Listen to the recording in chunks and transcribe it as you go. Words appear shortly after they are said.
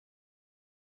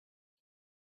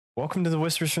Welcome to the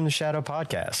Whispers from the Shadow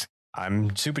podcast.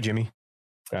 I'm Super Jimmy.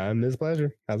 I'm Ms.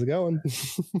 Pleasure. How's it going?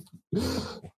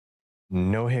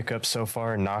 No hiccups so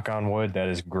far. Knock on wood. That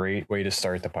is a great way to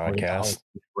start the podcast.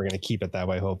 We're going to keep it that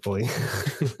way, hopefully.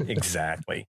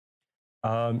 Exactly.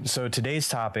 So today's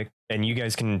topic, and you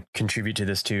guys can contribute to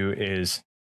this too, is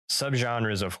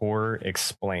subgenres of horror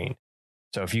explained.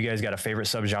 So if you guys got a favorite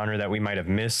subgenre that we might have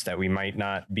missed, that we might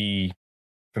not be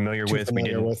familiar with,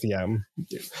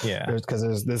 yeah,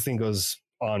 because this thing goes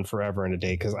on forever and a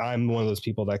day. Because I'm one of those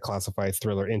people that classify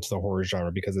thriller into the horror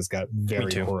genre because it's got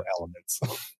very horror elements.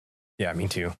 Yeah, me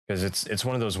too. Because it's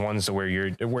one of those ones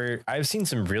where I've seen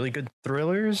some really good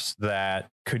thrillers that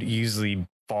could easily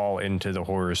fall into the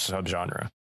horror subgenre.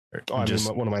 I mean,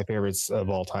 one of my favorites of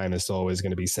all time is still always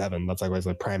going to be Seven. That's always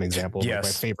a prime example of like my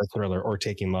favorite thriller, or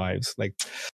Taking Lives. Like,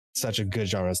 such a good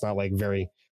genre. It's not like very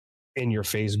in your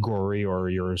face gory or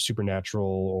you're supernatural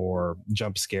or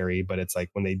jump scary, but it's like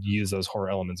when they use those horror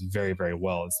elements very, very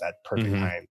well, it's that perfect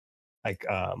time. Like,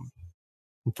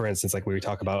 for instance, like we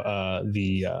talk about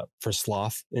for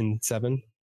Sloth in Seven,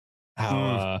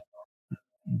 how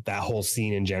that whole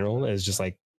scene in general is just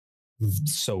like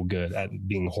so good at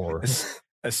being horror.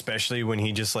 Especially when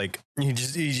he's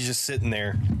just sitting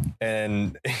there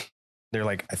and they're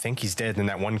like, I think he's dead. And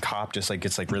that one cop just like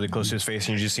gets like really close to his face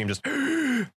and you just see him just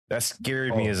that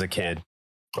scared me as a kid.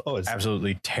 It's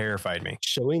absolutely terrified me.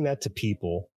 Showing that to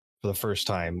people for the first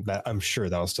time, that I'm sure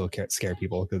that'll still scare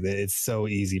people because it's so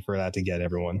easy for that to get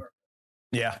everyone.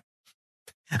 Yeah.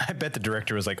 I bet the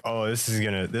director was like, oh, this is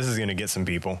gonna get some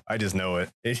people. I just know it.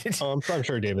 I'm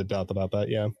sure David thought about that.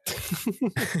 Yeah.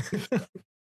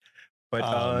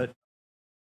 But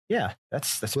yeah,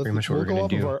 that's pretty much what we're going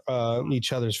to do. Of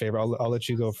each other's favorite. I'll let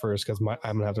you go first because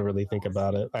I'm gonna have to really think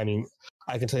about it. I mean,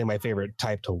 I can tell you my favorite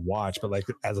type to watch, but like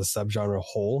as a subgenre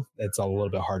whole, it's a little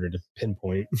bit harder to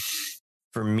pinpoint.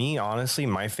 For me, honestly,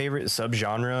 my favorite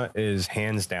subgenre is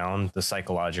hands down the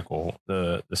psychological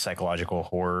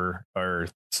horror, or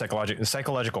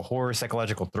psychological horror,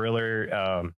 psychological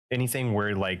thriller, anything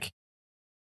where like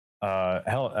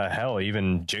hell,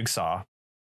 even Jigsaw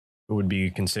would be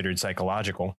considered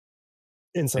psychological.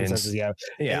 In some senses, yeah.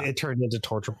 It turned into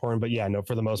torture porn, but yeah, no,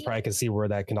 for the most part, I can see where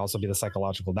that can also be the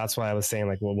psychological. That's why I was saying,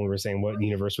 like, when we were saying what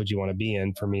universe would you want to be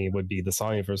in, for me, it would be the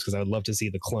Saw universe, because I would love to see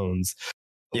the clones,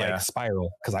 like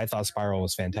Spiral, because I thought Spiral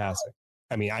was fantastic.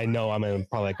 I mean, I know I'm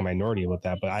probably like a minority with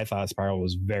that, but I thought Spiral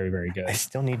was very, very good. I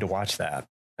still need to watch that.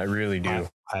 I really do.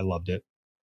 I loved it.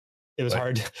 It was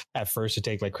hard at first to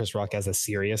take like Chris Rock as a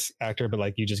serious actor, but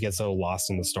like you just get so lost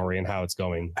in the story and how it's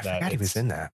going. I forgot he was in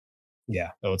that.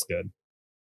 Yeah, it's good.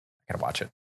 I gotta watch it.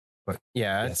 But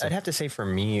yeah, I'd have to say for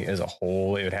me as a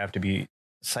whole, it would have to be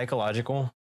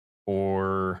psychological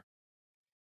or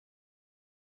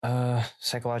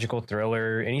psychological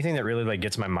thriller. Anything that really like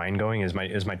gets my mind going is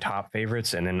my top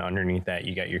favorites. And then underneath that,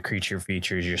 you got your creature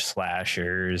features, your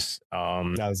slashers. I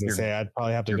was gonna say I'd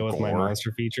probably have to go with my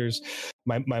monster features,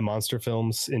 my monster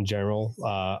films in general.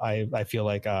 I feel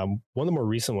like one of the more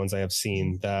recent ones I have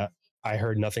seen that I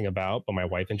heard nothing about, but my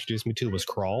wife introduced me to, was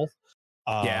Crawl.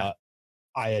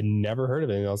 I had never heard of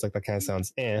it, and I was like, that kind of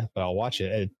sounds but I'll watch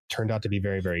it. It turned out to be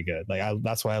very, very good. Like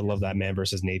that's why I love that Man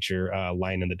versus Nature,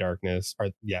 Lion in the Darkness,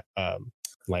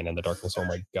 Lion in the Darkness. Oh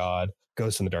my God,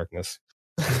 Ghost in the Darkness.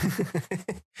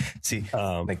 See,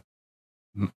 like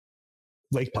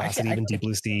Lake Placid, even Deep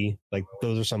Blue Sea. Like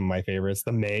those are some of my favorites.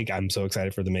 The Meg, I'm so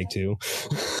excited for the Meg too.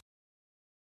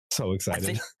 So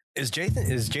excited. Is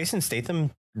Jason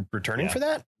Statham returning for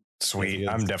that? Sweet,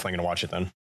 I'm definitely gonna watch it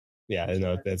then. Yeah,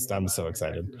 no, I'm so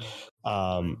excited.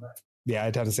 I'd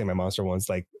have to say my monster ones.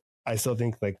 Like, I still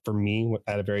think, like, for me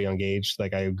at a very young age,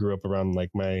 like I grew up around like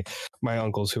my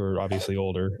uncles who are obviously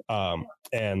older,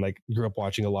 and like grew up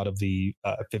watching a lot of the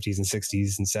 50s and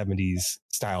 60s and 70s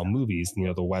style movies. You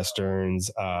know, the westerns,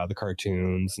 the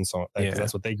cartoons, and so on. Like,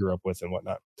 that's what they grew up with and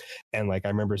whatnot. And like I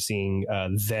remember seeing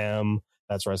them.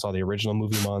 That's where I saw the original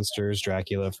movie monsters: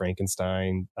 Dracula,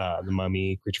 Frankenstein, the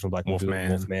Mummy, Creature from Black Lagoon,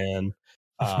 Wolfman.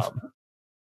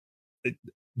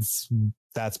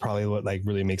 That's probably what like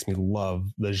really makes me love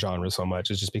the genre so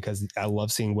much. It's just because I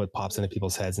love seeing what pops into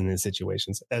people's heads in these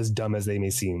situations, as dumb as they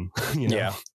may seem. You know?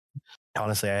 Yeah,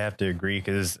 honestly, I have to agree,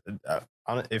 because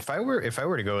if I were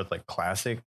to go with like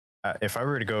classic,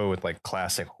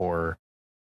 classic horror,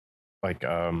 like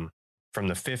from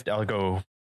the I'll go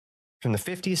from the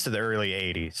 50s to the early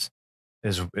 80s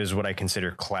is what I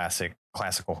consider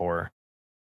classical horror.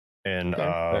 And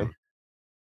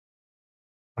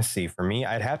let's see, for me,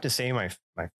 I'd have to say my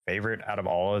favorite out of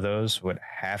all of those would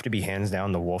have to be hands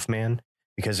down the Wolfman,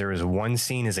 because there was one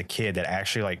scene as a kid that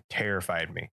actually like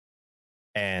terrified me.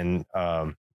 And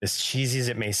as cheesy as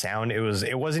it may sound,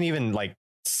 it wasn't even like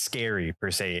scary per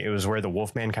se. It was where the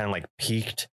Wolfman kind of like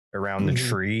peeked around the Mhm.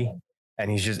 tree,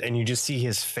 and you just see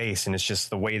his face, and it's just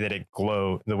the way that it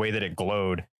glowed,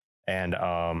 and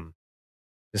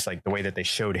just like the way that they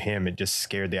showed him, it just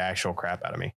scared the actual crap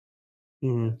out of me.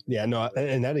 Yeah, no,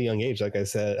 and at a young age, like I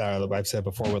said, I've said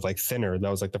before, with like Thinner, that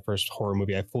was like the first horror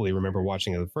movie I fully remember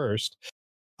watching at the first.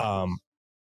 Um,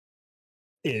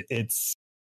 it's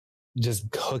just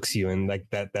hooks you, and like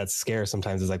that scare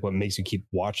sometimes is like what makes you keep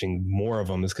watching more of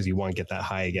them, is because you want to get that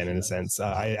high again. In a sense,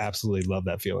 I absolutely love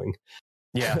that feeling.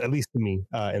 Yeah. At least to me,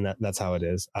 and that's how it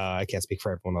is. I can't speak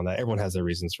for everyone on that. Everyone has their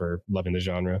reasons for loving the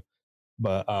genre,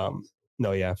 but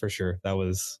no, yeah, for sure, that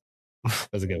was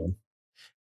a good one.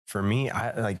 For me,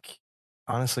 I like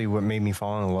honestly what made me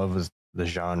fall in love with the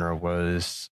genre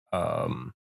was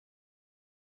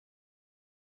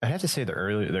I have to say the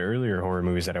earlier horror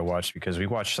movies that I watched, because we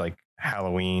watched like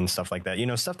Halloween, stuff like that. You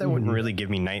know, stuff that wouldn't Mhm. really give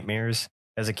me nightmares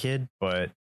as a kid, but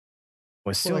was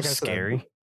Well, still like I said, scary.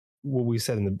 what we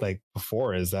said in the like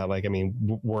before is that, like, I mean,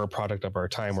 we're a product of our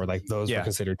time, where like those were Yeah.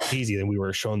 considered cheesy, and we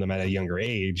were shown them at a younger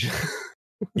age.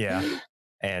 Yeah.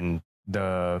 And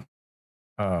the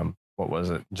what was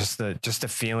it? Just the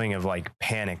feeling of like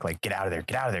panic, like get out of there,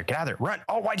 get out of there, get out of there, run.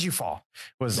 Oh, why'd you fall?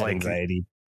 Was That like anxiety.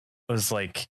 was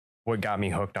like what got me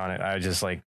hooked on it. I just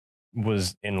like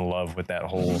was in love with that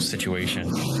whole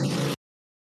situation.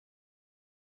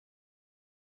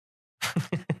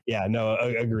 Yeah, no,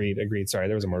 agreed. Sorry,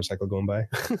 there was a motorcycle going by.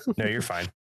 No, you're fine.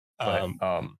 But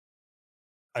um,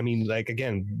 I mean, like,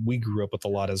 again, we grew up with a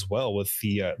lot as well, with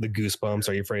the Goosebumps,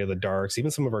 Are You Afraid of the Darks?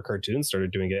 Even some of our cartoons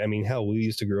started doing it. I mean, hell, we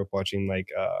used to grow up watching like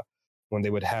when they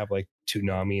would have like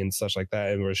Toonami and such like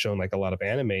that, and were shown like a lot of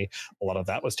anime. A lot of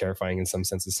that was terrifying in some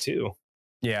senses too.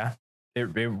 yeah,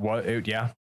 it was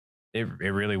yeah, it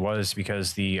really was,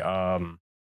 because the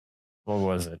what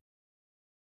was it?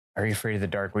 Are You Afraid of the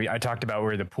Dark? I talked about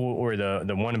where the pool, or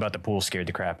the one about the pool scared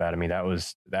the crap out of me. That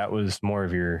was more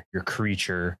of your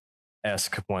creature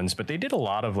esque ones, but they did a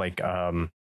lot of like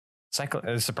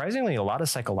surprisingly a lot of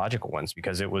psychological ones,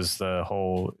 because it was the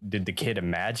whole, did the kid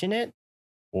imagine it,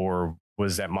 or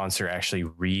was that monster actually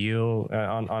real,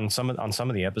 on some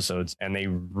of the episodes, and they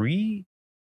redid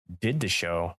the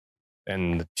show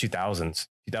in the 2000s,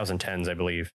 2010s, I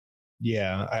believe.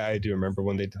 Yeah, I do remember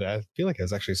when they did that. I feel like it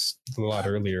was actually a lot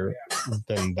earlier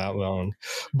than that long,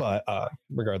 but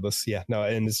regardless, yeah, no,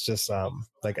 and it's just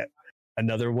like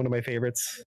another one of my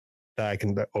favorites that I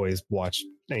can always watch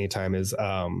anytime is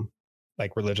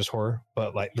like religious horror,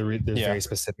 but like there's Yeah. very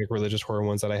specific religious horror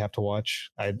ones that I have to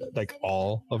watch. I like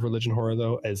all of religion horror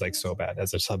though is like so bad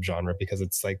as a subgenre, because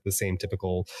it's like the same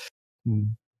typical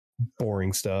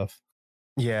boring stuff.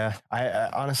 Yeah, I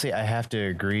honestly I have to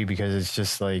agree, because it's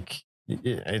just like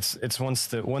it's once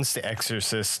the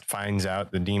exorcist finds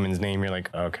out the demon's name, you're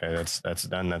like, okay, that's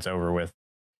done, that's over with.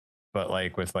 But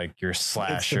like with like your It's the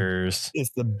slashers, it's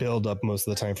the build up most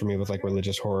of the time for me with like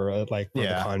religious horror, like for The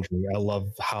yeah. Conjuring. I love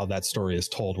how that story is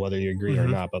told, whether you agree or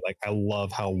Hmm. not. But like, I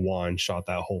love how Juan shot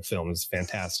that whole film. It's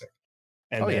fantastic.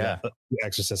 And Oh then yeah. The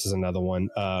Exorcist is another one.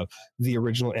 The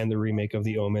original and the remake of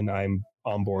The Omen, I'm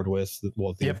on board with.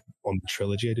 Well, the Yep.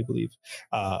 trilogy, I do believe,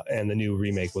 and the new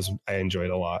remake was I enjoyed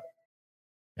a lot.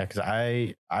 Yeah, because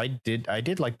I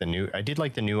did like the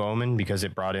new Omen, because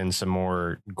it brought in some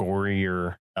more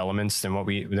gorier elements than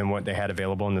what they had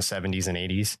available in the 70s and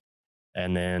 80s.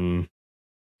 And then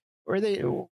where they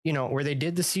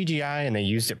did the CGI and they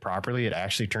used it properly, it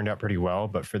actually turned out pretty well.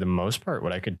 But for the most part,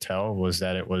 what I could tell was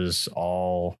that it was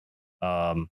all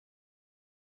um,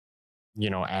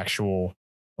 actual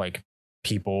like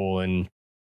people and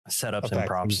setups and Effects and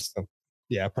props. stuff.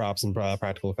 Yeah, props and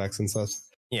practical effects and stuff.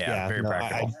 Yeah, Yeah, very no,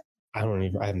 practical. I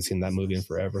haven't seen that movie in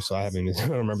forever, so I haven't even I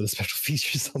don't remember the special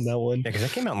features on that one. Yeah, because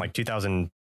that came out in like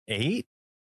 2008,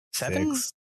 7,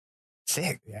 Six.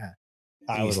 6. Yeah.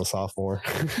 I was a sophomore.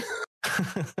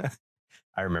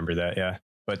 I remember that, yeah.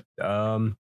 But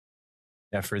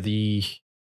yeah, for the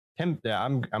 10, yeah,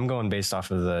 I'm going based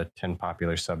off of the 10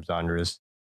 popular subgenres.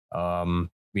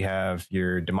 We have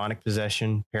your demonic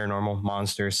possession, paranormal,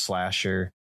 monster,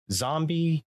 slasher,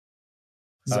 zombie.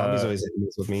 Zombies always hit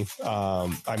with me.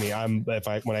 I mean,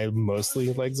 when I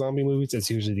mostly like zombie movies, it's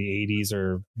usually the 80s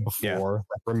or before. Yeah.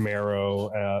 Like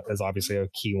Romero is obviously a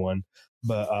key one,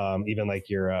 but even like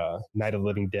your Night of the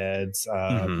Living Dead's,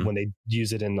 when they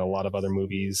use it in a lot of other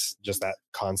movies, just that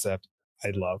concept, I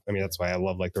love. I mean, that's why I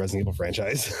love like the Resident Evil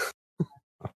franchise.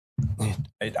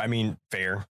 I mean,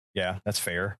 fair. Yeah, that's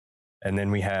fair. And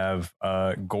then we have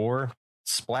gore,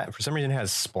 splat. For some reason, it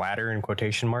has splatter in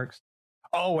quotation marks.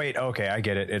 Oh wait, okay, I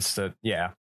get it. It's the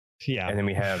Yeah. And then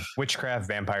we have witchcraft,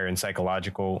 vampire, and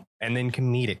psychological, and then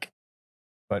comedic.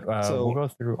 But we'll go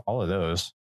through all of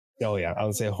those. Oh yeah, I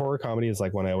would say horror comedy is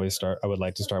like one I always start. I would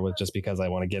like to start with just because I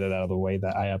want to get it out of the way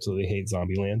that I absolutely hate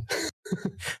Zombieland.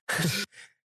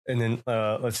 And then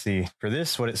let's see. For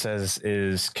this, what it says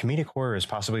is comedic horror is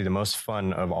possibly the most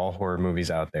fun of all horror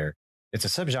movies out there. It's a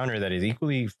subgenre that is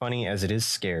equally funny as it is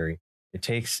scary. It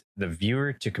takes the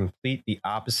viewer to complete the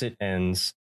opposite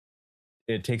ends.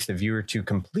 It takes the viewer to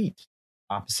complete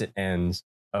opposite ends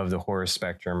of the horror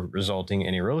spectrum, resulting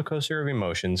in a roller coaster of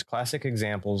emotions. Classic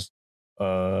examples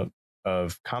of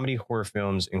comedy horror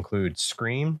films include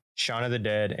Scream, Shaun of the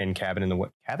Dead, and Cabin in the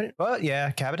Woods. Cabin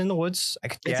in the Woods.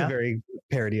 It's a very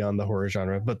parody on the horror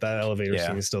genre, but that elevator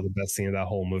scene is still the best scene of that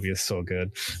whole movie. Is so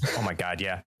good. Oh my god,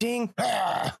 yeah. Ding.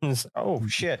 Oh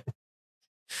shit.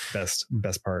 Best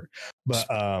part. But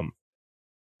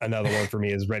another one for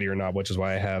me is Ready or Not, which is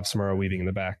why I have Samara Weaving in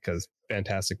the back, because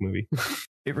fantastic movie.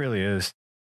 It really is.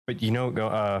 But you know,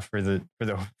 for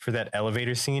that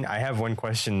elevator scene, I have one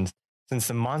question. Since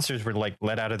the monsters were like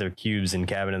let out of their cubes in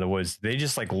Cabin in the Woods, they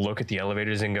just like look at the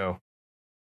elevators and go,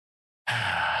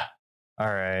 all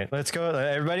right, let's go.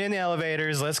 Everybody in the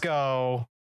elevators, let's go.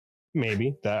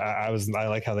 Maybe that I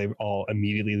like how they all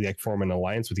immediately like form an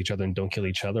alliance with each other and don't kill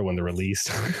each other when they're released.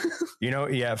 You know,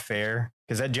 yeah, fair.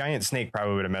 Because that giant snake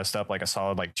probably would have messed up like a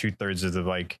solid like 2/3 of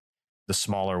the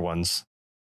smaller ones.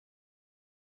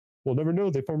 We'll never know.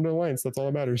 They formed an alliance. That's all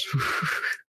that matters.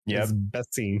 Yeah,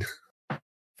 best scene.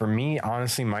 For me,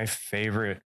 honestly, my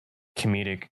favorite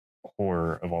comedic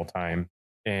horror of all time,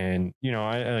 and you know,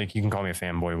 I like, you can call me a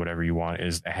fanboy, whatever you want,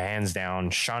 is hands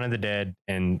down Shaun of the Dead,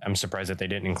 and I'm surprised that they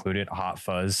didn't include it. Hot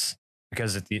Fuzz,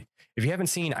 because if you haven't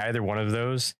seen either one of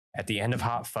those, at the end of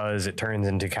Hot Fuzz, it turns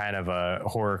into kind of a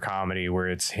horror comedy where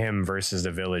it's him versus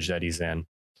the village that he's in.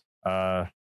 That's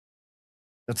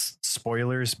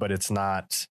spoilers, but it's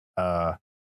not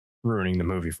ruining the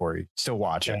movie for you. Still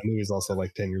watch it. The movie's also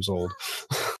like 10 years old.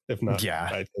 If not,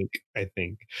 yeah, I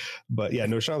think. But yeah,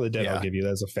 no, Shaun of the Dead, I'll give you.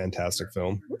 That's a fantastic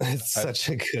film. It's such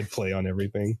a good play on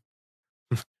everything.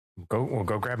 Go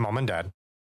grab mom and dad.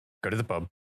 Go to the pub.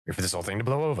 Wait for this whole thing to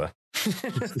blow over.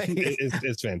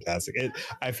 It's fantastic.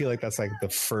 I feel like that's like the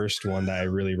first one that I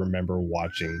really remember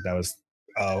watching. That was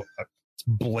a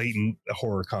blatant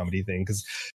horror comedy thing, because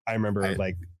I remember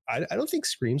I don't think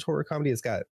Scream's horror comedy has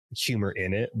got humor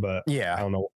in it, but yeah, I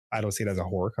don't know. I don't see it as a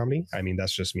horror comedy. I mean,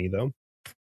 that's just me though.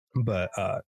 But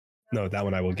no, that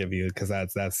one I will give you, because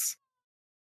that's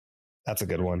a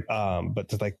good one. But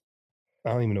to like,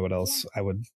 I don't even know what else I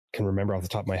can remember off the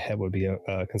top of my head would be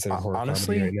a considered horror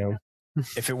honestly, comedy right now.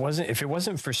 if it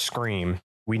wasn't for Scream,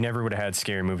 we never would have had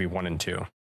Scary Movie 1 and 2.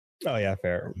 Oh yeah,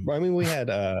 fair. I mean, we had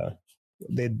the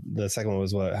second one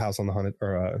was what, House on Haunted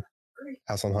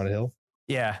Hill.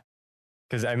 Yeah.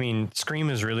 Because I mean, Scream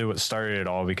is really what started it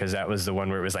all, because that was the one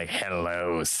where it was like,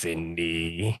 "Hello,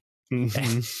 Cindy."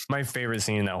 Mm-hmm. My favorite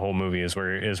scene in that whole movie is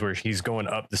where he's going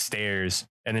up the stairs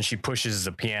and then she pushes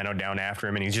the piano down after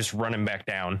him and he's just running back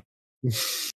down.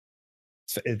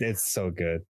 It's so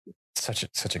good. Such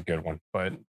a good one.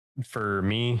 But for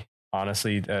me,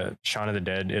 honestly, Shaun of the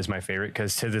Dead is my favorite,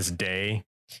 because to this day,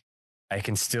 I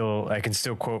can still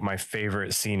quote my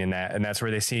favorite scene in that, and that's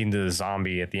where they see the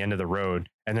zombie at the end of the road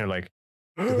and they're like,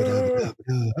 yeah,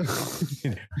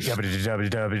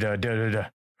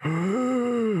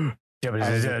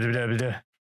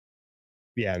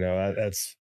 no,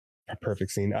 that's a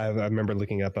perfect scene. I remember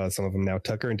looking up some of them now.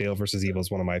 Tucker and Dale versus Evil is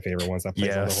one of my favorite ones. That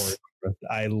plays on the horror.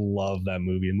 I love that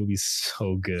movie. The movie's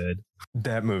so good.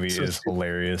 That movie is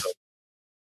hilarious.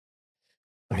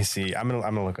 Let me see. I'm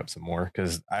gonna look up some more,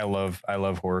 because I love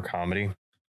horror comedy.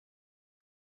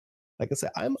 Like I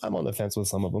said, I'm on the fence with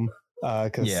some of them,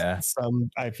 because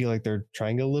some I feel like they're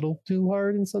trying a little too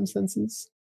hard in some senses.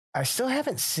 I still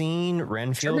haven't seen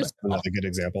Renfield. Tremors is another good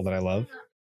example that I love.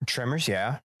 Tremors,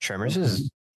 yeah. Tremors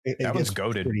is that one's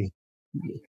goated.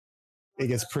 It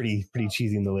gets pretty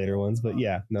cheesy in the later ones, but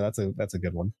yeah, no, that's a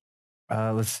good one.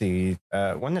 Let's see.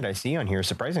 One that I see on here,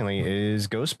 surprisingly, is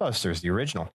Ghostbusters, the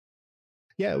original.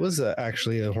 Yeah, it was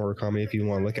actually a horror comedy if you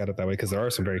want to look at it that way, because there are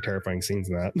some very terrifying scenes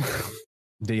in that.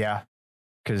 Yeah,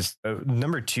 because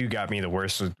number 2 got me the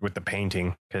worst with the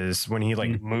painting, because when he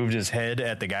like moved his head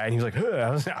at the guy and he was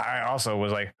like, I also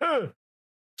was like,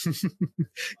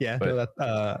 yeah, but,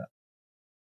 no,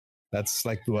 that's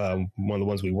like one of the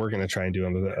ones we were going to try and do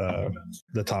on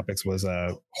the topics was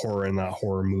horror and not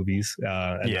horror movies.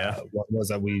 What was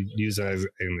that we used as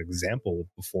an example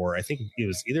before? I think it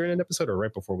was either in an episode or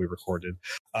right before we recorded.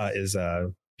 Is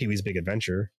Pee-wee's Big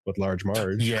Adventure with Large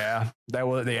Marge. Yeah, that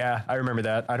was, yeah, I remember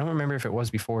that. I don't remember if it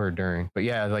was before or during, but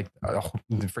yeah, like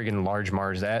the freaking Large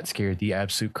Marge, that scared the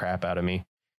absolute crap out of me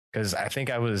because I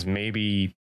think I was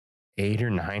maybe 8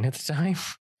 or 9 at the time.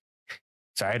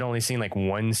 So I had only seen like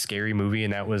one scary movie,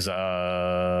 and that was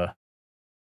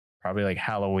probably like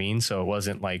Halloween. So it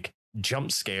wasn't like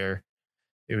jump scare.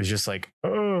 It was just like,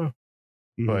 oh,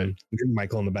 but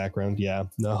Michael in the background. Yeah,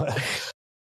 no.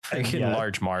 Freaking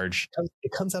Large Marge.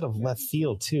 It comes out of left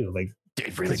field too. Like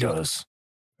it really does.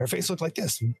 Her face looked like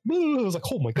this. I was like,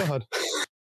 oh my god.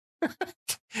 I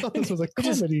thought this was a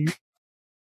comedy.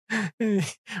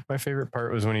 My favorite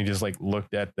part was when he just like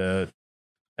looked at the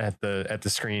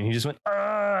screen. He just went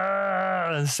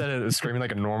instead of screaming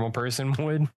like a normal person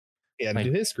would. Yeah, like,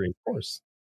 do his scream, of course.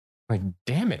 Like,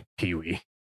 damn it, Pee-wee.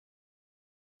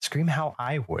 Scream how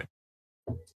I would.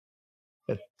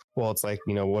 Well, it's like,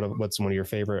 you know, what's one of your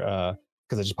favorite,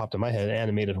 because it just popped in my head,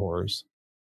 animated horrors.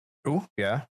 Oh,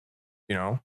 yeah. You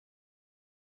know?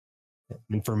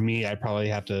 And for me, I probably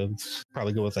have to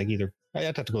go with like I'd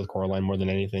have to go with Coraline more than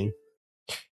anything.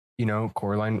 You know,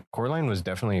 Coraline was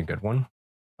definitely a good one.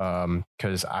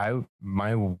 Because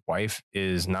my wife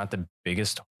is not the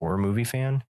biggest horror movie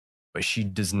fan, but she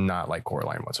does not like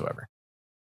Coraline whatsoever.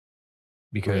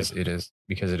 Because it is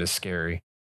scary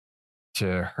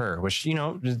to her, which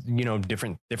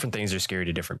different things are scary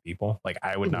to different people. Like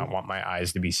I would not want my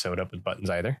eyes to be sewed up with buttons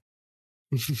either.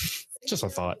 Just a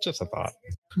thought.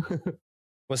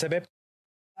 What's that, babe?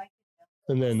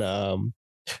 And then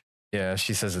yeah,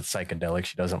 she says it's psychedelic.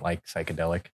 She doesn't like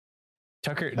psychedelic.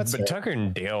 Tucker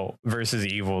and Dale versus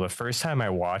Evil. The first time I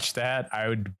watched that,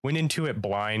 went into it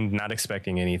blind, not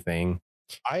expecting anything.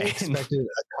 I expected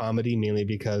a comedy mainly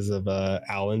because of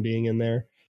Alan being in there.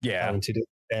 Yeah.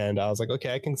 And I was like,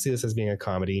 okay, I can see this as being a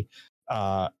comedy.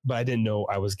 But I didn't know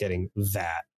I was getting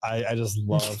that. I just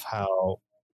love how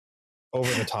over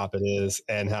the top it is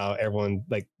and how everyone,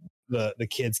 like the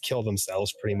kids kill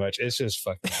themselves pretty much. It's just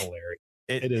fucking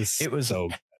hilarious.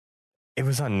 It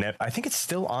was on Net. I think it's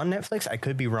still on Netflix. I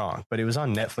could be wrong, but it was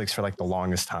on Netflix for like the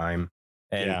longest time.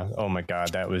 And yeah. Oh my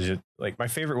god, that was just like my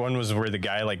favorite one was where the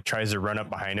guy like tries to run up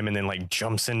behind him and then like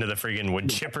jumps into the friggin' wood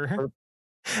chipper.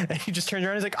 And he just turns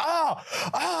around and he's like,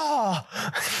 I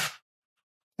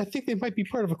think they might be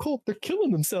part of a cult. They're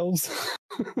killing themselves.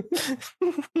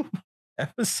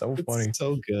 That was so funny. It's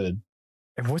so good.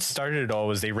 And what started it all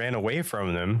was they ran away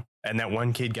from them, and that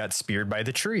one kid got speared by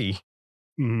the tree.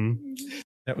 Mm-hmm.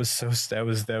 That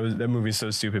movie's so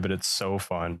stupid, but it's so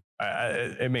fun.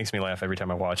 It makes me laugh every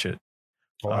time I watch it.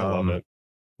 Oh, I love it.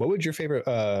 What would your favorite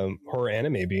horror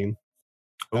anime be?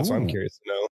 That's what I'm curious to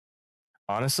know.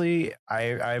 Honestly,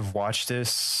 I've watched the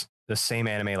same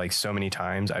anime like so many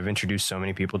times. I've introduced so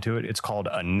many people to it. It's called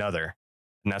Another,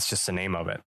 and that's just the name of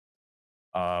it.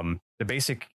 The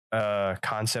basic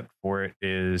concept for it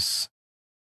is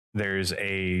there's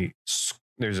a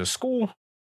school,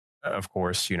 of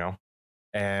course, you know,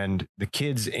 and the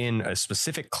kids in a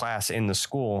specific class in the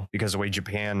school, because the way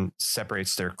Japan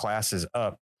separates their classes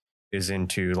up is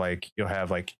into like you'll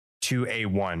have like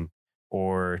 2A1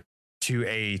 or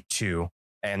 2A2,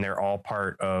 and they're all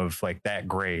part of like that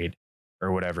grade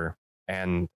or whatever.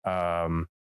 And the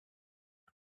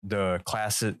last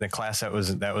class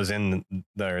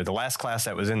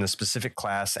that was in the specific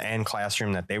class and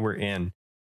classroom that they were in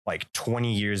like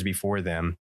 20 years before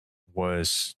them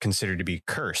was considered to be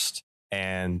cursed,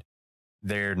 and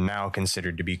they're now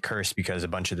considered to be cursed because a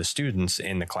bunch of the students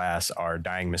in the class are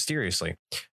dying mysteriously.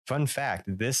 Fun fact,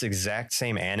 this exact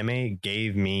same anime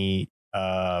gave me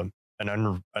a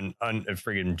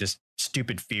friggin' just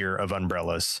stupid fear of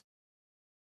umbrellas.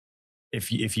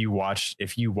 If you watch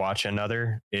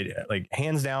Another, it like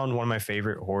hands down one of my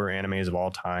favorite horror animes of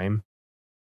all time.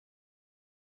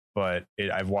 But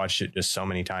I've watched it just so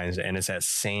many times, and it's that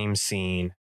same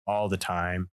scene all the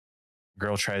time.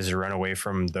 Girl tries to run away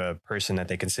from the person that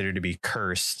they consider to be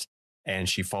cursed, and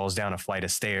she falls down a flight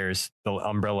of stairs. The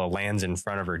umbrella lands in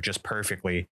front of her just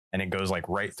perfectly, and it goes like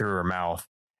right through her mouth.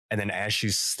 And then as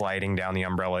she's sliding down the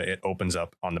umbrella, it opens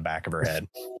up on the back of her head.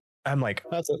 I'm like,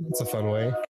 that's a fun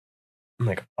way. I'm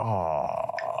like,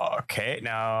 oh, okay.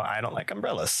 Now I don't like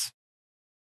umbrellas.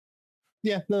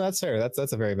 Yeah, no, that's fair.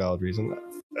 That's a very valid reason.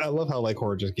 I love how like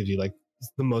horror just gives you like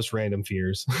the most random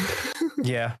fears.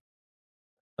 Yeah.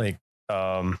 Like,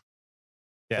 yeah,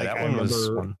 like, that one was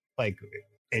fun. Like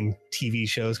in TV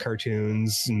shows,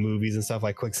 cartoons, and movies and stuff,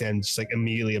 like quicksand just like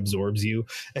immediately absorbs you,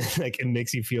 and like it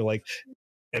makes you feel like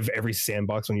every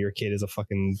sandbox when you're a kid is a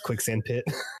fucking quicksand pit.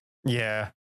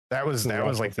 Yeah, that was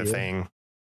like the thing.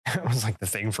 It was like the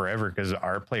thing forever, because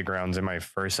our playgrounds in my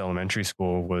first elementary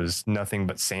school was nothing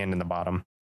but sand in the bottom.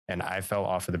 and I fell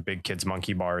off of the big kids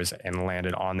monkey bars and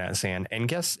landed on that sand.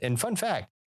 And fun fact,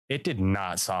 it did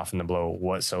not soften the blow Oh no,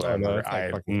 whatsoever. it's like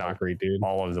I fucking knocked concrete, dude.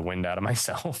 all of the wind out of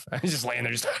myself. I was just laying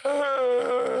there, just.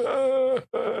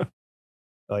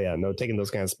 Oh yeah, no, taking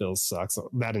those kind of spills sucks.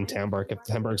 That in Tambark, if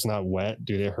Tambark's not wet,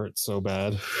 dude, it hurts so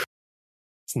bad.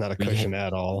 It's not a cushion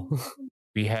at all.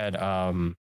 We had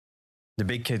the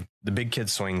big kid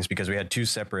swings, because we had two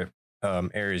separate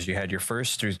areas. You had your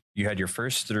first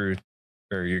through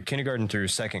or your kindergarten through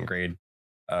second grade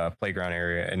playground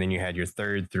area, and then you had your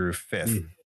third through fifth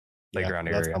playground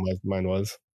that's area. how mine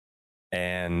was.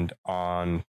 And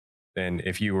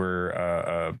if you were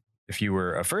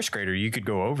a first grader, you could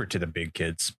go over to the big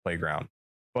kids playground,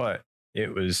 but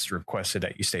it was requested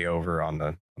that you stay over on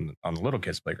the little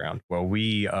kids playground. Well,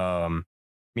 me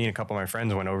and a couple of my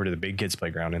friends went over to the big kids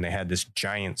playground, and they had this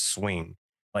giant swing.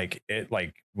 Like it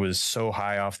was so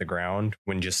high off the ground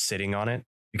when just sitting on it,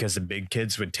 because the big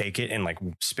kids would take it and like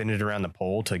spin it around the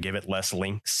pole to give it less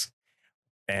links.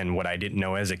 And what I didn't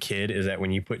know as a kid is that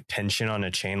when you put tension on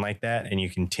a chain like that and you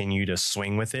continue to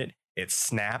swing with it, it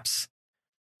snaps.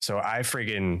 So I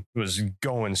friggin' was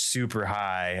going super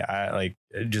high. I like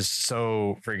just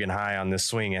so friggin' high on this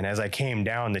swing. And as I came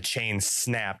down, the chain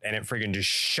snapped and it friggin' just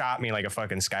shot me like a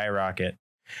fucking skyrocket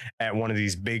at one of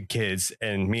these big kids.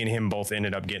 And me and him both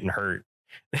ended up getting hurt.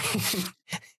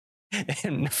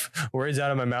 And words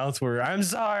out of my mouth were, "I'm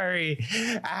sorry.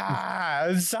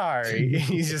 I'm sorry."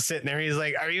 He's just sitting there. He's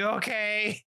like, "Are you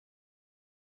okay?"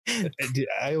 Dude,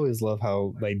 I always love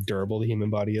how like durable the human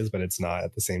body is, but it's not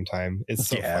at the same time. It's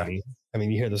so funny. I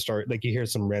mean, you hear the story, like you hear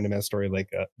some random ass story, like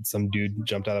some dude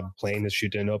jumped out of a plane, his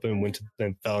chute didn't open,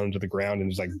 then fell into the ground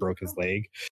and just like broke his leg.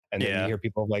 And then you hear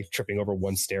people like tripping over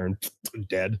one stair and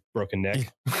dead, broken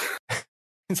neck.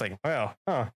 It's like, well,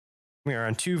 we are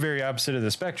on two very opposite of the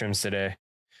spectrums today.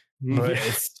 But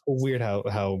it's weird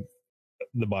how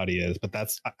the body is, but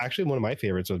that's actually one of my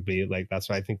favorites. Would be like, that's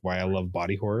why I think why I love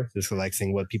body horror, is like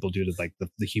seeing what people do to like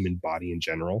the human body in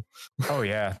general. Oh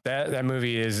yeah, that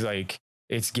movie is like,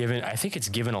 I think it's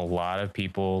given a lot of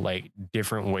people like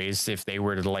different ways if they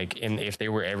were to like, if they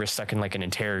were ever stuck in like an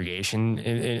interrogation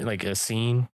in like a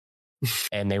scene,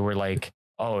 and they were like,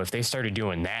 oh, if they started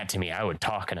doing that to me, I would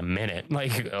talk in a minute.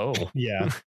 Like, oh yeah.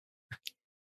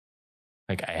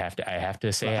 Like I have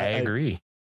to say I agree.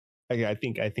 I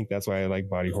think that's why I like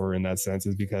body horror in that sense,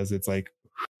 is because it's like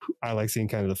I like seeing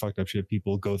kind of the fucked up shit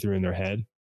people go through in their head,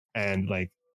 and like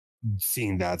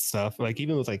seeing that stuff, like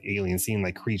even with like aliens, seeing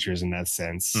like creatures in that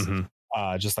sense,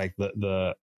 just like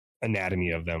the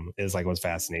anatomy of them is like what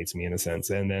fascinates me in a sense.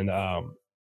 And then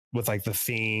with like the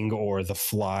Thing or the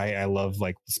Fly, I love,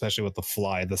 like especially with the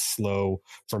Fly, the slow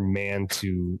from man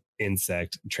to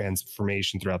insect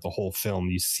transformation throughout the whole film.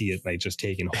 You see it like just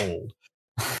taking hold.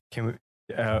 Can we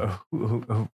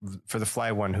who, for the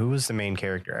Fly one, who was the main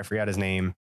character? I forgot his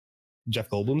name. Jeff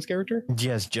Goldblum's character?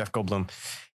 Yes, Jeff Goldblum.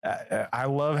 I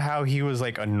love how he was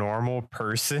like a normal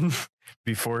person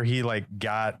before he like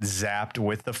got zapped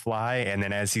with the Fly, and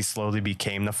then as he slowly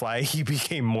became the Fly, he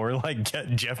became more like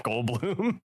Jeff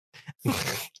Goldblum.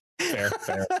 fair.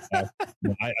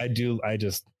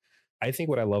 I think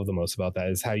what I love the most about that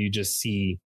is how you just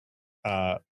see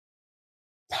how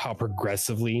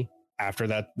progressively after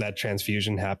that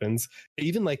transfusion happens,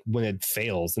 even like when it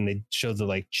fails and they show the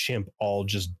like chimp all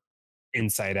just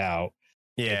inside out.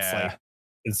 It's like,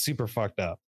 it's super fucked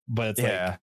up, but it's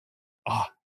like,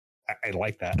 I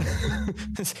like that.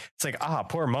 It's like,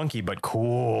 poor monkey, but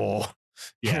cool.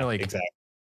 Yeah, like exactly.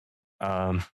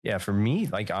 For me,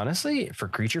 like honestly, for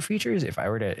creature features, if I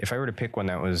were to pick one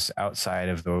that was outside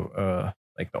of the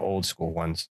like the old school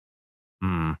ones,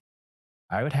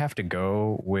 I would have to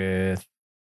go with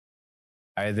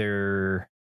either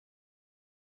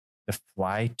The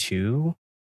Fly 2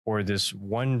 or this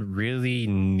one really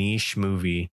niche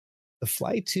movie. The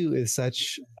Fly 2 is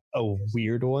such a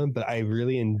weird one, but I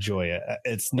really enjoy it.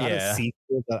 It's not a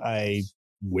sequel that I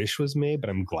wish was made, but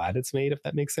I'm glad it's made, if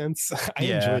that makes sense. I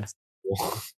enjoyed it.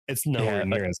 It's nowhere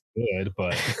near as good,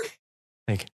 but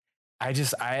like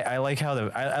I like how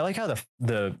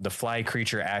the fly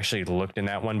creature actually looked in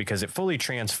that one, because it fully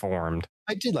transformed.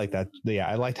 I did like that. Yeah,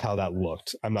 I liked how that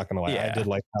looked. I'm not gonna lie. I did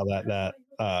like how that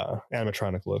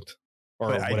animatronic looked. Or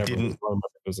but whatever. I didn't remember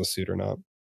if it was a suit or not.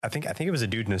 I think it was a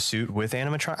dude in a suit with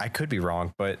animatronic. I could be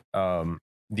wrong, but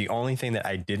the only thing that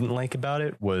I didn't like about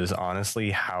it was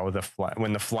honestly how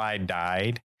when the fly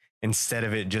died, instead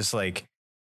of it just like,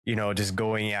 just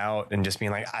going out and just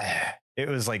being like, it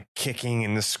was like kicking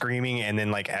and the screaming, and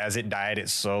then like as it died, it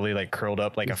slowly like curled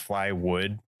up like a fly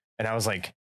would, and I was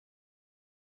like,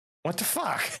 what the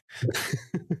fuck?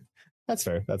 That's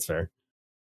fair.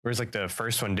 Whereas like the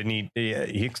first one, didn't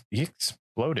he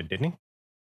exploded, didn't he?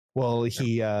 Well,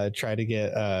 he tried to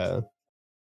get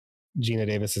Gina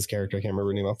Davis's character, I can't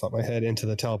remember her name off the top of my head, into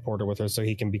the teleporter with her so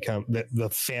he can become the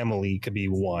family could be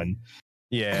one.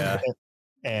 Yeah.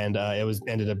 And it was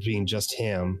ended up being just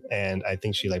him. And I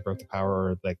think she like broke the power,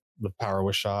 or like the power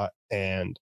was shot,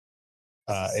 and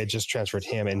it just transferred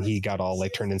him, and he got all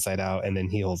like turned inside out, and then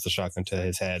he holds the shotgun to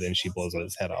his head, and she blows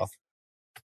his head off.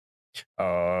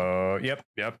 Yep.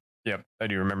 I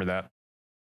do remember that.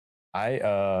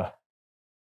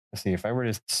 Let's see, if I were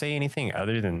to say anything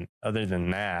other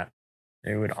than that,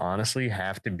 it would honestly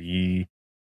have to be,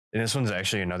 and this one's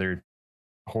actually another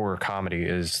horror comedy,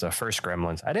 is the first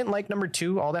Gremlins. I didn't like number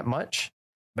 2 all that much,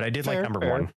 but I did like number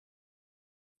 1.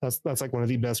 That's like one of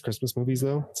the best Christmas movies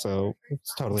though, so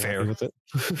it's totally Fair. happy with it.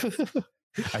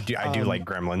 I do like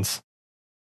Gremlins.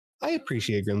 I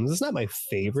appreciate Gremlins. It's not my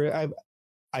favorite.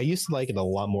 I used to like it a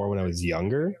lot more when I was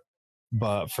younger,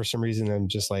 but for some reason I'm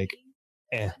just like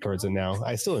towards it now.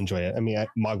 I still enjoy it. I mean,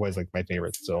 Mogwai's like my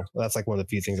favorite still. That's like one of the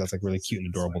few things that's like really cute and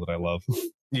adorable that I love.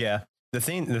 Yeah. The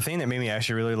thing that made me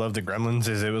actually really love the Gremlins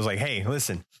is it was like, hey,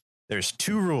 listen, there's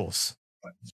 2 rules,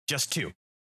 just 2.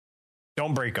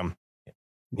 Don't break them.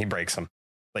 He breaks them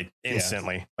like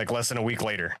instantly, like less than a week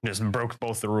later, just broke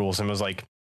both the rules and was like,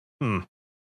 Yeah,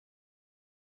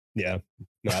 no,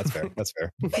 that's fair. That's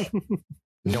fair.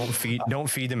 Don't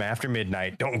feed them after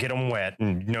midnight. Don't get them wet,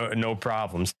 and no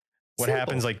problems. What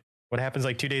happens like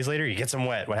 2 days later? He gets them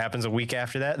wet. What happens a week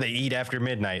after that? They eat after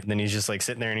midnight, and then he's just like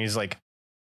sitting there, and he's like,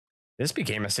 this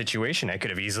became a situation I could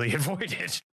have easily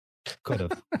avoided. Could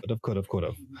have.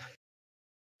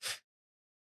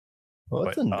 Well,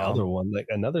 that's another one, like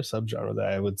another subgenre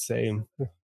that I would say.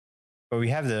 But we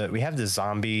have the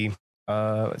zombie.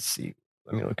 Let's see.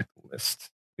 Let me look at the list.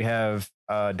 We have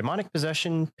demonic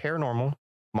possession, paranormal,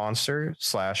 monster,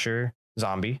 slasher,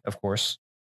 zombie, of course.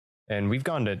 And we've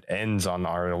gone to ends on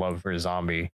our love for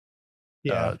zombie.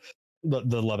 Yeah.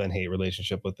 The love and hate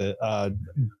relationship with it.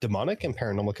 Demonic and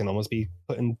paranormal can almost be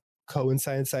put in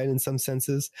coincide in some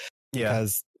senses. Yeah.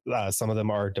 Because some of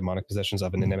them are demonic possessions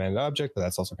of an inanimate object, but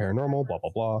that's also paranormal, blah, blah,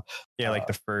 blah. Yeah, like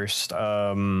the first,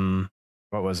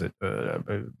 what was it?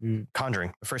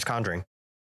 Conjuring, the first Conjuring.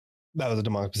 That was a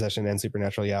demonic possession and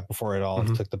supernatural. Yeah, before it all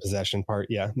took the possession part.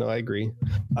 Yeah, no, I agree.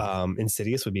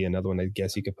 Insidious would be another one I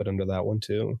guess you could put under that one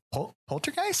too.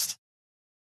 Poltergeist?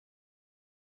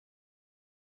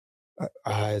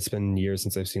 It's been years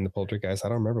since I've seen the Poltergeist. I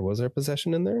don't remember. Was there a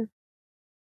possession in there?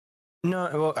 No,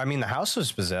 well, I mean, the house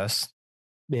was possessed.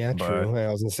 Yeah, true.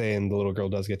 I was going to say, and the little girl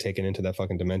does get taken into that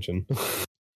fucking dimension.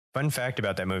 Fun fact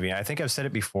about that movie, I think I've said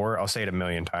it before. I'll say it a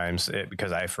million times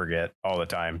because I forget all the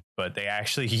time. But they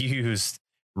actually used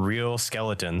real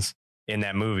skeletons in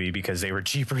that movie because they were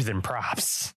cheaper than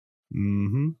props.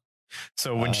 Mm-hmm.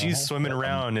 So when she's swimming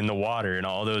around in the water and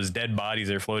all those dead bodies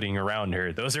are floating around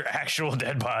her, those are actual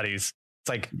dead bodies. It's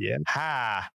like,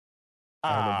 I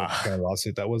don't remember what kind of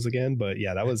lawsuit that was again, but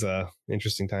yeah, that was a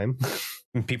interesting time.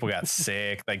 People got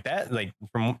sick like that. Like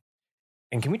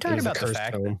and can we talk about the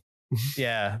fact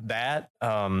that, that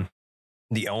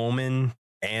The Omen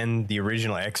and the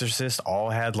original Exorcist all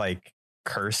had like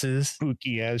curses,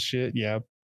 spooky ass shit. Yeah,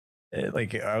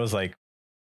 I was like,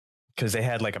 because they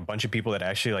had like a bunch of people that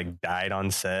actually like died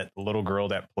on set. The little girl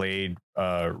that played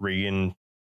Regan,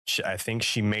 I think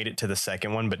she made it to the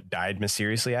second one, but died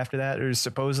mysteriously after that, or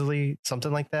supposedly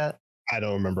something like that. I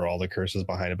don't remember all the curses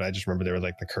behind it, but I just remember they were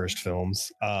like the cursed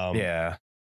films. Yeah.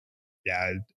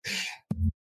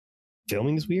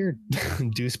 Filming is weird.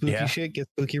 Do spooky shit, get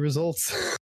spooky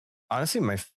results. Honestly,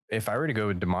 if I were to go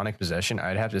with demonic possession,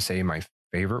 I'd have to say my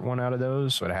favorite one out of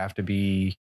those would have to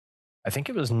be, I think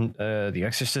it was The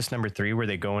Exorcist #3, where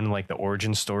they go into like the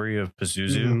origin story of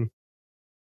Pazuzu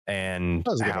and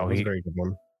how he. Very good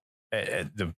one.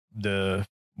 The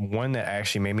one that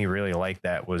actually made me really like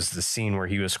that was the scene where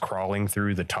he was crawling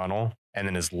through the tunnel and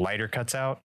then his lighter cuts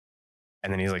out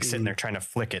and then he's like sitting there trying to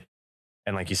flick it.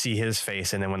 And like you see his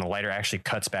face, and then when the lighter actually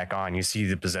cuts back on, you see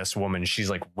the possessed woman. She's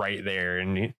like right there,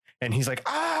 and he's like,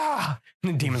 ah!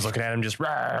 And the demon's looking at him, just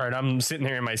rawr, and I'm sitting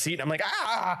there in my seat, and I'm like,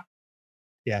 ah!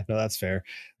 Yeah, no, that's fair.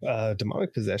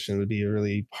 Demonic possession would be a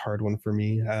really hard one for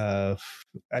me. I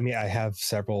mean, I have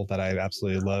several that I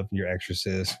absolutely love. Your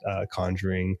Exorcist,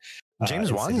 Conjuring.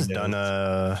 James Wan's done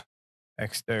a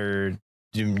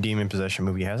demon possession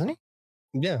movie, hasn't he?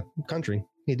 Yeah, Conjuring.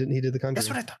 He did the Conjuring. That's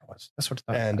what I thought it was. That's what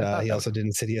I thought. And he also did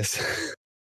Insidious.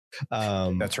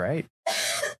 That's right.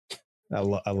 I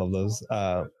love those.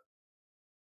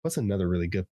 What's another really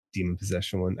good demon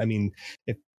possession one? I mean,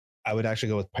 if I would actually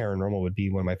go with paranormal, would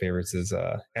be one of my favorites is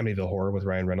Amityville Horror with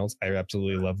Ryan Reynolds. I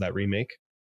absolutely love that remake.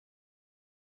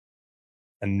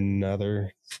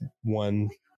 another one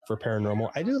for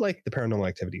paranormal. I do like the Paranormal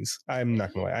Activities. I'm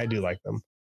not gonna lie, I do like them.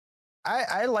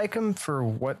 I like them for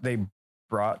what they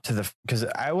brought to the, because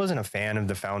I wasn't a fan of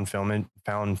the found film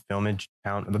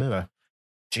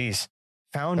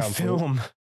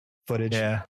Footage.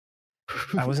 Yeah,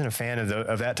 I wasn't a fan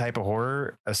of that type of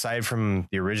horror aside from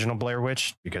the original Blair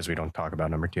Witch, because we don't talk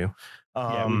about number 2.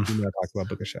 Yeah, we do not talk about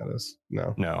Book of Shadows.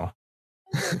 No.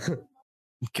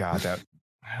 God, that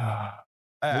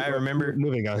I remember.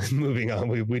 Moving on.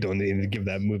 We don't need to give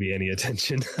that movie any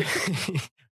attention.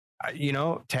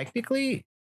 Technically,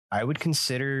 I would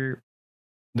consider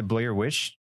the Blair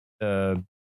Witch a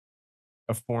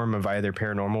form of either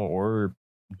paranormal or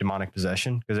demonic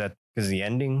possession, because the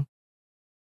ending.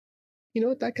 You know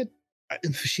what? That could.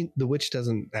 The witch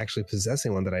doesn't actually possess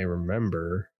anyone that I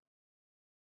remember.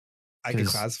 I could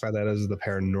classify that as the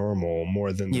paranormal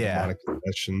more than the demonic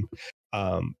possession.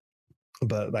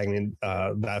 But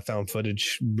that found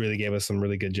footage really gave us some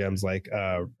really good gems. Like,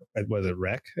 was it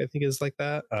Wreck? I think is like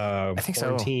that. I think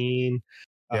Quarantine.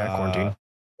 So. Yeah, Quarantine.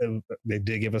 They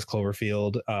did give us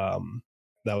Cloverfield.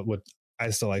 I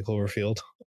still like Cloverfield.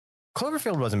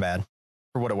 Cloverfield wasn't bad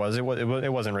for what it was. It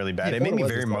wasn't really bad. It made me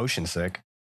very motion sick.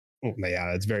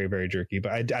 Yeah, it's very, very jerky.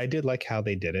 But I did like how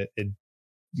they did it. It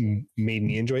made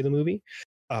me enjoy the movie.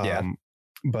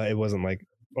 But it wasn't like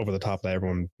over the top that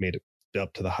everyone made it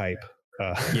up to the hype.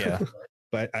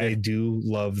 But I do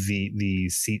love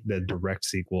the direct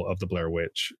sequel of the Blair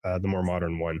Witch, the more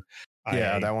modern one.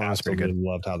 Yeah, that one was pretty good.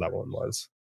 Loved how that one was.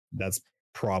 That's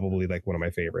probably like one of my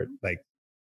favorite like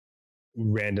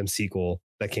random sequel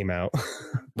that came out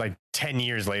like 10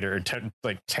 years later, 10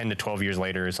 to 12 years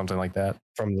later or something like that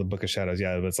from the Book of Shadows.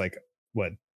 Yeah, it was like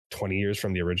what 20 years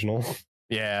from the original.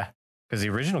 Yeah, because the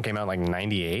original came out like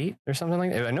 98 or something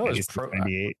like that. I know it was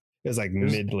 98. It was like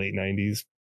mid late 90s.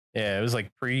 Yeah, it was like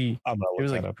pre. It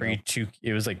was like pre two.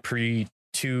 It was like pre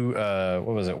two.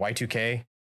 What was it? Y2K.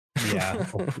 Yeah.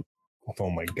 Oh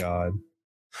my god.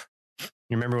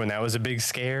 You remember when that was a big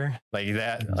scare like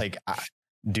that? Like,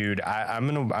 dude,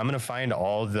 I'm gonna find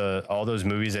all those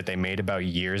movies that they made about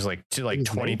years like to like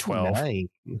 2012.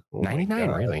 99,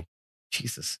 really?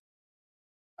 Jesus.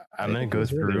 I'm gonna go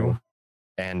through.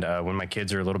 And when my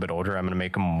kids are a little bit older, I'm going to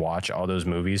make them watch all those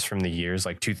movies from the years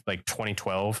like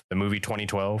 2012, the movie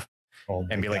 2012,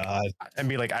 and be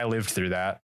like, I lived through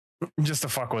that just to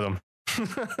fuck with them.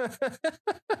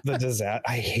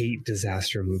 I hate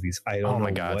disaster movies. I don't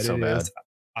know what so it bad. Is.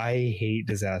 I hate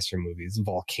disaster movies.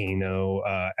 Volcano,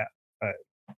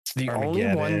 the only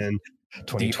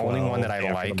one that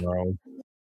I like.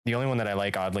 The only one that I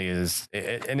like, oddly, is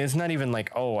and it's not even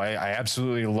like, oh, I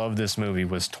absolutely love this movie,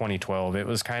 was 2012. It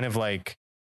was kind of like,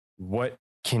 what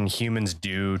can humans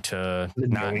do to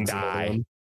not die?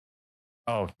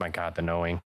 Oh my god, The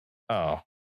Knowing. Oh,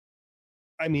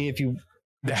 I mean,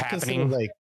 The Happening,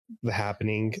 like The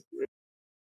Happening.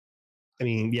 I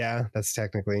mean, yeah, that's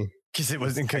technically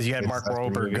because you had Mark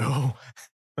Wahlberg go.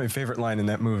 My favorite line in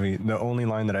that movie, the only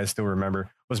line that I still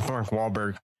remember, was Mark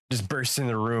Wahlberg just bursts in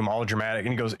the room all dramatic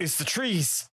and he goes, "It's the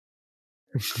trees."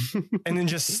 And then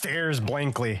just stares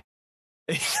blankly.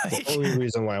 The only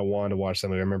reason why I wanted to watch that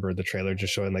movie, I remember the trailer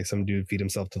just showing like some dude feed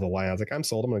himself to the lion. I was like, I'm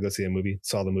sold. I'm gonna go see a movie.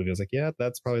 Saw the movie. I was like, yeah,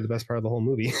 that's probably the best part of the whole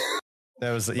movie.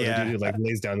 That was the dude who like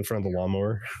lays down in front of the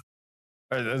lawnmower.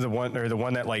 Or the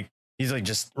one that like he's like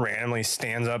just randomly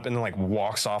stands up and then like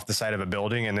walks off the side of a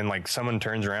building, and then like someone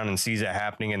turns around and sees it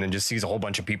happening and then just sees a whole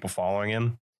bunch of people following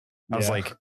him. I was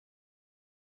like,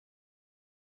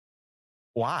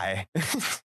 why?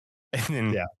 And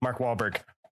then Mark Wahlberg,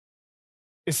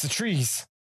 "It's the trees."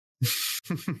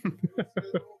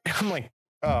 I'm like,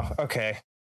 oh, okay.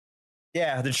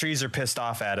 Yeah, the trees are pissed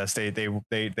off at us. They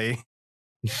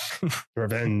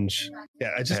revenge.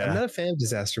 Yeah, I'm not a fan of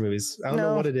disaster movies. I don't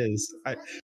know what it is.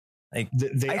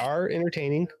 They are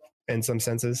entertaining in some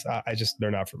senses.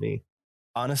 They're not for me.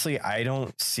 Honestly, I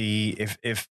don't see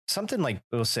if something like,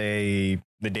 we'll say,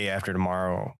 The Day After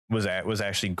Tomorrow was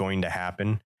actually going to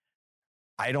happen.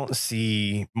 I don't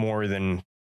see more than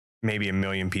maybe 1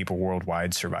 million people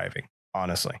worldwide surviving,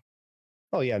 honestly.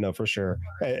 Oh yeah, no, for sure.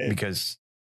 Because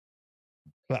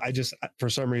but I just, for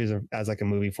some reason, as like a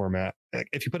movie format, like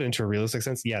if you put it into a realistic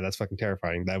sense, yeah, that's fucking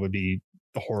terrifying. That would be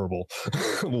horrible.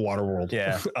 Waterworld.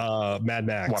 Yeah. Mad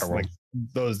Max. Waterworld. Like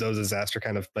those disaster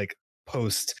kind of like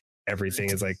post everything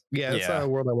is like, it's not a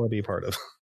world I want to be a part of.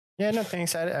 Yeah, no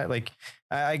thanks.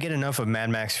 I get enough of Mad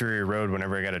Max Fury Road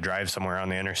whenever I got to drive somewhere on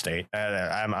the interstate.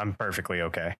 I'm perfectly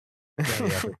okay. Yeah,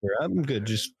 for sure. I'm good.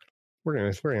 Just we're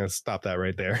gonna stop that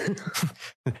right there.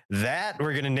 That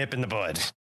we're gonna nip in the bud.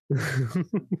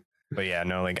 But yeah,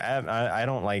 no, like I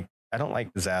don't like I don't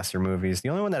like disaster movies. The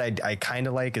only one that I kind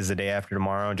of like is The Day After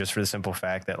Tomorrow, just for the simple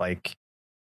fact that like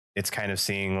it's kind of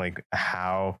seeing like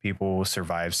how people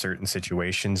survive certain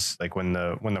situations. Like when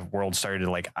the world started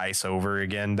to like ice over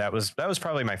again, that was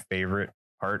probably my favorite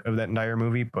part of that entire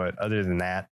movie. But other than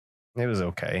that, it was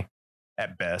okay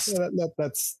at best. Yeah,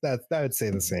 that I would say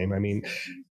the same. I mean,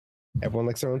 everyone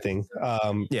likes their own thing.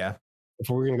 Yeah, If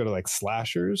we're gonna go to like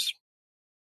slashers,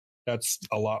 that's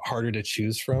a lot harder to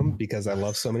choose from because I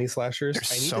love so many slashers.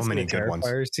 there's I need so to see many the good ones.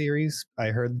 Terrifier series. I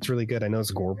heard it's really good. I know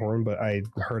it's gore porn, but I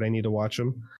heard I need to watch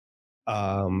them.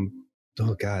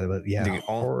 Oh god, but yeah,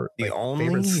 horror, The like favorite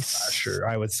only slasher.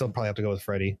 I would still probably have to go with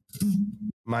Freddy.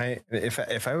 my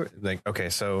if I were like okay,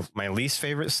 so my least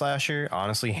favorite slasher,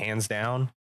 honestly, hands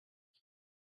down,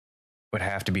 would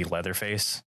have to be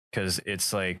Leatherface because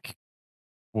it's like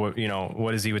what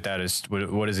is he without his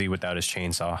what is he without his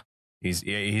chainsaw?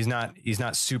 He's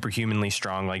not superhumanly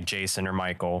strong like Jason or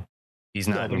Michael. He's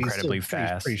not but incredibly he's still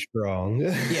fast. pretty strong.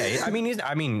 Yeah, I mean,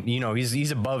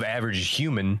 he's above average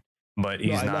human, but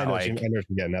he's not like I know what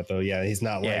you're getting at though. Yeah, he's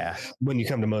not yeah. like when you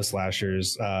come to most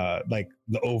slashers, like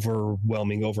the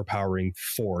overpowering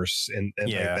force and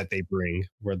Yeah. like that they bring.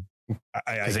 Where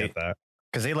I get that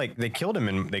because they killed him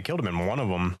in one of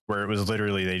them where it was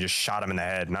literally they just shot him in the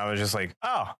head, and I was just like,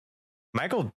 oh,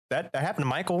 Michael, that happened to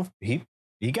Michael.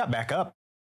 He got back up.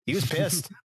 He was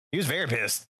pissed. He was very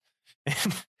pissed. Yeah,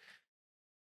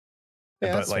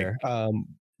 but that's like fair.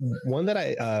 One that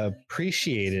I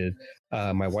appreciated,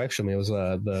 my wife showed me, was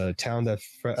the town that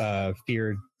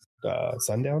feared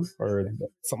sundown or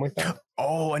something like that.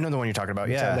 Oh, I know the one you're talking about.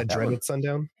 The Yeah, town that dreaded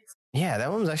sundown. Yeah,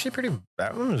 that one was actually pretty.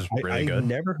 That one was really good. I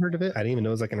never heard of it. I didn't even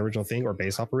know it was like an original thing or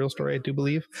based off a real story. I do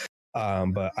believe,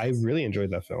 but I really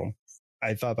enjoyed that film.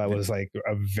 I thought that was like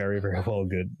a very, very well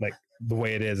good. Like the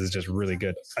way it is just really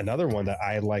good. Another one that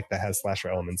I like that has slasher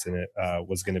elements in it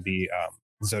was going to be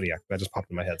Zodiac. That just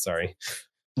popped in my head. Sorry.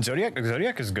 Zodiac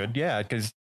is good. Yeah,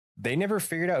 because they never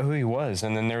figured out who he was,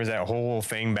 and then there was that whole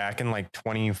thing back in like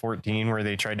 2014 where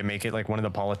they tried to make it like one of the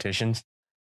politicians.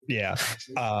 Yeah,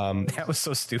 that was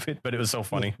so stupid, but it was so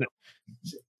funny.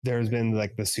 There's been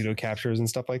like the pseudo captures and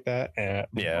stuff like that,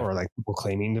 or like people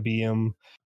claiming to be him.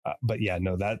 But yeah,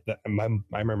 no, I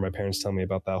remember my parents telling me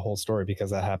about that whole story because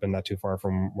that happened not too far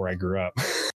from where I grew up.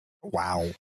 Wow.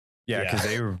 Yeah, because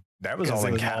that was all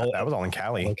in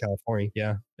Cali, in California.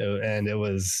 Yeah, that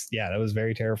was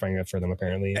very terrifying for them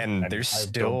apparently. And there's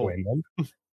still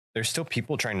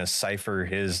people trying to cipher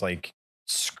his like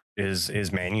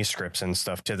his manuscripts and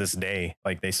stuff to this day.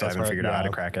 Like they still haven't figured out how to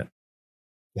crack it.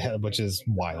 Yeah, which is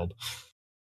wild.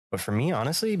 But for me,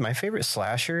 honestly, my favorite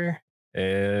slasher,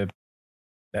 I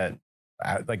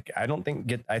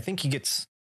think he gets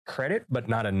credit, but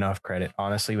not enough credit.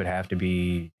 Honestly, would have to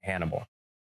be Hannibal.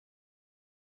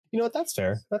 You know what? That's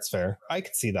fair. I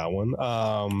could see that one.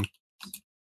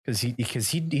 Because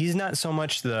he's not so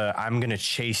much the I'm gonna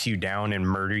chase you down and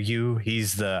murder you.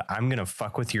 He's the I'm gonna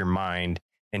fuck with your mind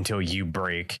until you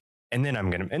break, and then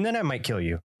I might kill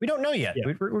you. We don't know yet.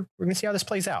 Yeah. We're gonna see how this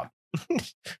plays out.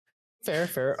 Fair.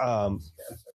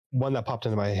 One that popped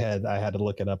into my head, I had to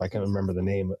look it up. I can't remember the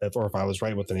name, or if I was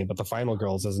right with the name. But The Final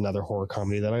Girls is another horror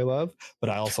comedy that I love. But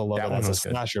I also love it as a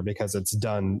slasher because it's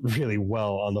done really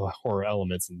well on the horror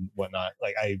elements and whatnot.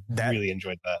 Like I really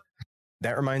enjoyed that.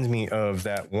 That reminds me of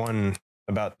that one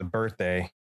about the birthday.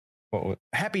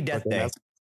 Happy Death Day.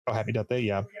 Happy Death Day.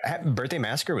 Yeah. Birthday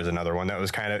Massacre was another one that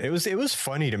was kind of it was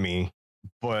funny to me,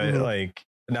 but like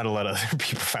not a lot of other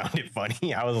people found it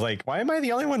funny. I was like, why am I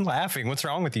the only one laughing? What's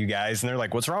wrong with you guys? And they're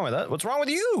like, what's wrong with that? What's wrong with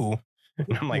you?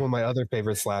 And I'm like, one of my other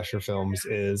favorite slasher films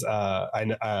is I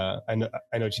know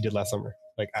what you did last summer.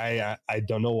 Like I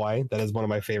don't know why. That is one of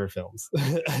my favorite films.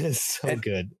 It's so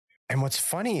good. And what's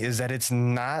funny is that it's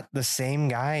not the same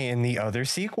guy in the other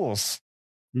sequels.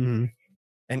 Mm-hmm.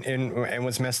 And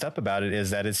what's messed up about it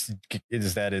is that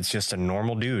it's just a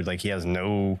normal dude. Like he has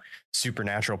no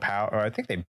supernatural power. Or I think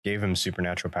they gave him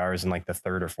supernatural powers in like the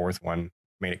third or fourth one.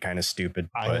 Made it kind of stupid.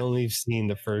 I only seen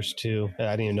the first two. I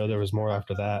didn't even know there was more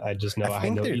after that. I just know I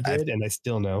know he did, and I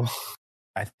still know.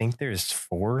 I think there's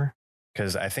 4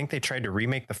 because I think they tried to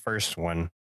remake the first one,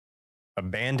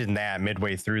 abandoned that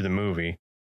midway through the movie,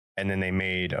 and then they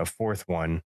made a 4th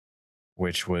one,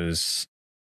 which was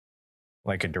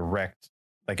like a direct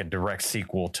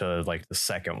sequel to like the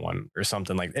second one or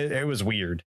something like it was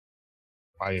weird.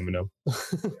 I don't even know.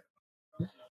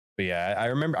 But yeah, I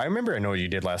remember I know what you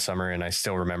did last summer, and I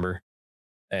still remember.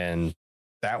 And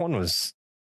that one was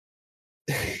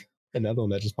another one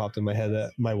that just popped in my head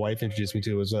that my wife introduced me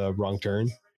to was Wrong Turn.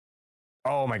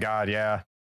 Oh my god, yeah.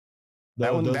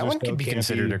 That one could be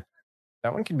considered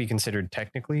that one could be considered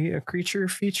technically a creature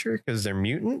feature because they're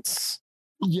mutants.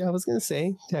 Yeah, I was gonna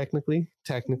say technically,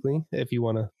 if you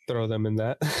want to throw them in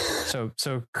that.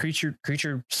 So creature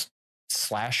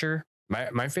slasher.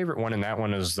 My favorite one in that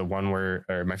one is the one where,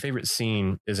 or my favorite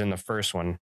scene is in the first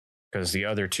one because the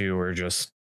other two are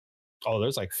just. Oh,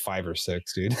 there's like 5 or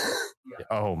 6, dude.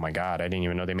 Oh my god, I didn't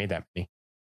even know they made that many.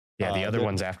 Yeah, the other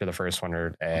ones after the first one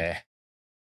are.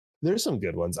 There's some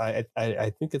good ones. I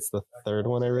think it's the third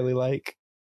one I really like.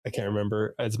 I can't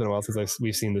remember. It's been a while since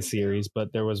we've seen the series,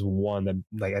 but there was one that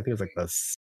like I think it was like the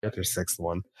 5th or 6th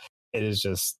one. It is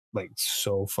just like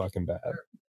so fucking bad.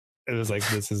 It was like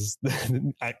this is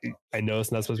I know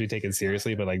it's not supposed to be taken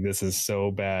seriously, but like this is so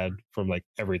bad from like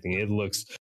everything. It looks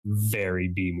very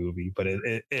B movie, but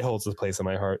it holds a place in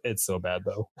my heart. It's so bad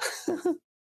though.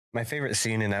 My favorite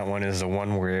scene in that one is the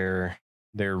one where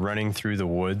they're running through the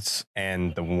woods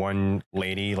and the one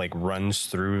lady like runs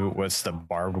through what's the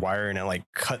barbed wire and it like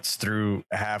cuts through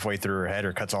halfway through her head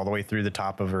or cuts all the way through the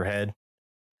top of her head.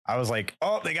 I was like,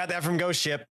 oh, they got that from Ghost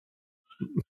Ship.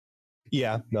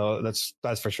 Yeah, no, that's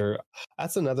for sure.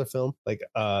 That's another film like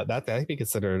that could be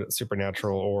considered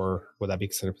supernatural, or would that be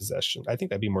considered possession? I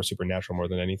think that'd be more supernatural more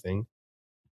than anything.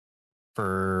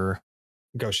 For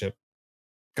Ghost Ship.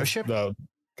 Ghost Ship?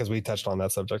 Because we touched on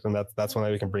that subject, and that's one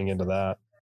that we can bring into that.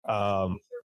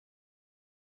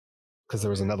 Because there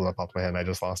was another one that popped in my head and I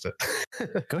just lost it.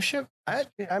 Ghost Ship? I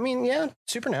mean, yeah,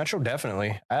 supernatural,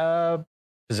 definitely.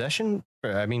 Possession?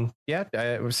 I mean, yeah,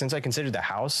 since I considered the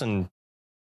house and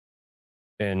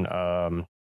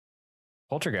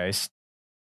Poltergeist.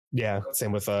 Yeah,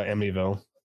 same with Amityville.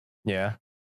 Yeah.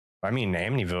 I mean,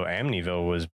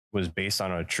 Amityville was based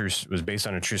on a true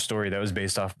story that was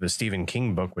based off of a Stephen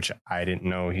King book, which I didn't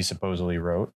know he supposedly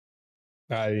wrote.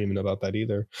 I didn't even know about that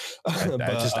either.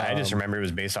 I just remember it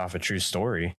was based off a true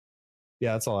story.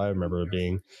 Yeah, that's all I remember it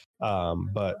being.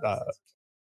 But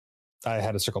I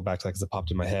had to circle back to that because it popped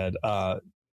in my head.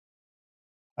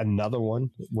 Another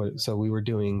one. So we were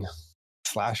doing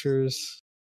slashers.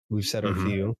 We've said a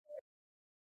few.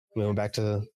 We went back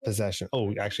to possession.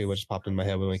 Oh, actually, what just popped in my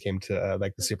head when we came to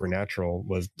like the supernatural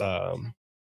was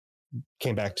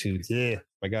came back to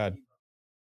my god.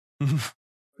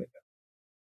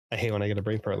 I hate when I get a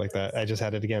brain fart like that. I just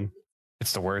had it again.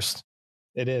 It's the worst.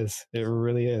 It is. It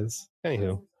really is.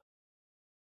 Anywho,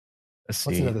 what's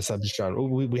another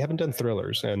subgenre? We haven't done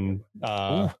thrillers, and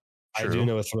I do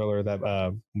know a thriller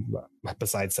that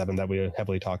besides Seven that we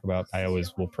heavily talk about. I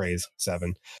always will praise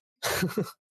Seven.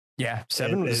 Yeah,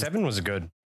 Seven was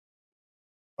good.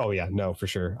 Oh yeah, no, for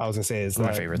sure. I was gonna say is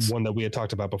my favorites. One that we had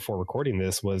talked about before recording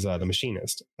this was The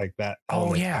Machinist. Like that.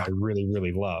 Oh yeah, I really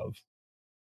really love.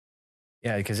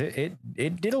 Yeah, because it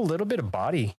did a little bit of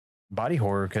body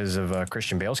horror because of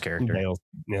Christian Bale's character.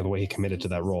 The way he committed to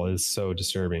that role is so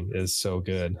disturbing. Is so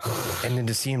good. And then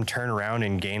to see him turn around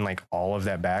and gain like all of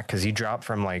that back because he dropped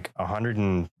from like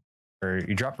 100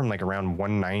 he dropped from like around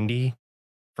 190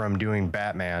 from doing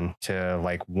Batman to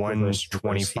like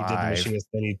 125. He did The Machinist,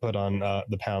 then he put on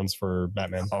the pounds for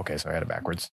Batman. Okay, so I had it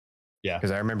backwards. Yeah,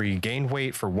 because I remember he gained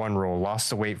weight for one role,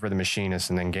 lost the weight for The Machinist,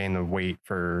 and then gained the weight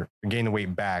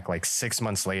back like 6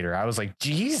 months later. I was like,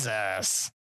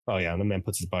 Jesus. Oh yeah, the man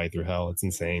puts his body through hell. It's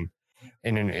insane.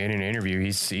 In an interview,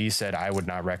 he said, "I would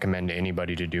not recommend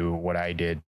anybody to do what I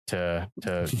did to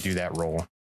do that role."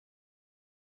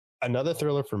 Another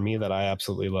thriller for me that I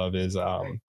absolutely love is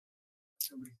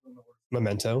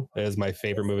Memento. It is my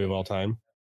favorite movie of all time.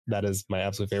 That is my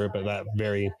absolute favorite, but that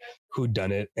very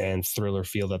whodunit and thriller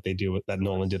feel that they do that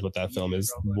Nolan did with that film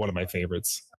is one of my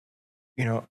favorites. You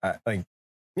know, I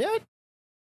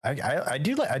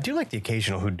do like the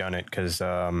occasional whodunit because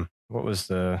what was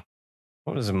the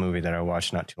movie that I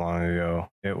watched not too long ago?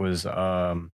 It was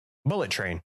Bullet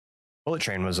Train. Bullet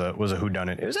Train was a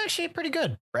whodunit. It was actually pretty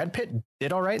good. Brad Pitt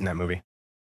did all right in that movie.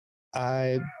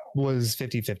 I was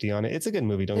 50-50 on it. It's a good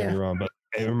movie, don't get me wrong, but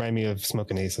it reminded me of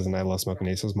Smoking Aces, and I love Smoking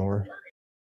Aces more.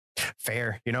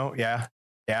 Fair, yeah,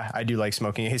 I do like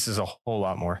Smoking Aces a whole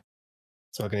lot more.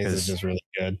 Smoking Aces is just really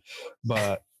good,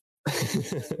 but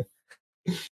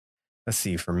let's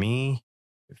see. For me,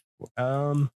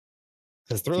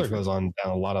 because thriller goes on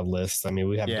down a lot of lists. I mean,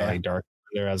 we have Donnie Darko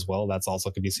there as well. That's also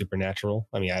could be supernatural.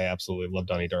 I mean, I absolutely love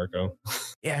Donnie Darko.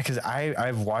 Yeah, because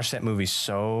I've watched that movie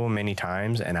so many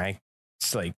times, and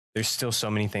it's like there's still so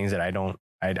many things that I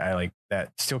like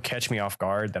that still catch me off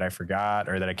guard that I forgot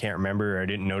or that I can't remember or I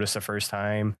didn't notice the first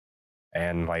time.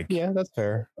 And like, yeah, that's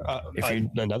fair.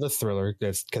 Another thriller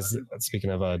that's because speaking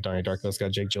of Donnie Darko, it's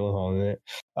got Jake Gyllenhaal in it.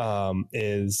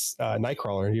 Is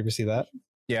Nightcrawler. Have you ever see that?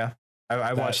 Yeah,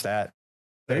 I watched that.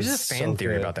 There's a fan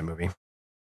theory about that movie.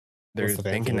 They're the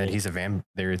fan thinking that theory? he's a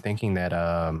They're thinking that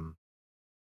um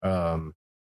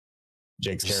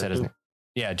Jake's just said his character. name.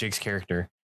 Yeah, Jake's character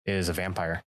is a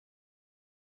vampire.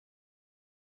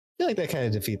 I feel like that kind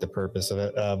of defeat the purpose of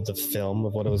it, of the film,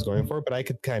 of what it was going for. But I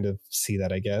could kind of see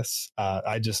that, I guess.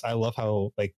 I love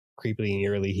how like creepily and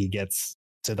eerily he gets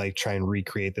to like try and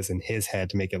recreate this in his head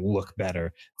to make it look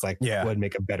better. It's like Yeah. would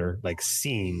make a better like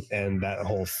scene, and that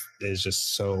whole is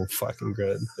just so fucking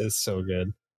good. It's so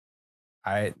good.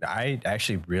 I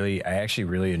actually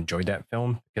really enjoyed that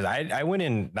film because I went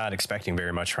in not expecting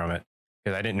very much from it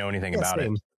because I didn't know anything Yeah, about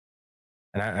same. it,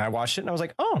 and I watched it and I was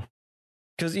like, oh,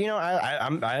 because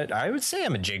I would say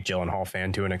I'm a Jake Gyllenhaal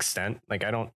fan to an extent. Like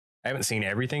I haven't seen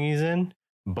everything he's in,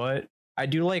 but I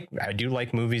do like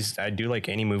movies. I do like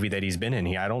any movie that he's been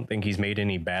in. I don't think he's made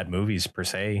any bad movies per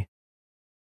se.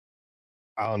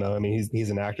 I don't know. I mean, he's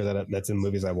an actor that's in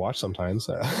movies I watch sometimes.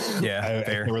 Yeah, I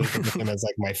fair. can't really think of him as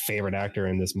like my favorite actor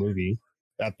in this movie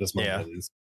at this moment, Yeah. at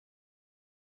least.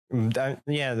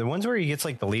 Yeah, the ones where he gets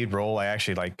like the lead role, I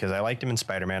actually like because I liked him in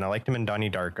Spider-Man. I liked him in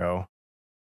Donnie Darko,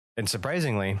 and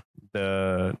surprisingly,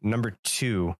 the number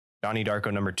 2, Donnie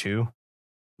Darko number 2,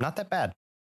 not that bad.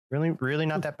 Really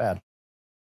not that bad.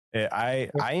 I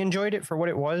enjoyed it for what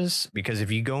it was because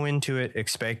if you go into it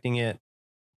expecting it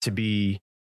to be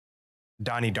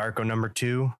Donnie Darko number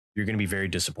 2, you're going to be very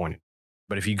disappointed.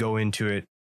 But if you go into it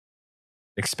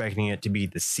expecting it to be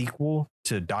the sequel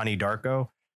to Donnie Darko,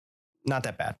 not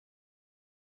that bad.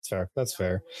 That's fair. That's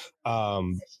fair.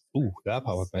 That popped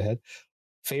up in my head.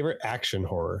 Favorite action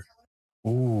horror?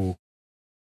 Ooh.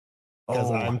 Because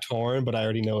I'm torn, but I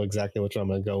already know exactly which one I'm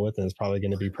going to go with, and it's probably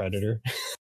going to be Predator.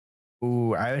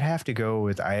 Ooh, I would have to go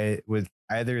with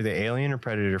either the Alien or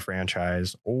Predator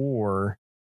franchise or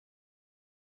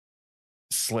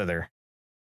Slither.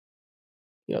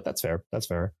 Yeah, that's fair. That's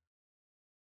fair.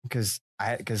 Because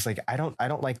I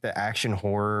don't like the action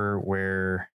horror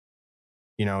where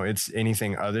it's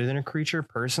anything other than a creature.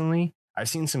 Personally, I've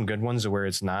seen some good ones where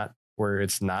it's not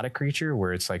a creature,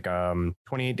 where it's like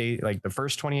 28 days, like the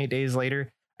first 28 days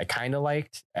later. I kind of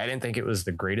liked. I didn't think it was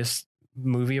the greatest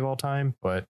movie of all time,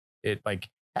 but it like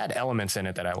had elements in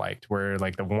it that I liked, where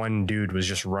like the one dude was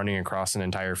just running across an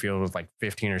entire field with like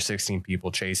 15 or 16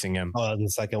 people chasing him. Oh, and the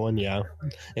second one, yeah,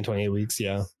 in 28 weeks,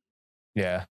 yeah.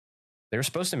 Yeah, they were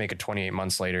supposed to make it 28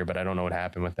 months later, but I don't know what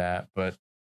happened with that. But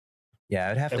yeah,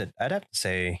 I'd have to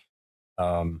say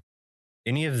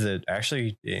any of the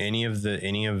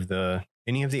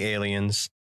aliens,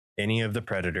 any of the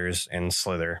predators, and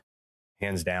Slither,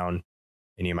 hands down,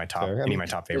 any of my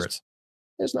top favorites.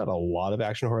 There's not a lot of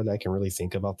action horror that I can really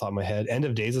think of off the top of my head. End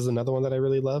of Days is another one that I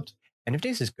really loved. End of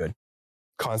Days is good.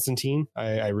 Constantine,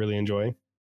 I really enjoy.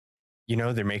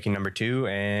 They're making number 2,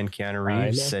 and Keanu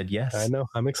Reeves said yes. I know.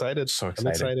 I'm excited. So excited.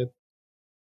 I'm excited.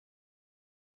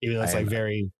 Even though it's like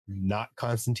very not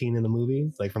Constantine in the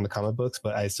movie, like from the comic books,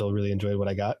 but I still really enjoyed what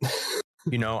I got.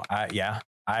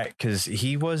 Because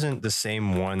he wasn't the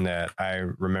same one that I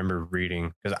remember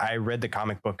reading, because I read the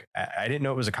comic book. I didn't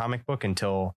know it was a comic book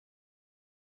until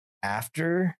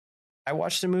after I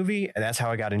watched the movie, and that's how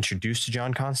I got introduced to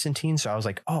John Constantine. So I was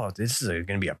like, oh, this is going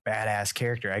to be a badass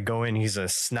character. I go in, he's a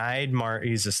snide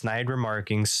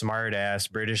remarking, smart ass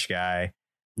British guy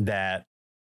that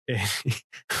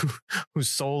whose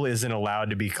soul isn't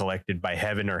allowed to be collected by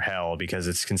heaven or hell because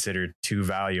it's considered too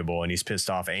valuable, and he's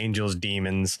pissed off angels,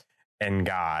 demons, and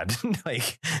God.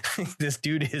 Like this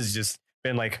dude has just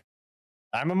been like,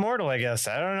 I'm immortal, I guess.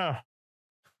 I don't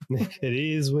know. It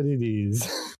is what it is.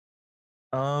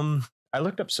 I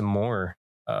looked up some more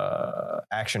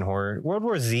action horror. World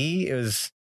War Z is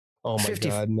oh my 50,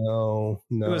 god, no.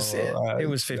 It was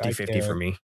 50-50 for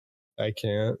me. I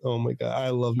can't. Oh my god, I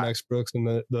love Max Brooks, and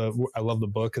I love the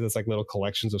book because it's like little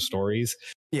collections of stories.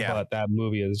 Yeah, but that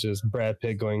movie is just Brad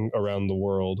Pitt going around the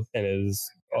world, and it is,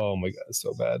 oh my god,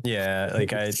 so bad. Yeah, like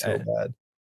bad.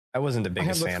 I wasn't the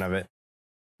biggest fan of it.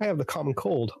 I have the common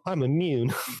cold. I'm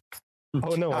immune.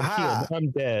 Oh no, I'm healed.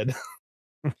 I'm dead.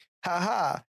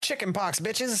 Haha, chicken pox,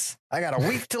 bitches. I got a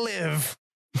week to live.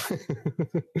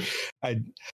 I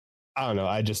don't know.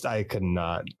 I could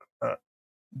not.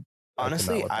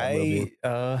 Honestly, I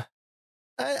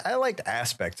liked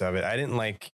aspects of it. I didn't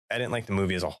like the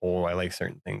movie as a whole. I like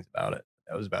certain things about it.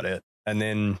 That was about it. And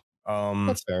then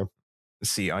that's fair.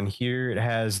 Let's see, on here it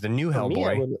has the new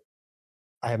Hellboy.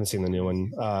 I haven't seen the new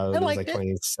one. It was like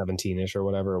 2017-ish or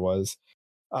whatever it was.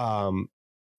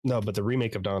 No, but the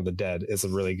remake of Dawn of the Dead is a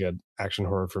really good action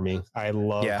horror for me. I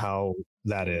love how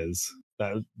that is.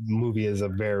 That movie is a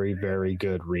very, very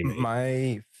good remake.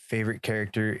 My favorite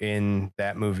character in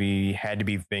that movie had to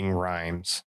be Ving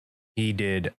Rhames. He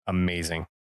did amazing.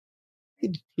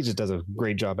 he just does a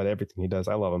great job at everything he does.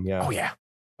 I love him. Yeah.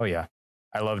 Oh yeah.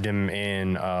 I loved him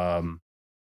in oh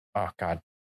god.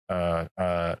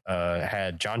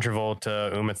 Had John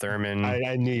Travolta, Uma Thurman.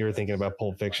 I knew you were thinking about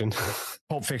Pulp Fiction.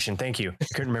 Pulp Fiction, thank you.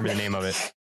 Couldn't remember the name of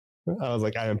it. I was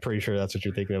like, I am pretty sure that's what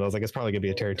you're thinking of. I was like, it's probably gonna be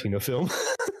a Tarantino film.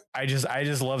 I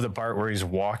just love the part where he's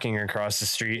walking across the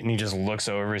street and he just looks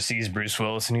over, sees Bruce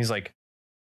Willis, and he's like,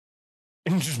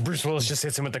 and just Bruce Willis just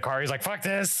hits him with the car. He's like, "Fuck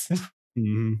this."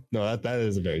 Mm-hmm. No, that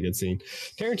is a very good scene.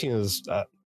 Tarantino's.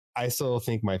 I still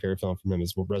think my favorite film from him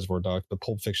is Reservoir Dogs, but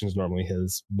Pulp Fiction is normally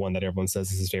his one that everyone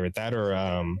says is his favorite. That or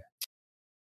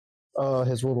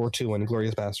his World War II one,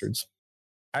 Inglourious Bastards.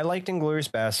 I liked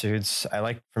Inglourious Bastards. I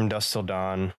liked From Dusk Till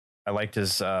Dawn. I liked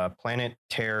his Planet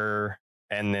Terror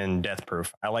and then Death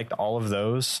Proof. I liked all of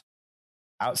those.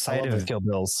 Outside of his Kill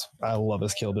Bills, I love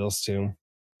his Kill Bills too.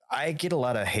 I get a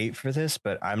lot of hate for this,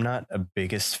 but I'm not a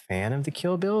biggest fan of the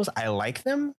Kill Bills. I like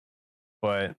them,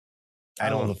 but I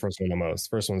don't love the first one the most.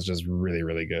 First one's just really,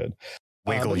 really good.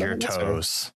 Wiggle your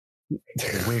toes.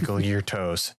 Wiggle your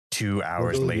toes. 2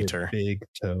 hours later. Big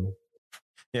toe.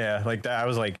 Yeah, like that. I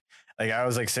was like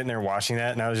sitting there watching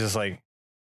that, and I was just like,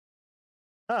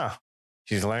 "Oh,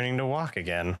 she's learning to walk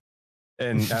again."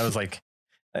 And I was like,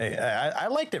 I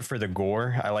liked it for the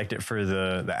gore. I liked it for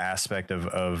the aspect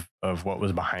of what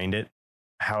was behind it.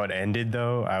 How it ended,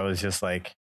 though, I was just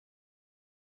like,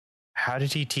 how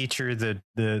did he teach her the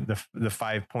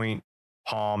 5-point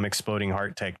palm exploding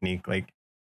heart technique? Like,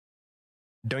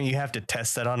 don't you have to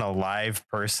test that on a live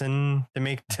person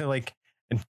to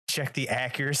check the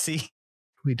accuracy?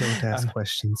 We don't ask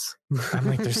questions. I'm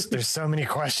like, there's so many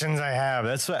questions I have.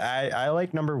 That's what I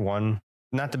like. Number one,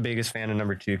 not the biggest fan of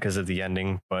number two because of the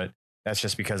ending, but that's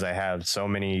just because I have so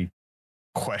many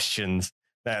questions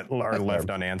that are left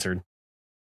unanswered.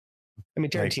 I mean,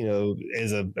 Tarantino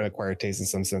is an acquired taste in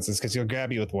some senses because he'll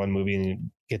grab you with one movie and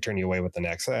he'll turn you away with the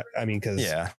next. I mean, because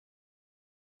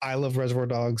I love Reservoir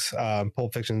Dogs.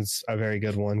 Pulp Fiction's a very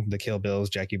good one. The Kill Bills,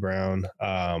 Jackie Brown.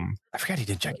 I forgot he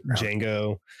did Jackie Brown.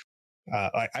 Django.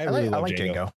 I really love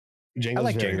Django.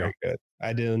 Django's very good.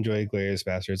 I did enjoy Inglourious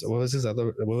Bastards. What was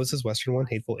his Western one?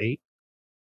 Hateful Eight?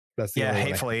 That's the only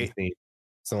Hateful Eight.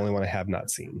 It's the only one I have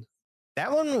not seen.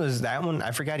 That one.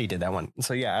 I forgot he did that one.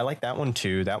 So yeah, I like that one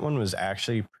too. That one was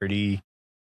actually pretty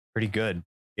good.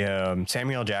 Yeah,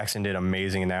 Samuel L. Jackson did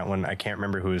amazing in that one. I can't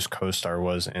remember who his co-star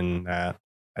was in that.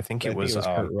 I think it was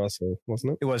Kurt Russell,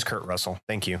 wasn't it? It was Kurt Russell.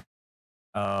 Thank you.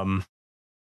 Yeah,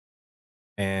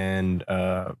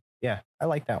 I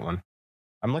like that one.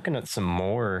 I'm looking at some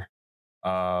more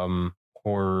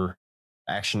horror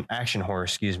action horror,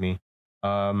 excuse me.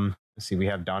 Let's see, we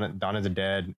have Dawn of the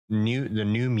Dead, the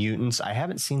New Mutants. I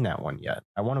haven't seen that one yet.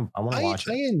 I want to watch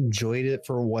it. I enjoyed it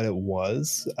for what it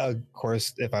was. Of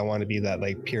course, if I want to be that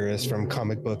like purist from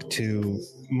comic book to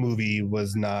movie,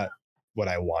 was not what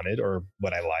I wanted or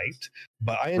what I liked,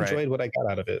 but I enjoyed what I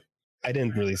got out of it. I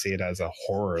didn't really see it as a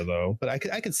horror though, but I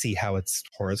could see how it's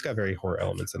horror. It's got very horror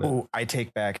elements in it. Oh, I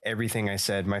take back everything I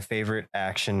said. My favorite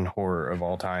action horror of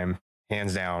all time,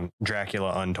 hands down,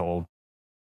 Dracula Untold.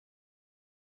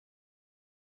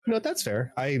 No, that's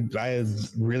fair. I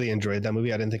really enjoyed that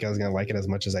movie. I didn't think I was going to like it as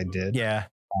much as I did. Yeah.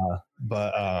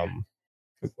 But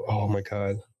oh my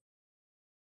God.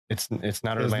 It's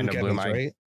not Orlando Bloom, Evans,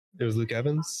 right? It was Luke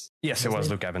Evans? Yes, it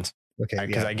was Luke Evans. Okay.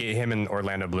 Because I get him and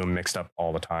Orlando Bloom mixed up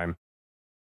all the time.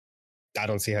 I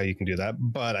don't see how you can do that,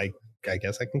 but I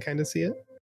guess I can kind of see it.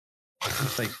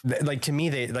 like to me,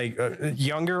 they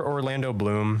younger Orlando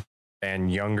Bloom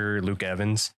and younger Luke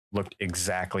Evans looked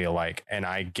exactly alike, and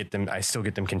I still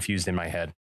get them confused in my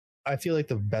head. I feel like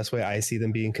the best way I see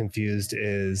them being confused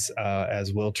is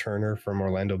as Will Turner from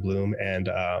Orlando Bloom and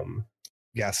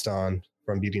Gaston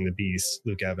from Beauty and the Beast,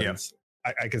 Luke Evans.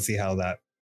 Yep. I can see how that.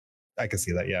 I can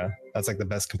see that. Yeah, that's like the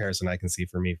best comparison I can see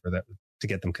for me for that to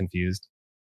get them confused.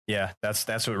 Yeah, that's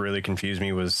what really confused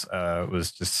me was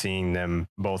just seeing them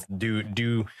both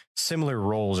do similar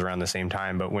roles around the same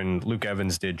time. But when Luke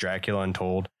Evans did Dracula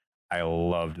Untold, I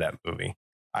loved that movie.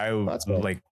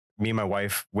 Like me and my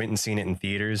wife went and seen it in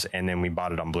theaters, and then we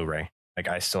bought it on Blu-ray. Like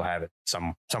I still have it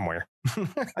somewhere.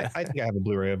 I think I have a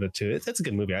Blu-ray of it too. It's a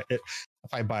good movie. If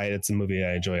I buy it, it's a movie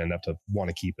I enjoy enough to want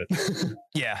to keep it.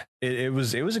 Yeah, it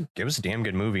was a damn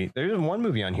good movie. There's one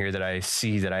movie on here that I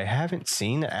see that I haven't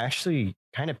seen that actually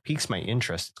kind of piques my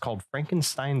interest. It's called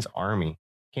Frankenstein's Army.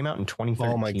 Came out in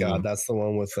 2013. Oh my God, that's the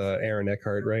one with Aaron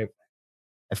Eckhart, right?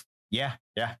 Yeah.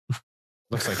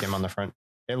 Looks like him on the front.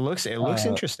 It looks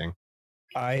interesting.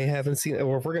 I haven't seen it.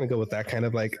 Or if we're gonna go with that kind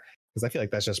of like, because I feel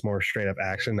like that's just more straight up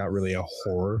action, not really a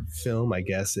horror film. I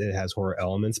guess it has horror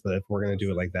elements, but if we're gonna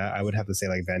do it like that, I would have to say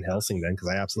like Van Helsing then, because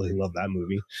I absolutely love that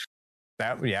movie.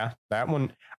 that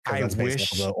one. because I that's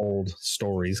based off of wish. the old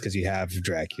stories. Because you have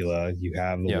Dracula, you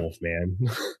have the Yep. Wolfman.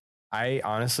 I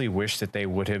honestly wish that they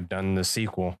would have done the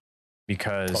sequel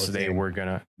because Oh, they same. were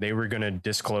gonna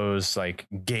disclose like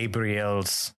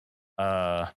Gabriel's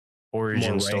More origin right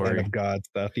hand story of God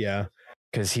stuff. Yeah,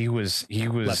 because he was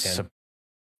left hand.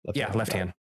 left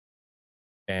hand,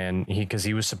 and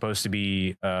he was supposed to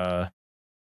be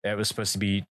that was supposed to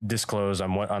be disclosed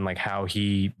on like how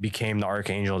he became the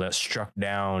archangel that struck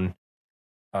down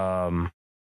um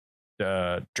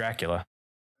Dracula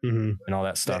Mm-hmm. and all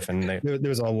that stuff. And There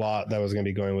was a lot that was going to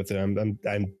be going with it.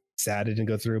 I'm sad it didn't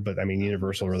go through, but I mean,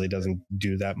 Universal really doesn't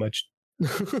do that much.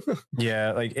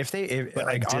 yeah, like But like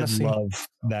I did honestly, love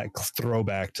that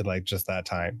throwback to like just that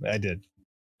time. I did.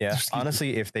 yeah, Excuse me.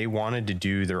 honestly, if they wanted to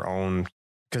do their own,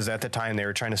 because at the time they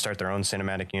were trying to start their own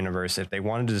cinematic universe. If they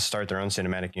wanted to start their own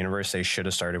cinematic universe, they should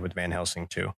have started with Van Helsing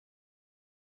too.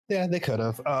 Yeah, they could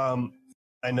have.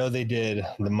 I know they did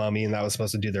the Mummy, and that was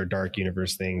supposed to do their dark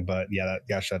universe thing, but yeah, that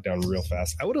got shut down real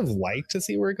fast. I would have liked to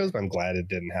see where it goes, but I'm glad it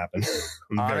didn't happen.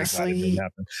 I'm Honestly, very glad it didn't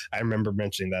happen. I remember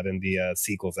mentioning that in the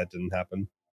sequels that didn't happen.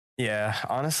 yeah,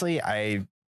 honestly, I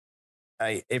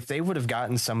if they would have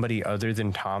gotten somebody other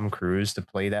than Tom Cruise to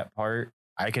play that part,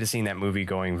 I could have seen that movie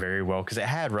going very well because it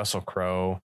had Russell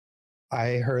Crowe.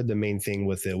 I heard the main thing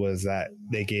with it was that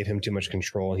they gave him too much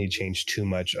control and he changed too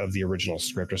much of the original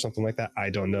script or something like that. I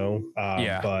don't know,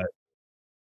 but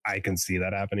I can see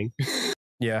that happening.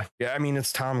 Yeah. I mean,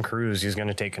 it's Tom Cruise. He's going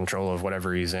to take control of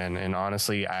whatever he's in. And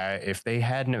honestly, if they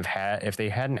hadn't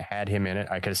had him in it,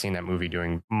 I could have seen that movie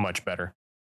doing much better.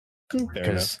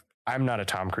 Because I'm not a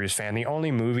Tom Cruise fan. The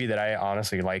only movie that I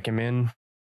honestly like him in,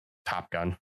 Top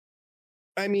Gun.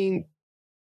 I mean,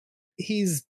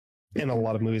 he's in a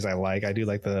lot of movies I like. I do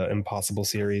like the Impossible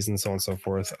series and so on and so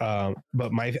forth.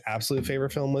 But my absolute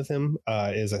favorite film with him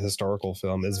is a historical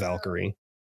film, is Valkyrie.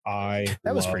 That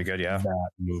was pretty good, yeah. That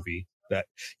movie. That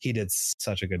he did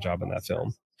such a good job in that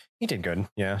film. He did good,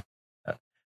 yeah.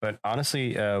 But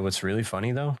honestly, what's really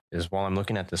funny though is while I'm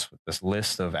looking at this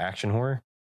list of action horror,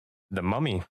 The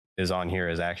Mummy is on here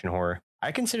as action horror.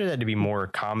 I consider that to be more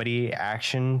comedy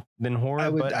action than horror. I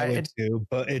would too,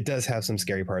 but it does have some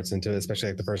scary parts into it, especially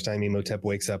like the first time Imhotep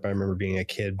wakes up. I remember being a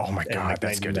kid. Oh my god,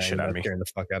 that scared the shit out of me. Scaring the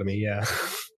fuck out of me. Yeah,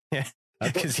 yeah,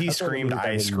 because he screamed,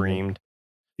 I screamed.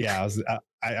 Yeah,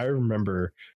 I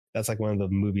remember that's like one of the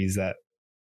movies that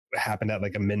happened at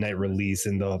like a midnight release,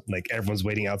 and like everyone's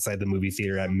waiting outside the movie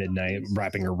theater at midnight,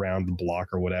 wrapping around the block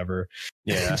or whatever.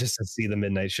 Yeah, just to see the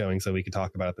midnight showing so we could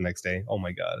talk about it the next day. Oh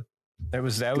my god. That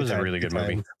was a really good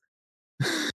movie.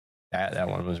 That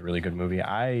one was a really good movie.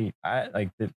 I like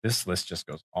this list just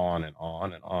goes on and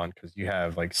on and on because you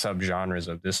have like subgenres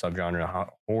of this subgenre: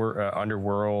 horror,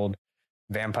 underworld,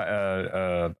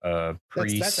 vampire,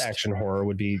 priest. That's action horror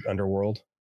would be underworld.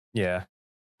 Yeah,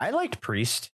 I liked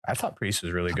Priest. I thought Priest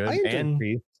was really good. I enjoyed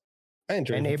Priest. I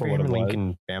enjoyed and Abraham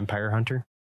Lincoln Vampire Hunter.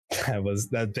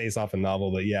 That's based off a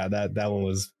novel, but yeah, that one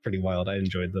was pretty wild. I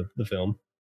enjoyed the film.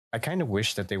 I kind of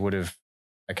wish that they would have.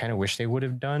 I kind of wish they would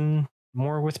have done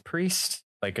more with Priest,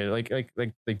 like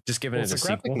just given it a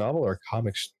graphic sequel. novel or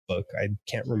comic book. I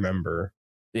can't remember.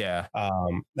 Yeah,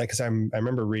 because I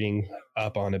remember reading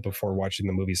up on it before watching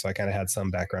the movie, so I kind of had some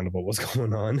background of what was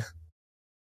going on.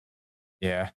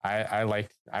 Yeah, I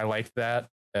liked that.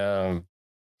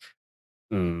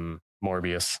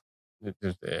 Morbius.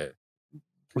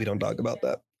 We don't talk about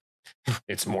that.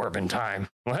 It's Morbin time.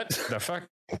 What the fuck?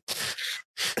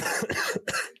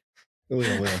 we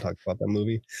don't talk about that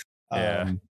movie.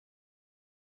 Yeah.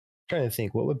 Trying to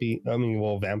think what would be. I mean,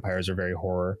 well, vampires are very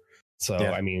horror. So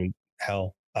yeah. I mean,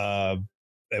 hell,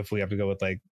 if we have to go with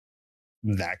like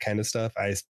that kind of stuff,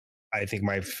 I think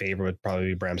my favorite would probably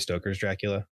be Bram Stoker's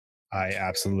Dracula. I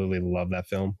absolutely love that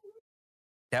film.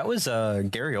 That was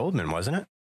Gary Oldman, wasn't it?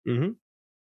 Mm-hmm.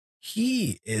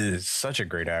 He is such a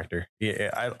great actor.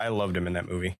 I loved him in that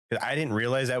movie. I didn't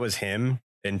realize that was him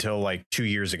until like 2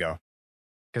 years ago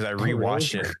because I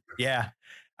rewatched it. Yeah,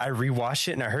 I rewatched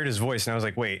it and I heard his voice and I was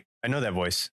like, wait, I know that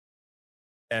voice.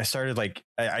 And I started like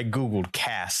I googled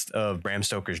cast of Bram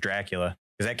Stoker's Dracula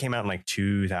because that came out in like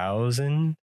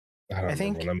 2000. I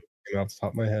think when I'm off the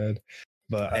top of my head,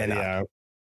 but yeah.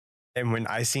 And when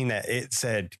I seen that it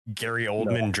said Gary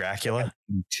Oldman Dracula,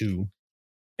 2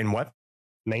 in what?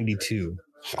 92.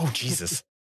 Oh Jesus!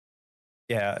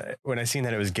 Yeah, when I seen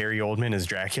that it was Gary Oldman as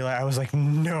Dracula, I was like,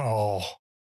 no.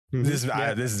 Mm-hmm.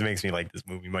 This makes me like this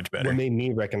movie much better. What made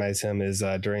me recognize him is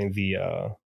during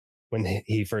the when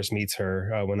he first meets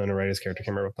her, Winona Ryder's character,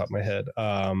 can't remember off the top of my head,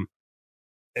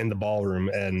 in the ballroom,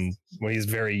 and when he's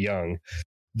very young,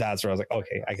 That's where I was like,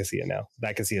 okay, I can see it now.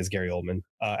 I can see it as Gary Oldman.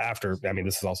 After, I mean,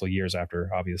 this is also years after,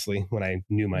 obviously, when I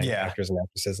knew my Yeah. actors and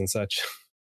actresses and such.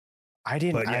 I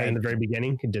didn't. But yeah, in the very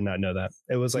beginning, I did not know that.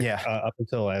 It was like Yeah. up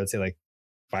until I would say like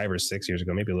 5 or 6 years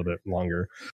ago, maybe a little bit longer.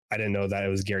 I didn't know that it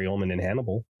was Gary Oldman in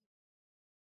Hannibal.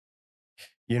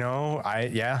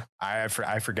 I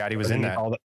forgot he was in Underneath that.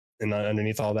 all that, and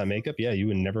underneath all that makeup, yeah, you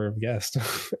would never have guessed.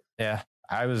 Yeah.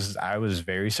 I was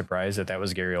very surprised that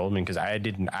was Gary Oldman because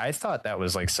I thought that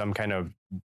was like some kind of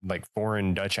like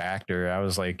foreign Dutch actor. I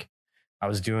was looking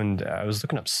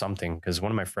up something because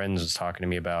one of my friends was talking to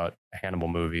me about Hannibal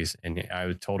movies and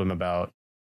I told him about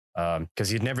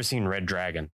because he'd never seen Red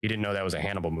Dragon. He didn't know that was a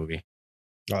Hannibal movie.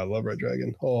 Oh, I love Red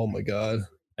Dragon. Oh my god.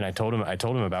 And I told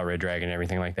him about Red Dragon and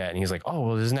everything like that. And he's like, oh,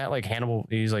 well, isn't that like Hannibal?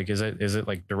 He's like, is it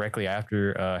like directly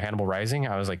after Hannibal Rising?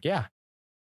 I was like, yeah.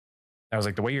 I was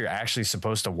like, the way you're actually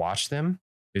supposed to watch them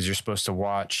is you're supposed to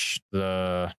watch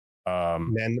the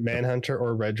Manhunter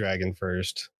or Red Dragon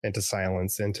first, into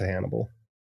Silence, into Hannibal.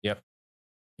 Yep.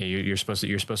 Yeah, you're supposed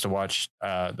to watch the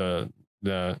I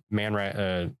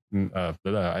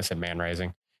said Man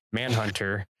Rising,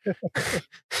 Manhunter,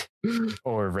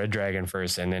 or Red Dragon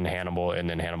first, and then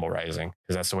Hannibal Rising,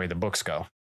 because that's the way the books go.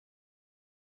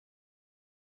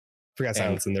 Forgot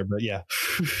Silence in there, but yeah.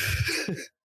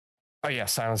 Oh yeah,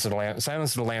 Silence of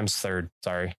the Lambs third.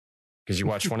 Sorry, because you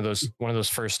watched one of those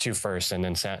first two first, and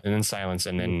then Silence,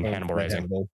 and then Hannibal Rising.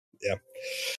 Hannibal.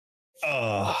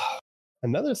 Yeah.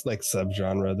 Another like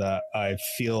subgenre that I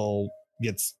feel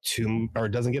gets too or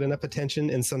doesn't get enough attention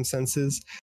in some senses.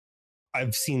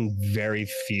 I've seen very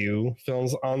few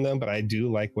films on them, but I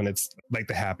do like when it's like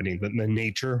The Happening, the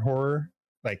nature horror.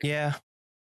 Like, yeah,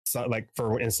 so, like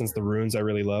for instance, The Ruins. I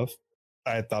really love.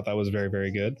 I thought that was very,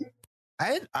 very good.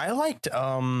 I liked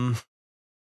I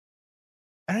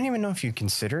don't even know if you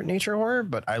consider it nature horror,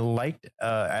 but I liked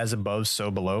As Above,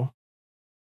 So Below.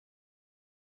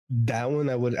 That one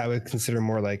I would consider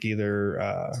more like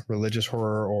either religious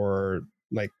horror or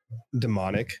like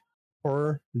demonic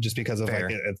horror, just because of Fair.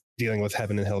 like it's dealing with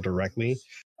heaven and hell directly.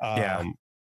 Yeah.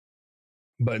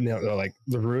 But like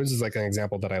The Ruins is like an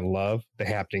example that I love. The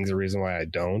Happening is a reason why I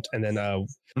don't. And then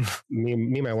me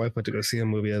and my wife went to go see a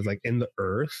movie as like In the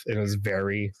Earth. It was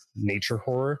very nature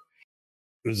horror.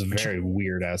 It was a very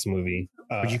weird ass movie.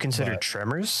 Would you consider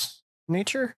Tremors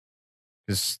nature?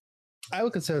 Because I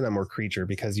would consider that more creature,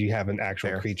 because you have an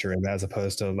actual creature in that, as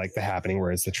opposed to like The Happening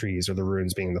where it's the trees, or The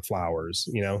Ruins being the flowers,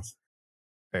 you know?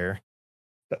 Fair.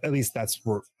 At least that's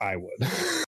where I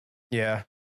would. Yeah.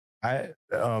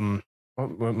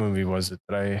 What movie was it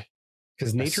that I?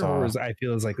 Because nature horror, I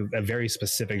feel, is like a very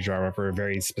specific genre for a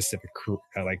very specific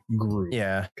like group.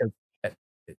 Yeah,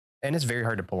 and it's very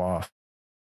hard to pull off.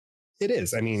 It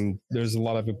is. I mean, there's a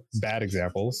lot of bad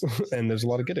examples, and there's a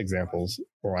lot of good examples.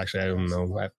 Or actually, I don't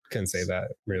know. I can't say that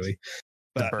really.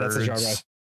 But that's a genre.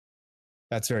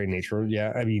 That's very nature.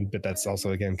 Yeah, I mean, but that's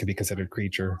also, again, could be considered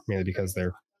creature, mainly because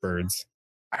they're birds.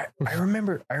 I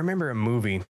remember a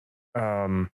movie.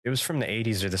 It was from the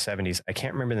 80s or the 70s. I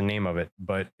can't remember the name of it,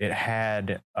 but it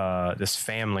had this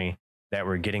family that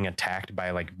were getting attacked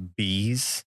by like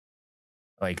bees.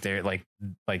 Like they're like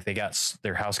they got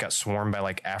their house got swarmed by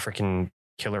like African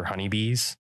killer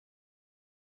honeybees.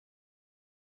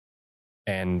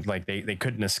 And like they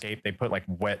couldn't escape. They put like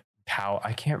wet towel.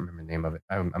 I can't remember the name of it.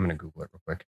 I'm gonna Google it real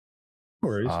quick. No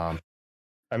worries.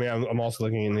 I mean, I'm also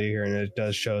looking into here, and it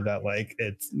does show that like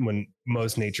it's when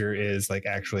most nature is like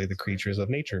actually the creatures of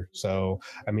nature. So,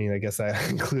 I mean, I guess that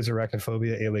includes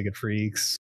arachnophobia, eight-legged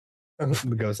freaks,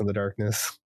 the ghost in the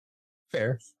darkness.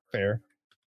 Fair.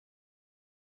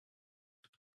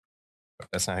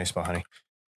 That's not how you spell honey.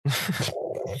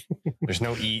 There's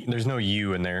no E. There's no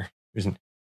U in there. There's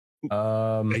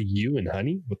a U in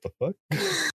honey. What the fuck?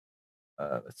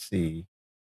 Let's see.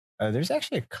 There's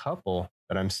actually a couple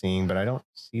that I'm seeing, but I don't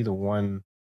see the one.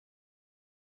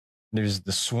 There's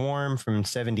the Swarm from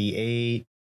 78.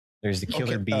 There's the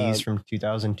Killer Bees from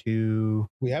 2002.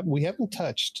 We haven't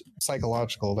touched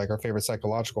psychological, like our favorite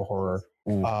psychological horror.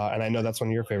 And I know that's one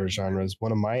of your favorite genres.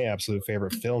 One of my absolute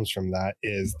favorite films from that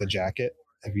is The Jacket.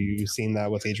 Have you seen that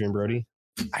with Adrian Brody?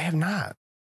 I have not.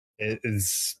 It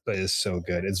is so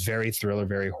good. It's very thriller,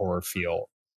 very horror feel.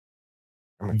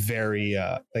 Very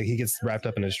like he gets wrapped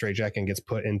up in a straitjacket and gets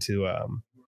put into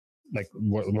like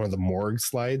one of the morgue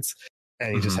slides,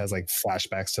 and he just has like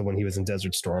flashbacks to when he was in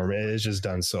Desert Storm. It is just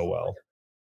done so well.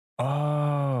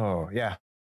 Oh yeah,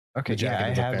 okay. The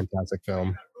Jacket is a fantastic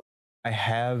film. I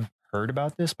have heard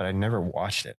about this, but I never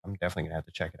watched it. I'm definitely gonna have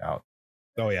to check it out.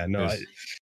 Oh yeah, no,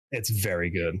 it's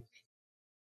very good.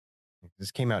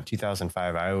 This came out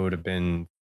 2005. I would have been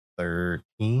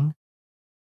 13.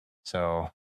 So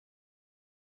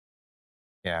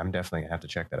Yeah, I'm definitely gonna have to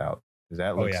check that out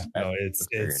because Oh yeah, that no, looks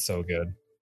very it's so good.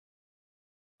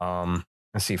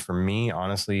 let's see. For me,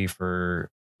 honestly, for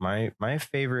my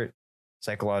favorite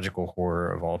psychological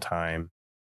horror of all time,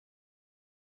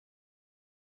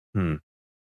 hmm,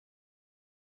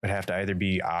 would have to either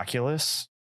be Oculus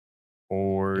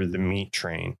or The Ooh. Meat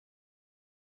Train,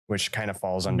 which kind of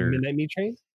falls under Midnight Meat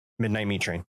Train. Midnight Meat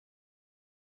Train.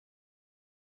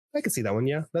 I can see that one.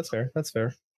 Yeah, that's fair. That's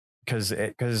fair.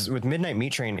 Because with Midnight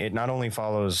Meat Train, it not only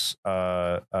follows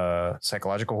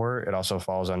psychological horror, it also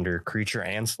falls under creature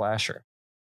and slasher.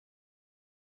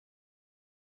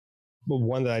 But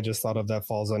one that I just thought of that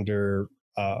falls under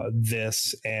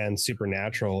this and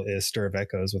Supernatural is Stir of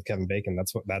Echoes with Kevin Bacon.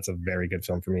 That's a very good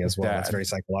film for me as well. That's very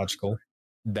psychological.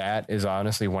 That is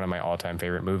honestly one of my all-time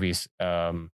favorite movies.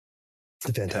 It's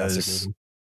a fantastic movie.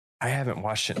 I haven't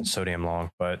watched it in so damn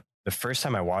long, but the first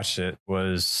time I watched it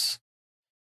was,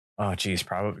 oh geez,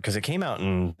 probably because it came out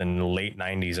in the late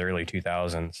 90s, early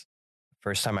 2000s.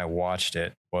 First time I watched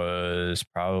it was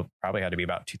probably had to be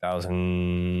about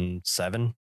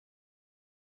 2007.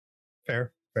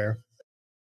 Fair.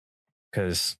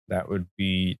 Because that would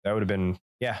have been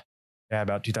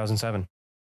about 2007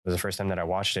 was the first time that I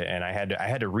watched it, and I had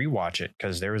to rewatch it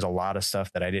because there was a lot of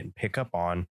stuff that I didn't pick up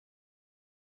on.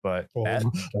 But like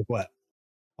what?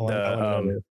 I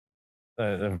want to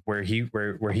know where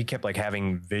he kept like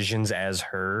having visions as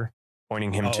her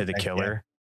pointing him to the killer,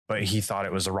 but he thought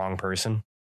it was the wrong person.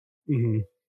 Mm-hmm.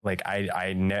 Like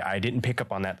I didn't pick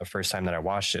up on that the first time that I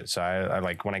watched it. So I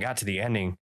like when I got to the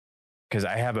ending, because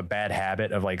I have a bad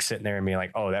habit of like sitting there and being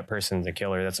like, oh, that person's a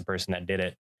killer. That's the person that did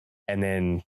it. And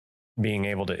then being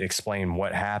able to explain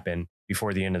what happened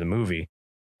before the end of the movie.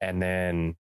 And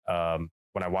then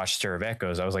when I watched Stir of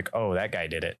Echoes, I was like, oh, that guy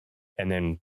did it. And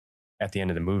then at the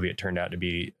end of the movie, it turned out to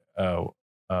be, wasn't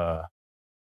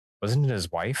it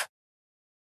his wife?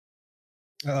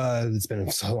 It's been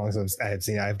so long since I have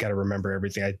seen it. I've got to remember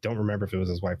everything. I don't remember if it was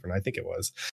his wife or not. I think it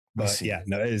was. But yeah,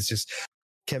 no, it's just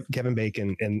Kevin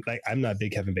Bacon. And like, I'm not a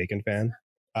big Kevin Bacon fan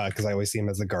because I always see him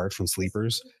as the guard from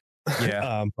Sleepers.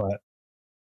 Yeah. But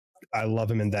I love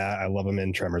him in that. I love him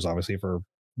in Tremors, obviously, for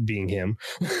being him.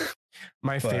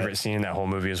 My favorite scene in that whole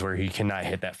movie is where he cannot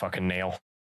hit that fucking nail.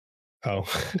 Oh,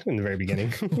 in the very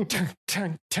beginning.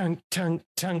 tongue.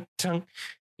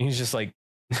 He's just like,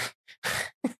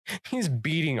 he's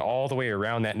beating all the way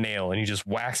around that nail and he just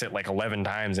whacks it like 11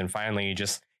 times. And finally he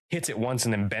just hits it once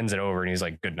and then bends it over. And he's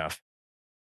like, good enough.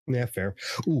 Yeah, fair.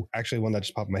 Ooh, actually one that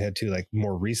just popped in my head too, like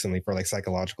more recently for like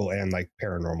psychological and like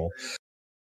paranormal.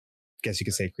 Guess you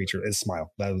could say creature is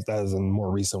Smile. That is a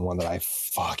more recent one that I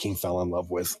fucking fell in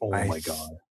love with. Oh my God.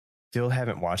 Still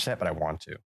haven't watched that, but I want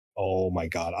to. Oh my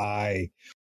God. I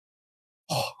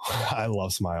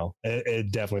love Smile.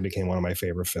 It definitely became one of my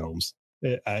favorite films.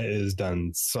 It is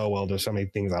done so well. There's so many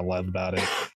things I love about it.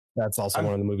 That's also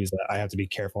one of the movies that I have to be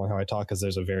careful on how I talk because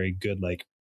there's a very good like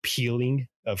peeling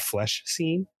of flesh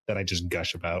scene that I just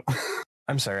gush about.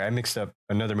 I'm sorry, I mixed up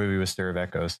another movie with Stir of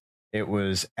Echoes. It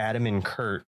was Adam and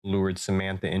Kurt lured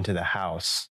Samantha into the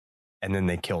house and then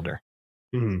they killed her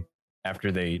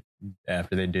after they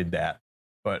did that.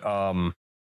 But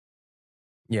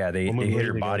yeah, they hit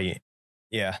her body.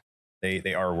 Yeah,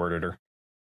 they R-worded her,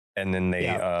 and then they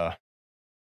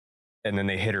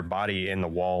hit her body in the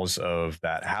walls of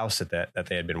that house that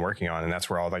they had been working on, and that's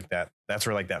where all like that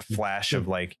flash of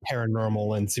like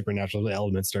paranormal and supernatural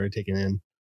elements started taking in.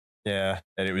 Yeah,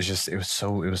 and it was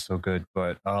so good.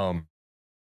 But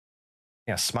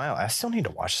yeah, Smile. I still need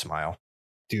to watch Smile.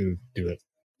 Do it.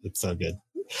 It's so good.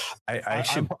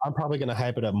 I'm probably going to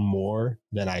hype it up more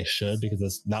than I should because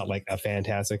it's not like a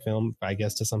fantastic film, I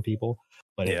guess, to some people,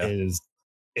 but it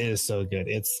is so good.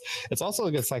 It's also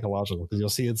a good psychological because you'll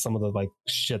see some of the like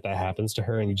shit that happens to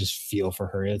her and you just feel for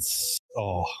her. It's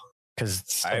because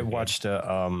so I watched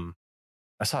I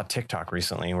saw a TikTok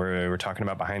recently where we were talking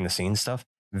about behind the scenes stuff.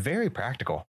 Very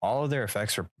practical. All of their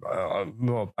effects are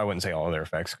well, I wouldn't say all of their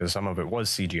effects because some of it was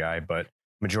CGI, but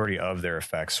majority of their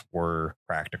effects were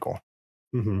practical.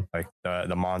 Like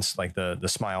the monster, like the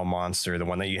Smile monster, the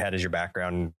one that you had as your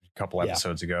background a couple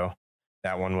episodes ago.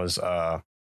 That one was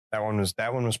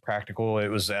practical. It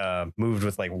was moved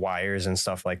with like wires and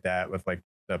stuff like that with like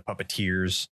the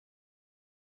puppeteers.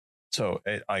 So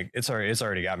it's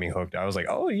already got me hooked. I was like,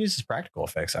 oh, it uses practical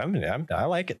effects. I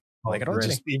like it. I like it already.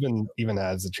 Just even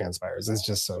as it transpires, it's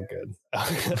just so good.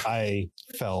 I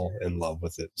fell in love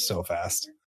with it so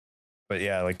fast. But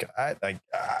yeah, like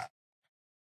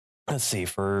let's see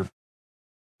for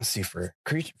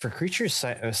creatures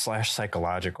slash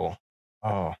psychological.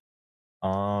 That'd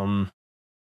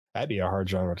be a hard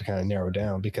genre to kind of narrow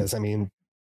down because I mean,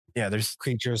 Yeah, there's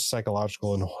creatures,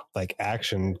 psychological and like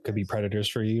action could be predators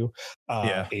for you.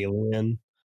 yeah. Alien,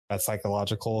 that's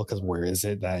psychological because where is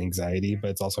it? That anxiety, but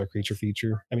it's also a creature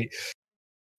feature. I mean,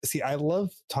 see, I love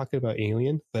talking about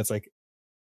Alien. That's like,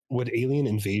 would alien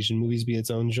invasion movies be its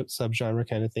own subgenre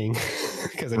kind of thing?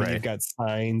 Because I mean, you've Right. got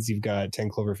Signs, you've got 10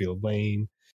 Cloverfield Lane,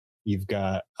 you've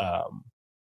got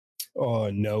oh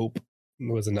Nope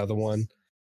was another one.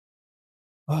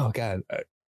 Oh God,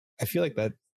 I feel like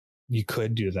that you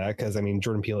could do that because I mean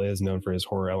Jordan Peele is known for his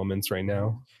horror elements right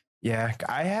now. Yeah,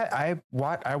 I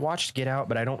watched Get Out,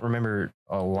 but I don't remember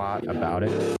a lot about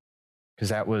it because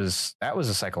that was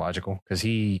a psychological because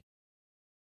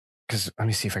let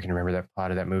me see if I can remember that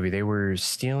plot of that movie. They were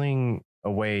stealing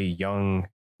away young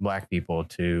black people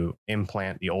to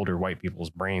implant the older white people's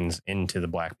brains into the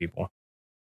black people.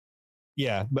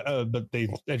 Yeah, but they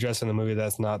address in the movie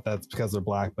that's because they're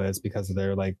black, but it's because of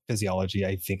their like physiology.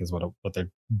 I think is what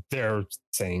they're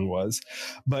saying was,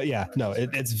 but yeah, no,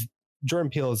 it's Jordan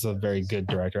Peele is a very good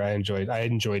director. I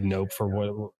enjoyed Nope for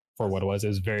what it was. It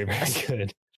was very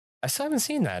good. I still haven't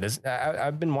seen that.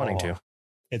 I've been wanting Oh, to.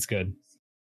 it's good.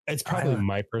 It's probably I,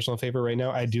 my personal favorite right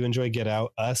now. I do enjoy Get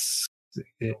Out. Us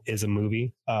is a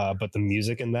movie, but the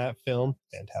music in that film,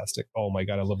 fantastic. Oh my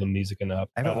god, I love the music in I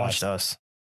haven't watched Us. Us,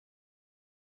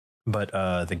 but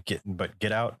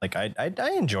Get Out, like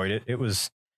I enjoyed it. It was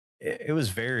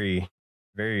very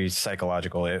very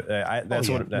psychological. Oh That's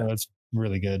yeah, what that. no, it's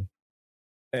really good.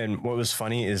 And what was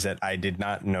funny is that I did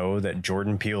not know that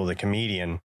Jordan Peele, the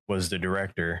comedian, was the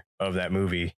director of that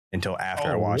movie until after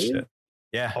I Oh watched really? it.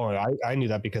 Yeah, Oh, I knew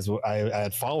that because I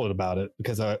had followed about it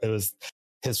because it was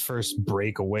his first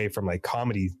break away from like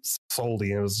comedy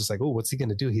solely, and it was just like, oh, what's he going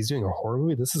to do? He's doing a horror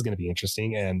movie. This is going to be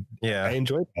interesting, and I yeah,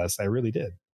 enjoyed this. I really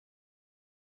did.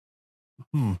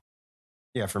 hmm.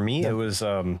 Yeah. For me, it Yep. was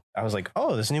I was like,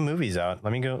 oh, this new movie's out.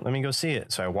 Let me go see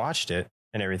it. So I watched it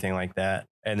and everything like that,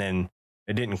 and then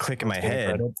it didn't click in my Opening head.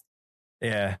 credits.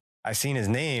 Yeah, I seen his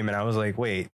name and I was like,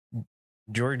 wait,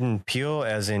 Jordan Peele,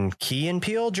 as in Key and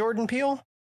Peele, Jordan Peele,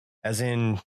 as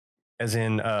in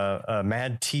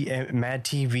Mad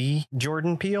TV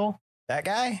Jordan Peele, that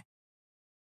guy.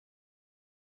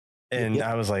 And Yep.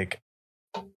 I was like,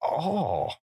 oh,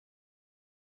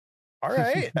 all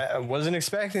right. I wasn't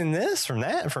expecting this from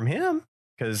him.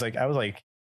 Cause like, I was like,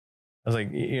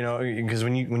 because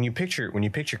when you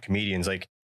picture comedians, like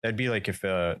that'd be like if,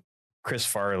 Chris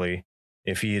Farley,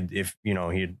 if he had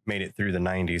made it through the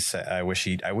 '90s, I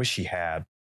wish he had,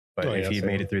 but Oh if yeah, he had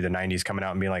made same. it through the '90s, coming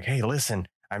out and being like, hey, listen,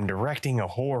 I'm directing a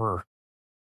horror.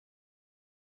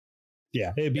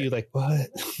 Yeah, it'd be like what?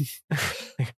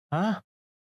 Huh?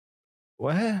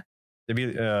 What? To be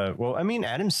well, I mean,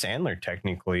 Adam Sandler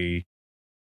technically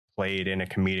played in a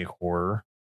comedic horror.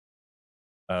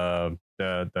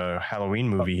 The Halloween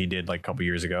movie he did like a couple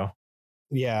years ago.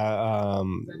 Yeah,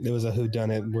 there was a Who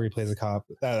Done It where he plays a cop.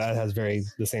 That has very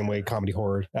the same way comedy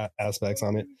horror aspects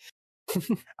on it.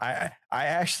 I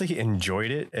actually enjoyed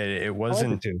it. It I like it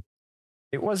wasn't too.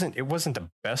 it wasn't the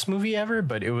best movie ever,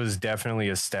 but it was definitely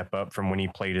a step up from when he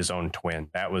played his own twin.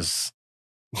 That was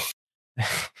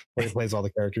Where he plays all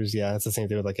the characters. Yeah, it's the same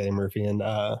thing with like Eddie Murphy and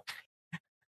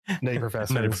Nutty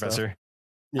Professor Nutty and stuff. Professor.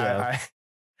 Yeah. I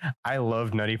I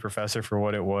loved Nutty Professor for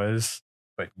what it was,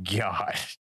 but God,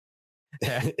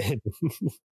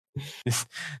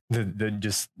 the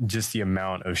just the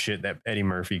amount of shit that Eddie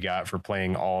Murphy got for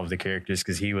playing all of the characters,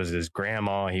 because he was his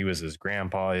grandma, he was his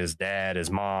grandpa, his dad, his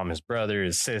mom, his brother,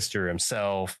 his sister,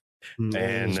 himself,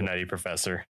 and the Nutty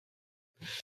Professor.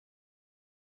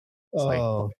 It's like,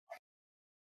 Oh,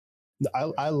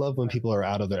 I love when people are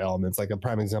out of their elements. Like a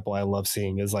prime example I love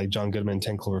seeing is like John Goodman,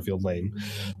 10 Cloverfield Lane.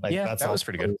 Like yeah, that's that all. was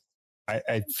pretty good.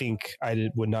 I think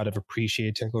would not have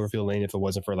appreciated 10 Cloverfield Lane if it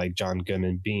wasn't for like John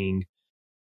Goodman being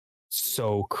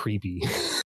so creepy.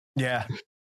 Yeah,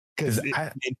 Because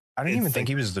because I don't even think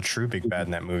he was the true big bad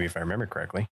in that movie, if I remember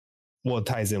correctly. well, it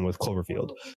ties in with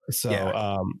Cloverfield. So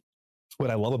Yeah. what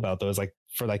I love about those, like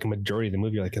for like a majority of the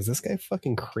movie, you're like, is this guy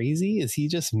fucking crazy? Is he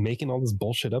just making all this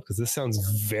bullshit up? Because this sounds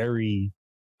very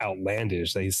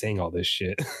outlandish that he's saying all this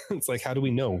shit. It's like, how do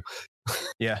we know?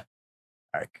 Yeah.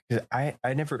 I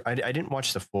didn't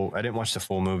watch the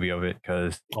full movie of it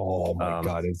because Oh my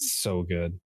god, it's so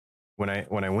good. when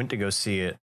I went to go see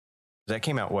it, that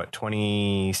came out what,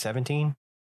 2017?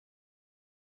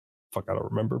 Fuck, I don't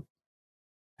remember.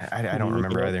 I Can you don't look it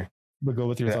remember up? either. But go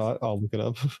with your Yeah. thought. I'll look it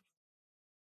up.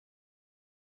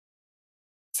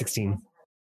 16.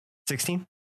 16?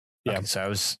 Yeah. Okay,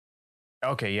 so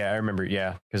okay, yeah, I remember,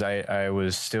 yeah, because I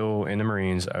was still in the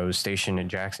Marines. I was stationed in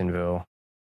Jacksonville.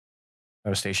 I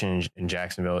was stationed in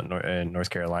Jacksonville in North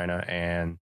Carolina,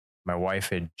 and my wife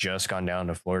had just gone down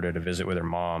to Florida to visit with her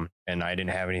mom, and I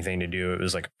didn't have anything to do. It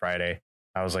was like a Friday.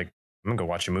 I was like, I'm gonna go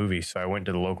watch a movie. So I went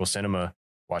to the local cinema,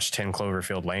 watched 10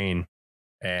 Cloverfield Lane,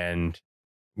 and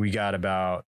we got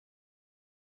about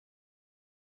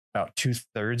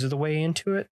 2/3 of the way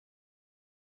into it,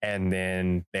 and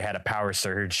then they had a power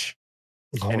surge,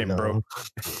 and it broke,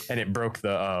 and it broke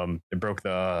the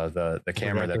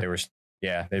camera that they were.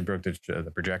 Yeah, they broke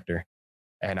the projector,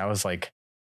 and I was like,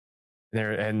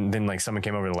 there, and then like someone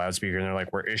came over the loudspeaker and they're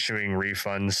like, we're issuing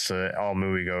refunds to all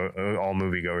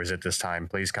moviegoers at this time.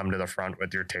 Please come to the front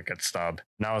with your ticket stub.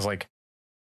 And I was like,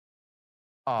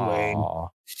 oh.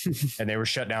 And they were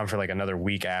shut down for like another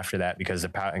week after that because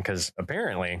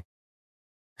apparently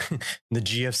the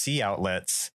GFC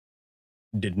outlets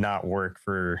did not work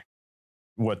for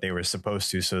what they were supposed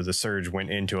to. So the surge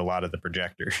went into a lot of the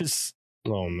projectors.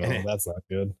 Oh no, that's not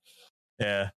good.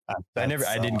 Yeah. I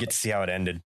didn't get to see how it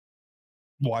ended.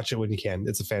 Watch it when you can.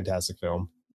 It's a fantastic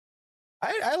film.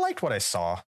 I liked what I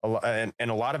saw, and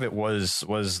a lot of it was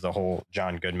the whole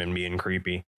John Goodman being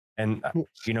creepy, and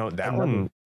that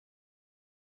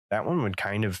one would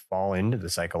kind of fall into the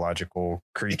psychological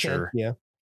creature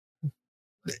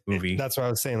movie. That's what I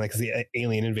was saying, like the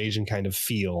alien invasion kind of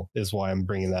feel is why I'm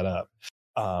bringing that up.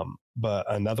 But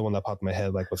another one that popped in my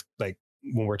head, like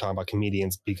when we're talking about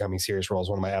comedians becoming serious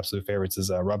roles, one of my absolute favorites is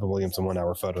Robin Williams in 1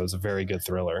 Hour Photo. It's a very good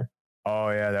thriller.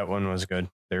 Oh yeah, that one was good.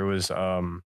 There was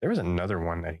another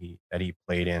one that he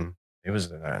played in. It was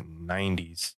in the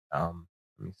 90s. Let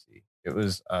me see. It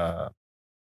was I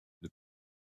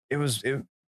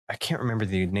can't remember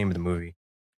the name of the movie,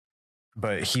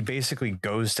 but he basically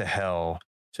goes to hell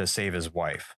to save his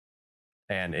wife,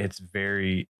 and it's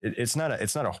not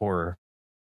a horror.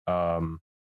 Well,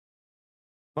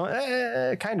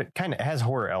 kind of has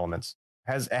horror elements.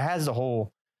 It has the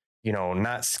whole,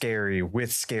 not scary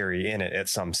with scary in it at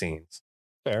some scenes.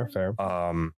 Fair.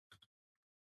 But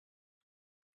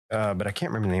I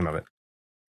can't remember the name of it.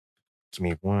 Give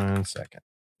me 1 second.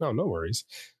 No worries.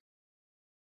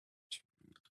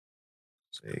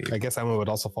 I guess that one would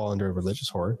also fall under religious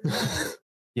horror.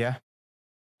 Yeah.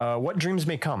 What Dreams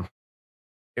May Come.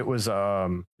 It was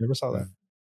never saw that.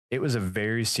 It was a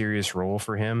very serious role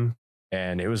for him,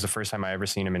 and it was the first time I ever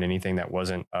seen him in anything that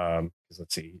wasn't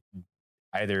let's see,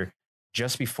 either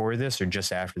just before this or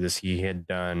just after this he had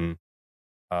done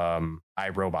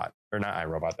iRobot, or not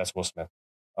iRobot, that's Will Smith.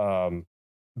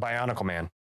 Bionicle Man.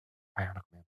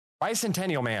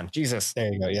 Bicentennial Man. Jesus.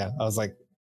 There you go. Yeah. I was like,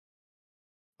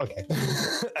 okay.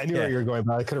 I knew where you were going,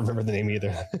 but I couldn't remember the name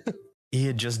either. He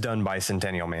had just done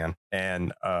Bicentennial Man,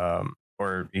 and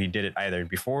or he did it either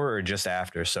before or just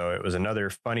after. So it was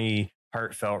another funny,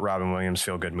 heartfelt Robin Williams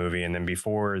feel-good movie. And then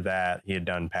before that, he had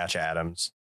done Patch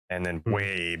Adams. And then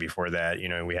way before that,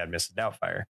 we had Mrs.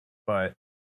 Doubtfire. But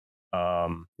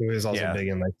he was also big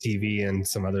in like TV and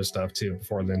some other stuff too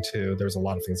before then too. There's a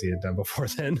lot of things he had done before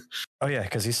then. Oh yeah,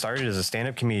 because he started as a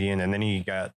stand-up comedian, and then he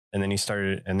got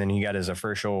his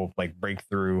official like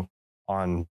breakthrough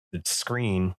on the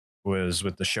screen was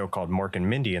with the show called Mork and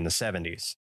Mindy in the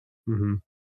 70s. Mm-hmm.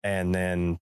 And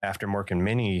then after Mork and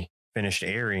Mindy finished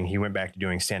airing, he went back to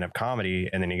doing stand-up comedy,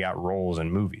 and then he got roles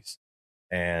in movies.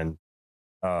 And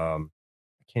I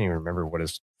can't even remember what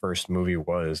his first movie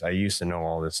was. I used to know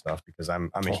all this stuff because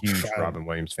I'm a huge Robin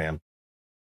Williams fan.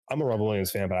 I'm a Robin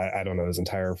Williams fan, but I don't know his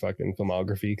entire fucking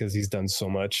filmography because he's done so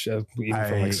much, even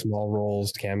from like small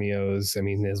roles, cameos. I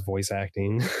mean, his voice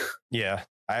acting. Yeah,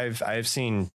 I've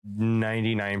seen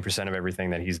 99% of everything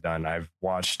that he's done. I've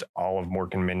watched all of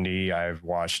Mork and Mindy. I've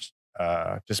watched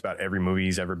just about every movie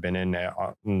he's ever been in.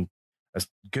 A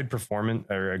good performance,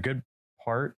 or a good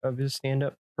part of his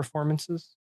stand-up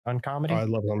performances on comedy. I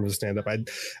love him as a stand-up. I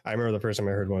remember the first time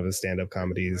I heard one of his stand-up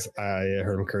comedies, I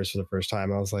heard him curse for the first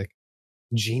time. I was like,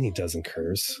 Jeannie doesn't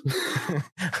curse.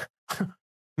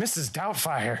 Mrs.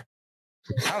 Doubtfire,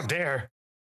 how dare.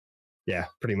 Yeah,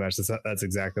 pretty much. That's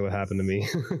exactly what happened to me.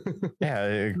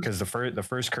 Yeah, because the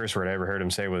first curse word I ever heard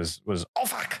him say was "oh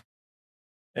fuck,"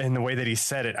 and the way that he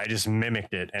said it, I just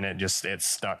mimicked it, and it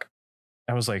stuck.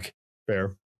 I was like, fair.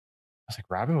 I was like,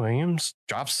 Robin Williams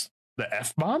drops the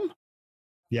F-bomb?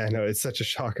 Yeah, I know. It's such a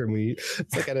shocker.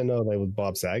 It's like, I didn't know that with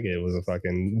Bob Saget was a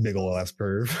fucking big ol' ass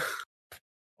perv.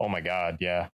 Oh my God.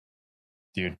 Yeah.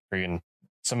 Dude, freaking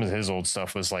some of his old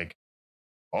stuff was like,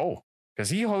 oh, because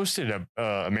he hosted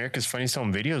America's Funniest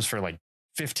Home Videos for like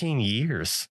 15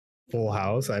 years. Full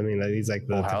House. I mean, he's like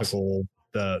the typical,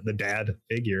 the dad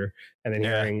figure. And then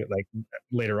hearing like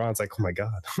later on, it's like, oh my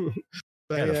God.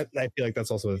 But I feel like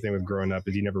that's also the thing with growing up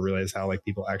is you never realize how like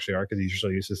people actually are because you're so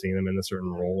used to seeing them in a certain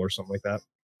role or something like that.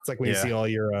 It's like when you see all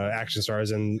your action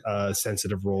stars in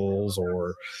sensitive roles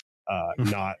or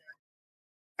not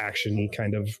actiony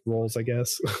kind of roles, I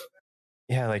guess.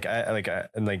 Yeah, like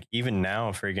even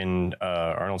now, friggin'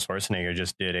 Arnold Schwarzenegger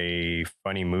just did a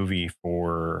funny movie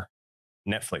for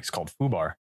Netflix called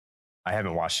Fubar. I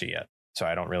haven't watched it yet, so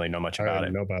I don't really know much I don't about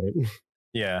even it. know about it.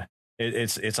 Yeah,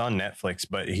 it's on Netflix,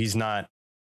 but he's not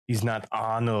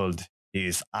Arnold.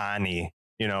 He's Ani.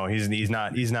 You know, he's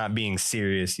not being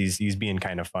serious. He's being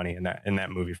kind of funny in that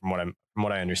movie from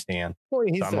what I understand. Well,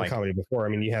 So he's I'm done like, comedy before. I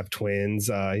mean, you have Twins.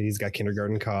 He's got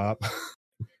Kindergarten Cop,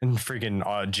 and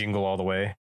freaking Jingle All the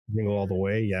Way. Jingle All the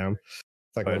Way. Yeah,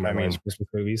 it's like one of But my I mean, last Christmas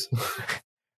movies.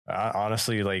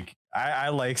 honestly, like I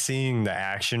like seeing the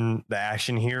action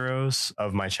heroes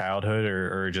of my childhood,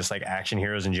 or just like action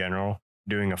heroes in general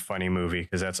doing a funny movie,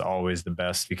 because that's always the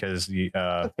best, because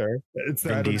That's fair. Vin It's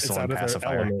Diesel and out of their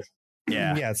Pacifier. element.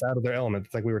 Yeah, Yeah, it's out of their element.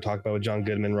 It's like we were talking about with John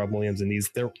Goodman, Rob Williams, and these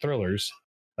thrillers.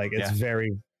 Like it's yeah,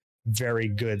 very, very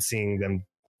good seeing them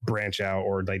branch out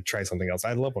or like try something else.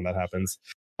 I love when that happens.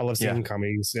 I love yeah. seeing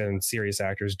comedies and serious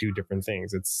actors do different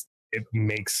things. It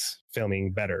makes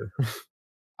filming better.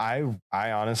 I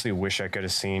honestly wish I could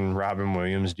have seen Robin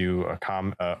Williams do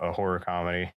a horror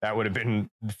comedy. That would have been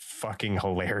fucking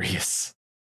hilarious.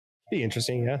 Be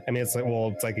interesting, yeah. I mean, it's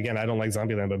like again, I don't like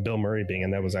Zombieland, but Bill Murray being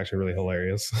in that was actually really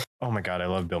hilarious. Oh my god, I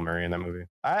love Bill Murray in that movie.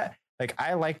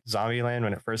 I liked Zombieland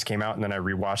when it first came out, and then I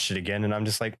rewatched it again, and I'm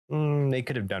just like, they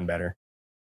could have done better.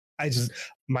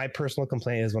 My personal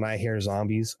complaint is when I hear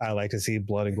zombies, I like to see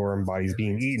blood and gore and bodies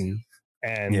being eaten,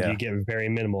 and Yeah. you get very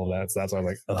minimal of that. So that's why I'm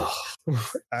like, ugh.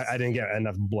 I didn't get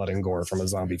enough blood and gore from a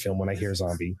zombie film when I hear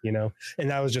zombie, and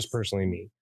that was just personally me.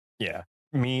 Yeah,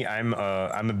 me, I'm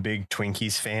a big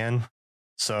Twinkies fan.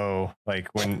 So like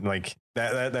when like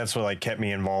that's what like kept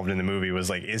me involved in the movie, was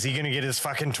like, is he gonna get his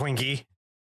fucking Twinkie?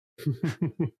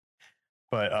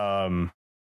 But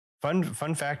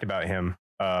fun fact about him.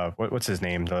 What's his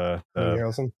name? The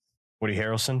Woody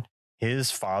Harrelson. His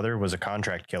father was a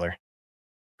contract killer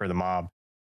for the mob,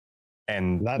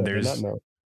 and That I did not know.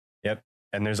 yep.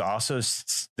 And there's also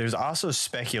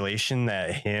speculation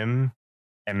that him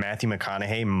and Matthew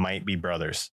McConaughey might be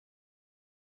brothers,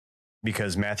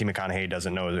 because Matthew McConaughey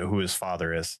doesn't know who his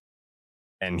father is,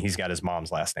 and he's got his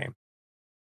mom's last name.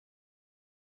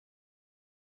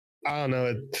 I don't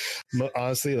know.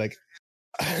 Honestly, like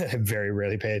I very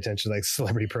rarely pay attention to like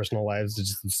celebrity personal lives. It's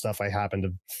just the stuff I happen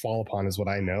to fall upon is what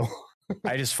I know.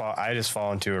 I just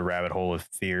fall into a rabbit hole of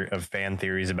fan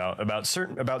theories about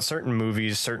certain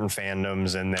movies, certain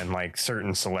fandoms, and then like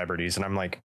certain celebrities, and I'm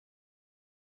like,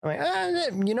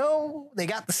 they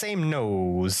got the same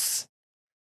nose,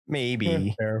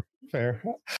 maybe. Fair.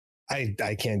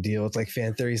 I can't deal with like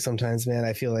fan theories sometimes, man.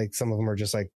 I feel like some of them are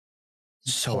just like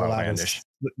So outlandish.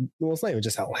 Well, it's not even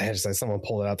just outlandish. Like someone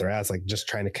pulled it out their ass, like just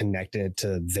trying to connect it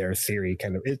to their theory.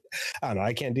 Kind of. I don't know.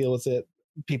 I can't deal with it.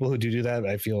 People who do that,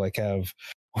 I feel like have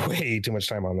way too much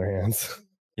time on their hands.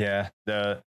 Yeah,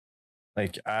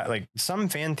 like some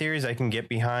fan theories I can get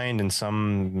behind, and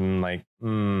some like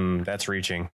that's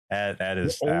reaching. That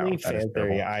is the only that is fan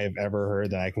theory I've ever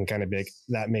heard that I can kind of make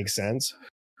that makes sense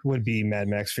would be Mad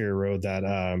Max Fury Road. That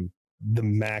the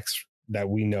Max that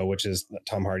we know, which is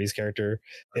Tom Hardy's character,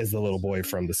 is the little boy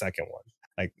from the second one.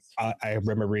 Like I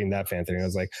remember reading that fan theory, and I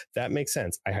was like, that makes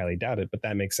sense. I highly doubt it, but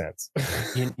that makes sense.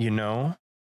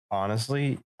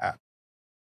 Honestly,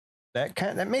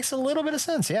 that makes a little bit of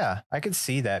sense. Yeah, I could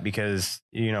see that, because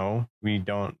Mel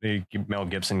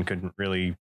Gibson couldn't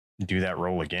really do that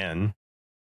role again.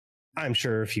 I'm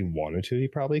sure if he wanted to, he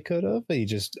probably could have. But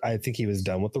I think he was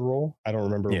done with the role. I don't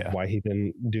remember why he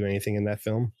didn't do anything in that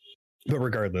film. But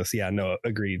regardless, yeah, no,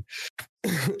 agreed.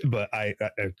 But I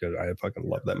fucking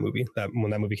love that movie. That when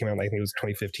that movie came out, I think it was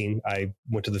 2015. I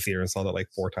went to the theater and saw that like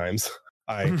 4 times.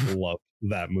 I love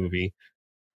that movie.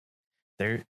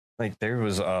 There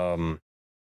was a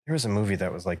movie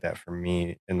that was like that for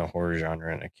me in the horror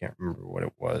genre, and I can't remember what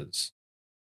it was.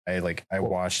 I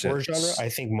watched horror it. Genre. I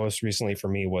think most recently for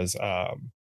me was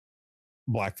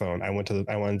Black Phone. I went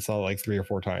and saw it like 3 or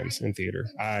 4 times in theater.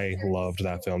 I loved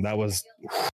that film. That was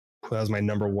my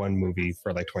number one movie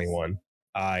for like 21.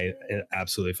 I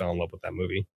absolutely fell in love with that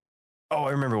movie. Oh,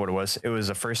 I remember what it was. It was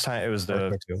the first time. It was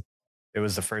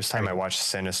the first time I watched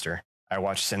Sinister. I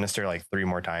watched Sinister like 3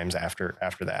 more times after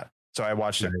that. So I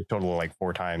watched it a total of like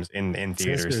 4 times in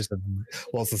theaters.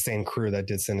 Well, it's the same crew that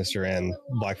did Sinister and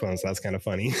Black Phone, so that's kind of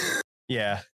funny.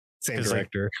 Yeah, same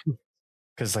director.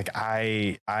 Because like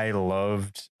I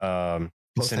loved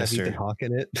Sinister. Ethan Hawke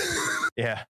in it.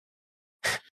 Yeah.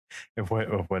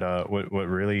 What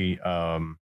really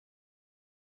and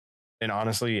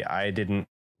honestly, I didn't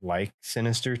like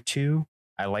Sinister 2.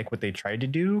 I like what they tried to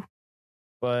do,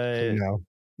 but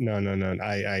No, no, no.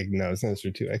 I no,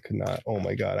 Sinister 2. I could not. Oh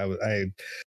my god.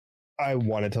 I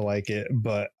wanted to like it,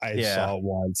 but I Yeah, saw it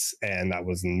once and that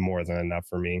was more than enough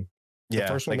for me. The yeah.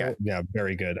 first one, though, yeah,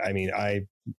 very good. I mean, I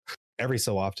every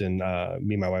so often,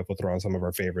 me and my wife will throw on some of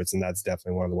our favorites, and that's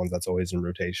definitely one of the ones that's always in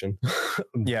rotation.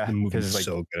 Yeah, The movie's because like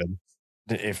so good.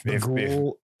 The if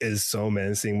ghoul is so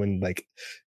menacing when like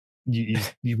you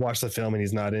watch the film and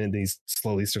he's not in it, and you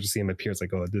slowly start to see him appear. It's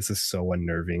like, oh, this is so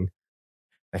unnerving.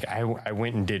 like I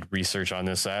went and did research on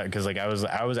this because like I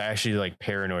was actually like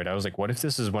paranoid. I was like, what if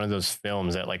this is one of those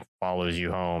films that like follows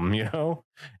you home, you know?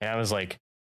 And I was like,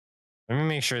 let me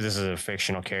make sure this is a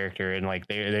fictional character. And like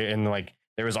they and like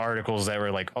there was articles that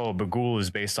were like, oh, Bagul is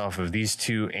based off of these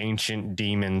two ancient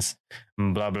demons,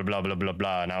 blah blah blah blah blah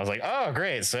blah. And I was like, oh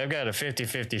great, so I've got a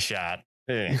 50-50 shot.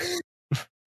 Eh.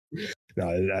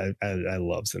 No, I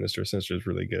love Sinister. Sinister is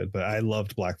really good, but I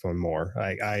loved Black Phone more.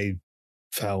 I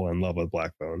fell in love with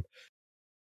Black Phone.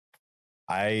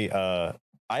 I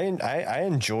I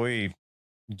enjoy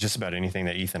just about anything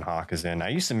that Ethan Hawke is in. I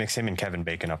used to mix him and Kevin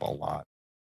Bacon up a lot.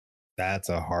 That's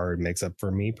a hard mix up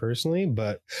for me personally,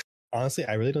 but honestly,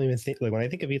 I really don't even think like when I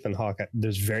think of Ethan Hawke,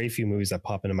 there's very few movies that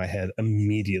pop into my head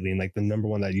immediately. And like the number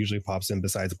one that usually pops in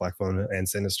besides Black Phone and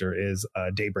Sinister is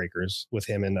Daybreakers with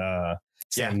him and Yeah,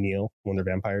 Sam Neill when they're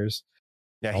vampires.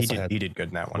 yeah, Also had he did good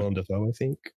in that one. Willem Dafoe, I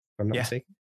think, if I'm not Yeah,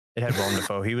 mistaken. it had Willem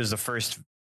Dafoe. He was the first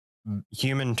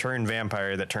human turned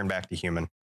vampire that turned back to human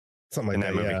Something in like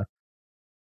that that, movie. yeah.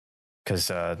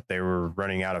 Because they were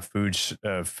running out of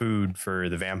food for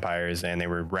the vampires, and they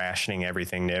were rationing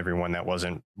everything to everyone that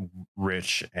wasn't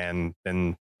rich, and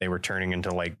then they were turning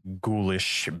into like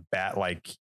ghoulish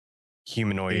bat-like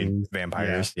humanoid Things. Yeah.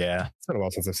 vampires. Yeah, It's been a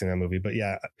while since I've seen that movie, but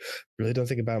yeah, really don't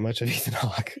think about much of Ethan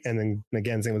Hawke. And then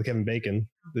again, same with Kevin Bacon.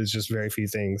 There's just very few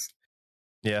things.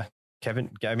 yeah.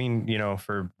 Kevin, I mean, you know,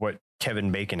 for what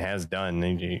Kevin Bacon has done,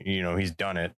 you know, he's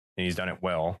done it, and he's done it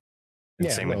well. And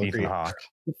Yeah, same no, with Ethan agreed. Hawke.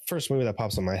 The first movie that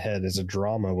pops in my head is a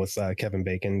drama with Kevin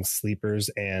Bacon, Sleepers,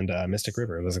 and Mystic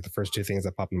River. Those are like the first two things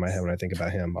that pop in my head when I think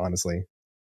about him, honestly.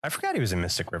 I forgot he was in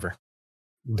Mystic River.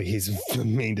 But he's the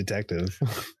main detective.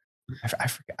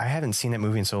 I haven't seen that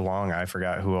movie in so long. I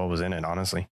forgot who all was in it.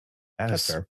 Honestly, That's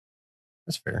fair.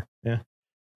 That's fair. Yeah.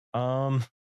 Let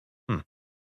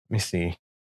me see.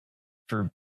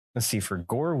 Let's see, for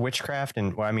gore, witchcraft,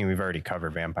 and well, I mean, we've already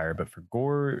covered vampire, but for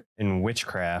gore and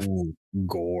witchcraft, Ooh,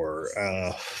 gore.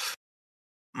 let's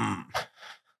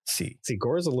see.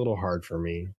 Gore is a little hard for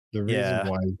me. The reason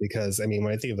why is because I mean,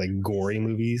 when I think of like gory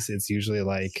movies, it's usually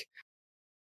like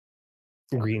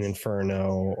Green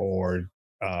Inferno or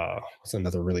what's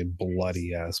another really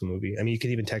bloody ass movie. I mean, you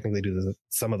could even technically do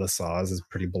some of the Saws is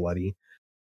pretty bloody.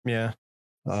 Yeah.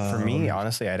 For me,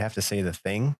 honestly, I'd have to say The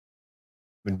Thing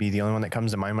would be the only one that comes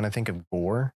to mind when I think of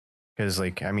gore. Because,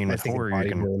 like, I mean, with horror, you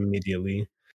can immediately.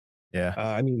 Yeah.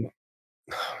 I mean,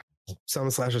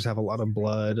 some slashers have a lot of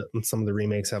blood, and some of the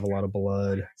remakes have a lot of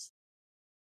blood.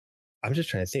 I'm just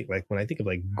trying to think. Like when I think of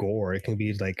like gore, it can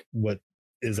be like what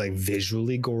is like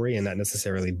visually gory and not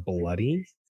necessarily bloody.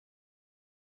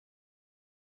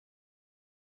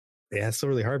 Yeah, it's still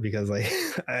really hard because like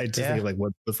I just think of like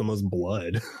what's the most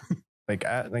blood. Like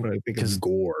when I think of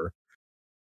gore.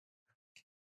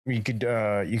 You could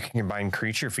you can combine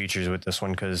creature features with this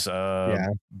one because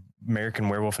American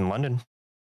Werewolf in London.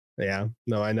 Yeah,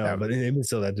 no, I know, but even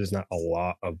still, that there's not a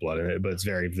lot of blood in it, but it's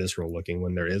very visceral looking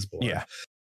when there is blood. Yeah.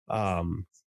 When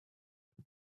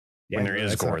there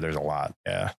is gore, there's a lot.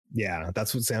 Yeah. Yeah,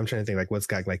 that's what I'm trying to think. Like, what's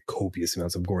got like copious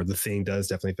amounts of gore? The Thing does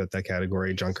definitely fit that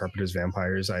category. John Carpenter's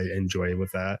vampires, I enjoy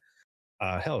with that.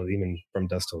 Hell, even From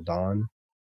Dusk Till Dawn.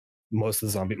 Most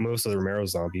of the Romero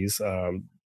zombies,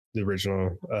 the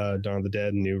original Dawn of the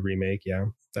Dead, new remake,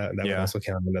 that would also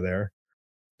count into there.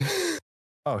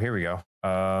 Oh, here we go.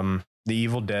 The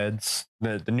Evil Dead's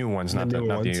the new ones, not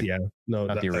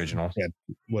the original.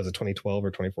 Was it 2012 or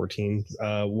 2014?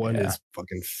 One is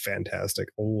fucking fantastic.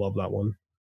 I love that one.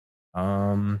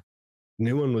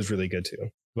 New one was really good too,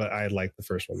 but I like the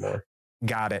first one more.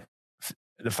 Got it.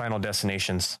 The Final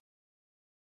Destinations.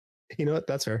 You know what?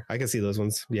 That's fair. I can see those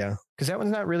ones. Yeah, because that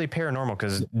one's not really paranormal.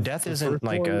 Because death isn't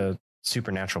like a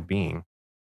supernatural being.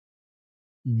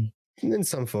 In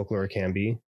some folklore, it can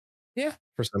be. Yeah,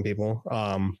 for some people.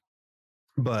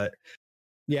 But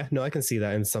yeah, no, I can see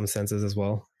that in some senses as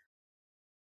well.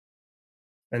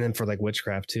 And then for like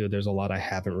witchcraft too, there's a lot I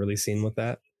haven't really seen with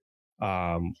that.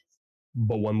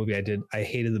 But one movie I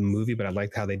hated the movie, but I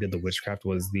liked how they did the witchcraft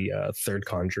was the third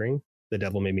Conjuring. The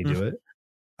Devil Made Me Do It.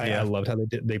 I loved how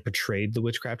they portrayed the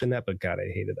witchcraft in that, but God,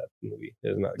 I hated that movie. It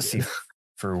was not good. See,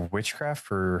 for witchcraft,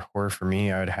 for horror, for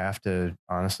me, I would have to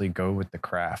honestly go with The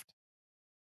Craft.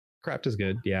 Craft is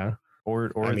good, yeah.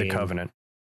 or I The mean, Covenant.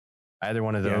 Either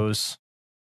one of yeah. those.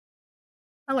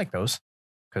 I like those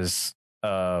because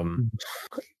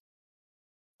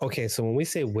Okay, so when we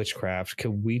say witchcraft,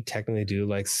 could we technically do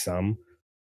like some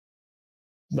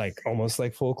like almost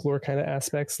like folklore kind of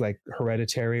aspects, like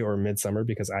Hereditary or Midsummer?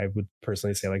 Because I would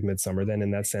personally say like Midsummer then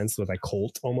in that sense with like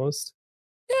cult almost.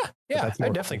 But yeah, that's I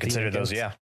more definitely culty, consider I those.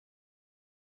 guess.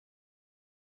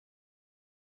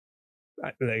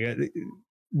 Yeah,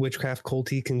 Witchcraft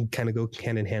culty can kind of go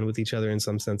hand in hand with each other in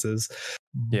some senses.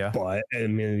 yeah. But I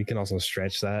mean, you can also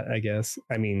stretch that, I guess.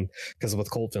 I mean, because with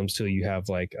cult films too, you have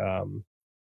like The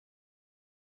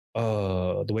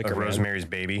Wicker Of Man. Rosemary's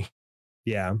Baby.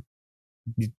 Yeah.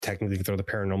 You technically can throw the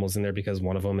paranormals in there because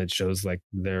one of them it shows like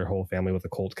their whole family with a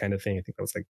cult kind of thing. I think that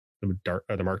was like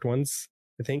the marked ones,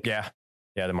 I think. Yeah,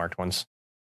 the marked ones.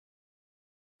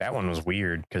 That one was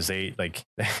weird because they like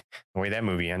the way that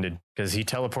movie ended because he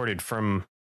teleported from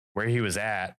where he was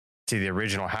at to the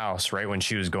original house right when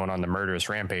she was going on the murderous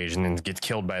rampage and then gets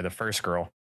killed by the first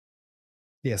girl.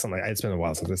 Yeah, something like it's been a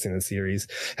while since I've seen the series.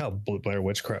 Hell, the Blair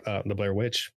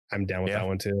Witch. I'm down with that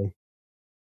one too.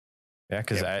 Yeah,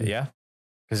 because The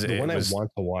one was, I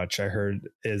want to watch, I heard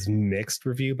is mixed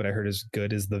review, but I heard as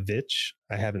good as The Vitch.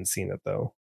 I haven't seen it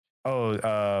though.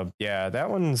 Oh, yeah, that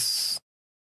one's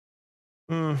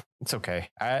it's okay.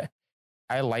 I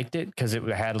liked it because it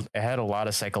had a lot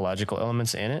of psychological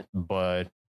elements in it, but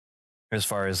as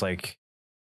far as like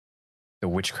the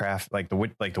witchcraft, like the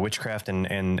witchcraft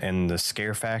and the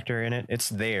scare factor in it, it's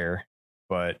there,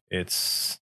 but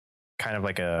it's kind of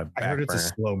like a I heard back it's a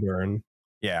burner. slow burn.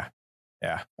 Yeah,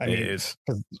 yeah. I mean,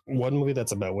 one movie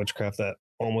that's about witchcraft that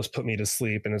almost put me to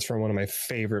sleep, and it's from one of my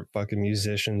favorite fucking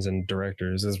musicians and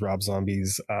directors, is Rob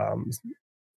Zombie's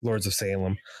Lords of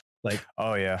Salem. Like,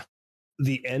 oh yeah,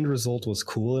 the end result was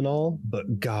cool and all,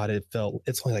 but God, it's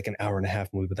only like an hour and a half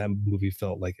movie, but that movie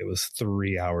felt like it was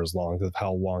 3 hours long because of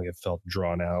how long it felt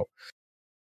drawn out.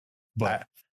 But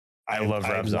I love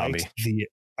Rob Zombie.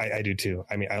 I do too.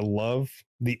 I mean, I love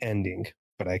the ending,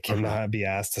 but I cannot be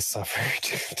asked to suffer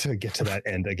to get to that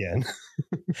end again.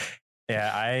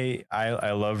 Yeah, I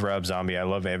love Rob Zombie. I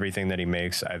love everything that he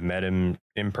makes. I've met him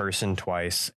in person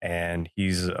twice, and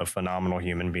he's a phenomenal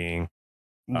human being.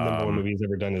 Number one movie he's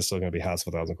ever done is still going to be House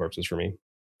of a Thousand Corpses for me.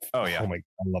 Oh yeah, oh my,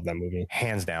 I love that movie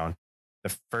hands down.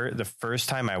 The first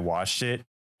time I watched it,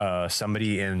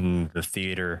 somebody in the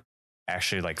theater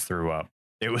actually like threw up.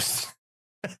 It was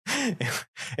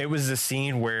it was the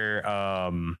scene where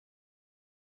let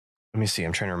me see.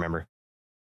 I'm trying to remember.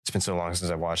 It's been so long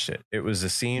since I watched it. It was the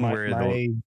scene where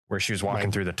she was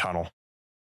walking through the tunnel.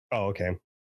 Oh, okay.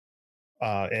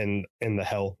 And in the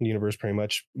Hell universe, pretty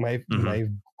much. My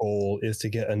goal is to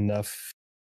get enough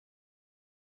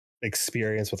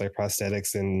experience with like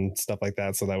prosthetics and stuff like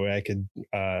that, so that way I could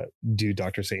do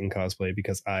Dr. Satan cosplay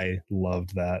because I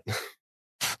loved that.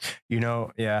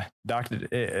 Yeah,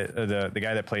 the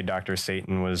guy that played Dr.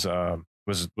 Satan was a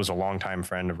longtime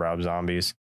friend of Rob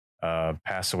Zombie's.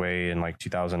 Passed away in like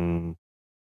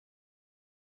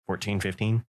 2014,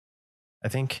 15, I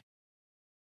think.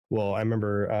 Well, I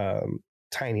remember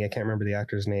Tiny, I can't remember the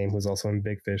actor's name, who was also in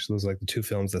Big Fish. Those are like the two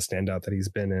films that stand out that he's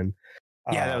been in.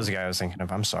 Yeah, that was the guy I was thinking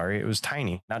of. I'm sorry. It was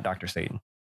Tiny, not Dr. Satan.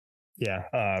 Yeah.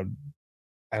 I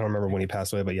don't remember when he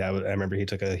passed away, but yeah, I remember he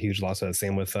took a huge loss.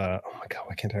 Same with, oh my God,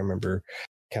 why can't I remember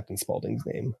Captain Spaulding's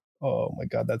name? Oh my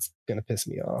God, that's going to piss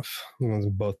me off. Those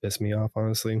both piss me off,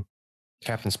 honestly.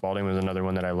 Captain Spaulding was another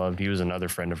one that I loved. He was another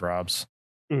friend of Rob's.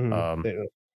 Mm-hmm.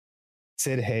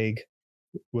 Sid Haig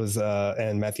was,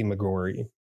 and Matthew McGorry.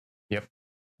 Yep.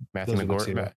 Matthew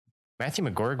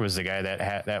McGorg was the guy that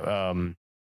had that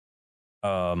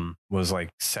was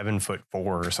like 7'4"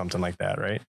 or something like that,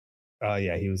 right?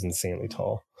 Yeah, he was insanely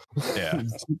tall. Yeah.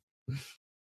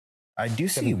 I do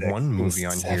see one movie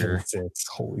on here.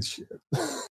 Holy shit.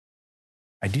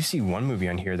 I do see one movie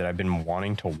on here that I've been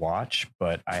wanting to watch,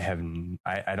 but I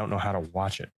don't know how to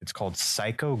watch it. It's called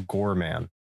Psycho Goreman.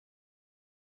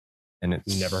 And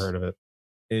it's never heard of it.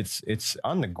 It's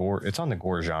on the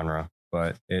gore genre,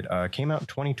 but it came out in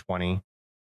 2020.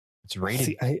 It's rated.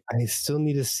 See, I still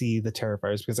need to see the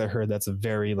Terrifiers because I heard that's a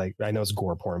very I know it's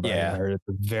gore porn, but yeah. I heard it's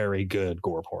a very good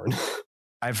gore porn.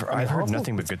 I've heard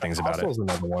nothing but good things about it. Hostel's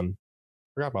another one.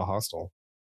 Forgot about Hostel.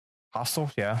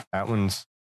 Hostel, yeah, that one's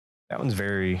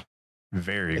very,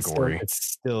 very gory. It's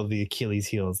still the Achilles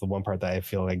heel is the one part that I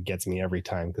feel like gets me every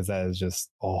time because that is just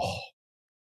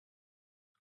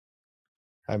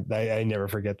I never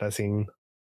forget that scene.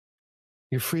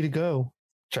 You're free to go.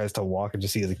 Tries to walk and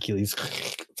just see his Achilles.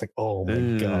 It's like, oh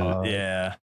my God.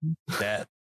 Yeah. That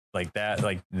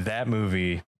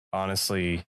movie,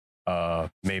 honestly,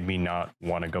 made me not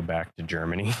want to go back to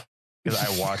Germany because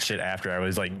I watched it after I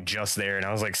was like just there, and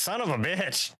I was like, son of a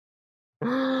bitch.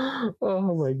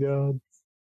 Oh my god.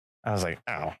 I was like,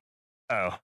 oh,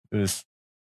 it was,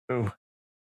 oh.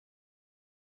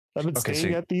 I've been Okay,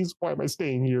 staying so at these. Why am I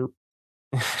staying here?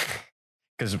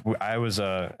 because I was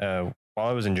while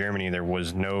I was in Germany, there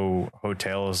was no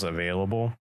hotels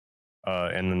available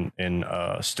in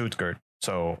Stuttgart,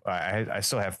 so I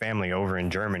still have family over in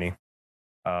Germany.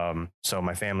 So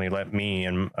my family let me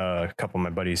and a couple of my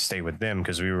buddies stay with them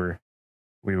because we were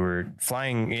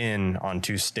flying in on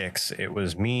two sticks. It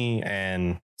was me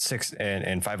and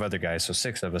and five other guys, so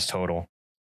six of us total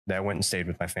that went and stayed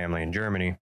with my family in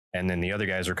Germany. And then the other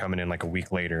guys were coming in like a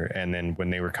week later. And then when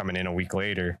they were coming in a week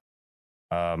later,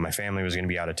 my family was going to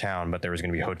be out of town, but there was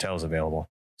going to be hotels available.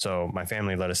 So my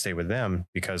family let us stay with them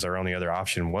because our only other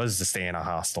option was to stay in a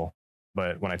hostel.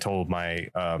 But when I told I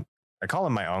call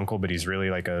him my uncle, but he's really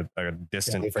like a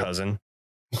distant cousin.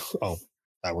 Oh,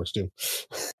 that works too.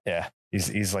 Yeah,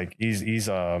 he's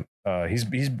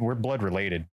we're blood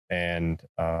related, and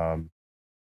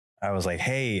I was like,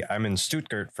 hey, I'm in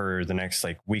Stuttgart for the next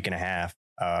like week and a half.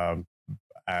 I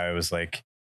was like,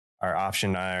 our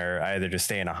option are either to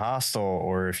stay in a hostel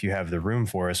or if you have the room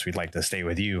for us, we'd like to stay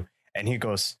with you. And he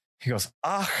goes,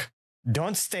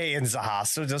 don't stay in the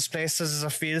hostel. Those places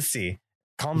are filthy.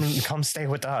 Come stay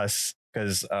with us.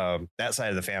 Because that side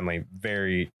of the family,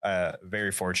 very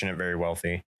fortunate, very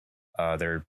wealthy.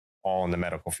 They're all in the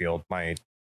medical field. My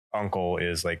uncle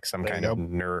is like some kind of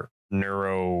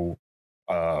neuro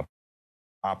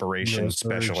operation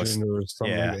specialist or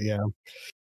something. Yeah. Like that,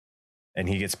 and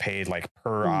he gets paid like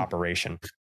per operation.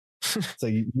 So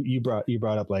you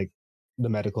brought up like the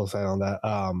medical side on that.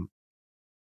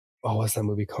 What's that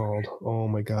movie called? Oh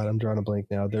my god, I'm drawing a blank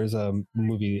now. There's a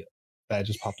movie that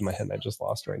just popped in my head and I just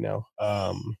lost right now.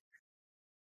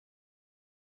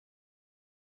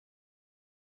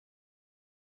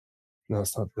 No,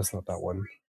 it's not. That's not that one.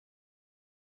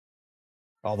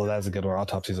 Although that's a good one.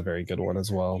 Autopsy is a very good one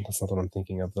as well. That's not what I'm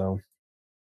thinking of though.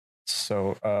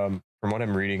 So, from what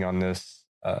I'm reading on this,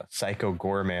 Psycho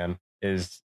Gorman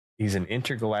he's an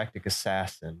intergalactic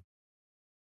assassin.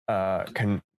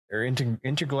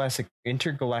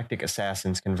 Intergalactic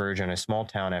assassins converge on a small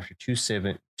town after two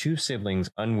siblings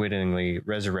unwittingly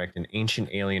resurrect an ancient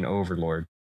alien overlord,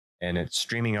 and it's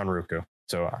streaming on Roku.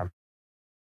 So,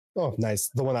 oh, nice.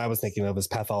 The one I was thinking of is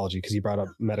Pathology because you brought up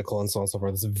medical and so on and so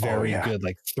forth. It's a very good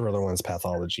like thriller one is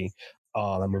Pathology.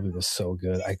 Oh, that movie was so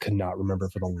good. I could not remember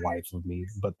for the life of me,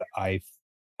 but I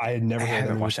had never heard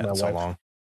that watched that in so long.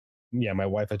 Yeah, my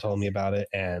wife had told me about it,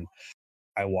 and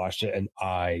I watched it, and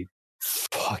I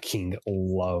fucking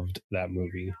loved that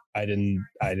movie. I didn't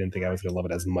think I was gonna love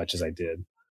it as much as I did.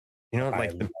 You know,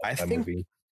 like I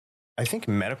think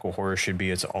medical horror should be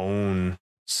its own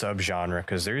subgenre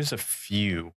because there's a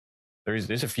few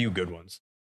good ones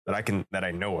that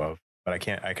I know of, but I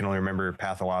can only remember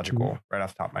Pathological right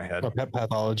off the top of my head.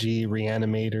 Pathology,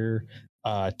 Reanimator.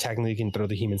 Technically, you can throw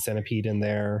the Human Centipede in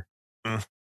there.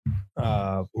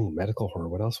 Medical horror.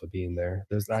 What else would be in there?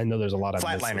 I know there's a lot of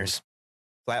Flatliners.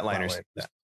 That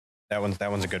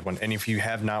one's a good one. And if you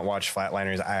have not watched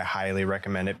Flatliners, I highly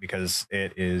recommend it because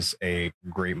it is a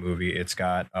great movie. It's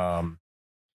got oh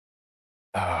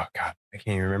god, I can't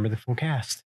even remember the full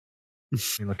cast.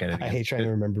 Let me look at it again. I hate trying to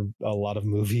remember a lot of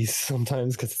movies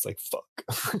sometimes because it's like fuck.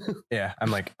 Yeah,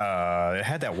 I'm like, it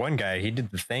had that one guy. He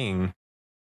did The Thing.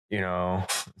 You know,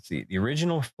 let's see. The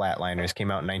original Flatliners came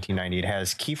out in 1990. It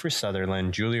has Kiefer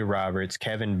Sutherland, Julia Roberts,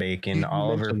 Kevin Bacon,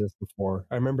 Oliver. Mentioned this before.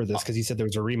 I remember this because he said there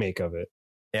was a remake of it.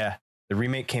 Yeah, the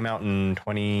remake came out in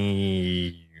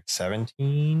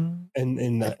 2017.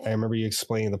 And I remember you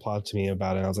explaining the plot to me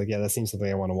about it. And I was like, yeah, that seems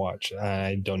something I want to watch.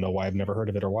 I don't know why I've never heard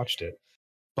of it or watched it.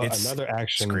 But it's another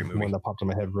action one that popped in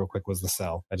my head real quick was The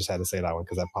Cell. I just had to say that one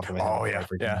because that popped in my head. Oh yeah.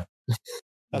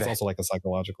 That's also like a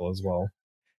psychological as well.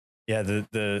 Yeah,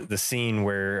 the scene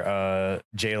where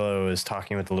J-Lo is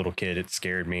talking with the little kid, it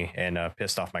scared me and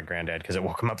pissed off my granddad because it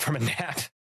woke him up from a nap.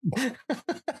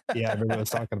 Yeah, I remember I was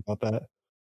talking about that.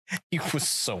 He was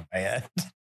so mad.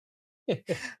 He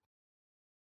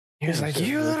was like,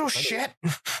 "You little shit."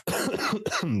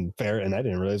 Fair, and I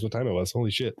didn't realize what time it was.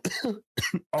 Holy shit.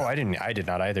 Oh, I did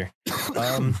not either.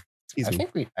 I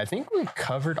think we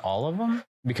covered all of them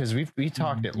because we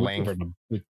talked at length.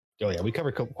 We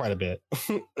covered quite a bit,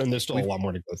 and there's still a lot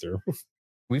more to go through.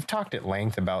 We've talked at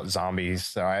length about zombies,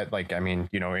 so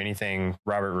anything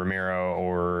Robert Romero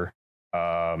or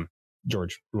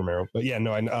George Romero, but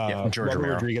George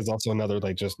Romero. Rodriguez also another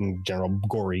like just in general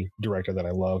gory director that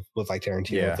I love with like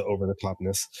Tarantino with the over the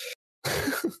topness.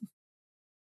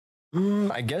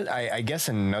 I guess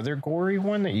another gory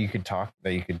one that you could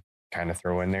kind of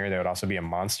throw in there that would also be a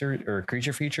monster or a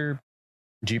creature feature.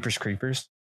 Jeepers Creepers,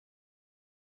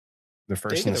 the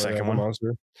first and the second one.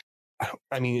 Monster.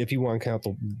 I mean, if you want to count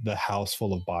the house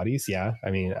full of bodies, yeah.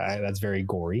 I mean, that's very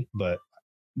gory, but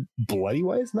bloody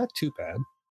wise, not too bad.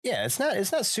 Yeah, it's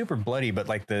not super bloody, but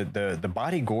like the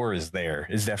body gore is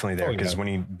definitely there because when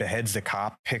he beheads the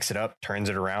cop, picks it up, turns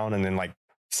it around, and then like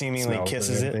seemingly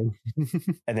kisses it,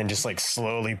 and then just like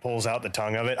slowly pulls out the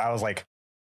tongue of it. I was like,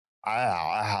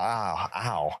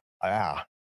 ow.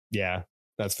 Yeah,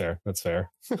 that's fair. That's fair.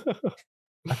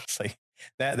 It's like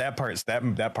that part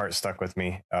stuck with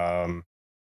me. And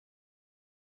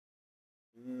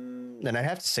I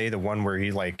have to say the one where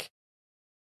he like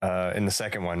in the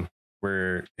second one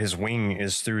where his wing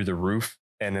is through the roof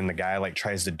and then the guy like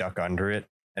tries to duck under it,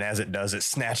 and as it does, it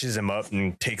snatches him up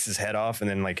and takes his head off, and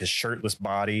then like his shirtless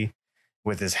body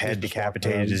with his head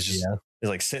decapitated is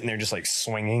like sitting there just like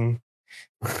swinging,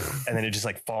 and then it just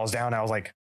like falls down. I was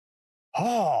like,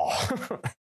 oh.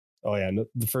 Oh yeah, no,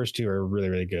 the first two are really,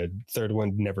 really good. Third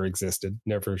one never existed,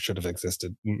 never should have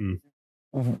existed.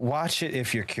 Watch it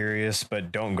if you're curious,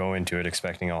 but don't go into it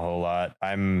expecting a whole lot.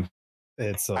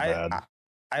 It's so bad.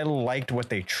 I liked what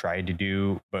they tried to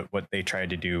do, but what they tried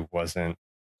to do wasn't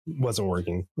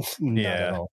working. Not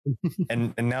at all.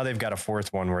 and now they've got a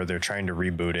fourth one where they're trying to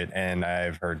reboot it, and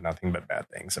I've heard nothing but bad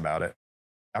things about it.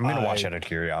 I'm gonna watch out of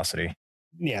curiosity.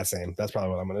 Yeah, same. That's probably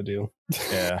what I'm gonna do.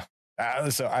 Yeah.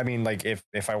 So I mean, like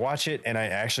if I watch it and I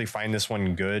actually find this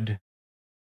one good,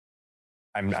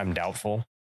 I'm doubtful,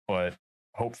 but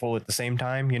hopeful at the same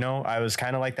time. You know, I was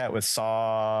kind of like that with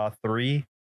Saw 3,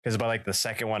 because by like the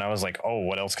second one, I was like, oh,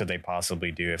 what else could they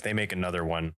possibly do if they make another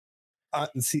one?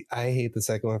 See, I hate the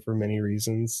second one for many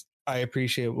reasons. I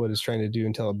appreciate what it's trying to do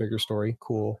and tell a bigger story.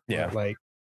 Cool. Yeah. But like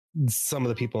some of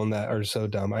the people in that are so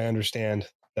dumb. I understand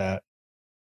that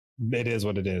it is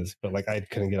what it is, but like I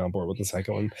couldn't get on board with the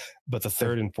second one. But the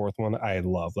third and fourth one, I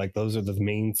love. Like those are the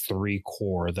main three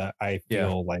core that I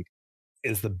feel like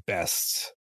is the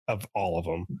best of all of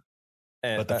them.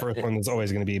 And but the first one is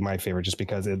always going to be my favorite, just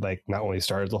because it like not only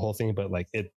started the whole thing, but like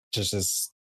it just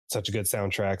is such a good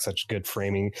soundtrack, such good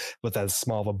framing. With as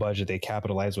small of a budget, they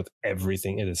capitalize with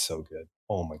everything. It is so good.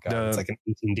 Oh my god, it's like an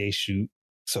 18-day shoot.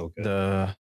 So good.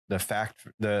 The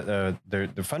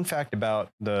fun fact about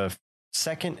the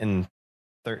second and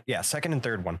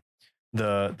third one,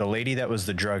 the lady that was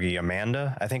the druggie,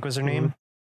 Amanda, I think was her name.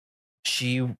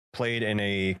 She played in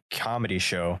a comedy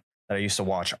show that I used to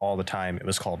watch all the time. It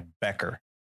was called Becker,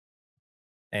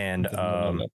 and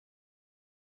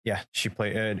she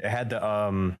played. It had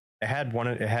the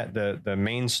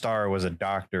main star was a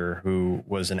doctor who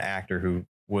was an actor who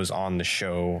was on the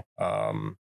show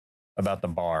about the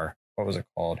bar. What was it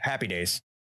called? Happy Days.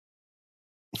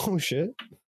 Oh shit!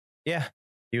 Yeah,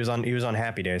 he was on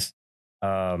Happy Days.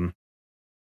 Oh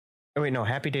wait, no,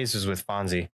 Happy Days was with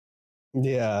Fonzie.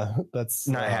 Yeah, that's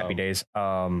not Happy Days.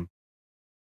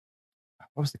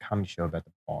 What was the comedy show about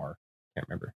the bar? Can't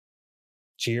remember.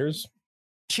 Cheers.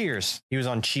 He was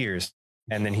on Cheers,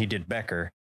 and then he did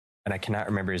Becker, and I cannot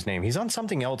remember his name. He's on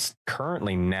something else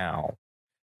currently now.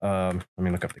 Let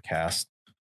me look up the cast.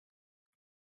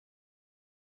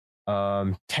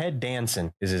 Ted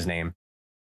Danson is his name.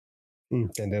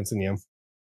 Ted Danson, yeah.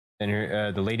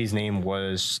 And the lady's name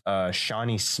was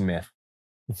Shawnee Smith.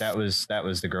 That was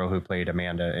the girl who played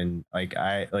Amanda, and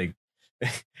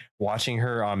watching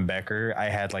her on Becker, I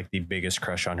had like the biggest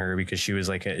crush on her because she was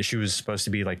like she was supposed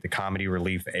to be like the comedy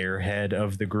relief airhead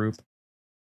of the group,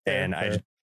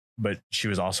 but she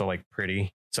was also like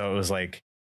pretty, so it was like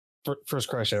first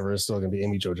crush ever is still gonna be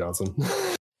Amy Jo Johnson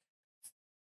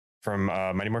from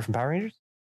Mighty Morphin Power Rangers.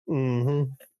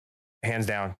 Hands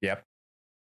down. Yep.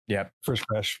 First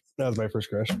crush. That was my first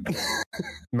crush.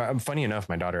 Funny enough,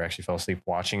 my daughter actually fell asleep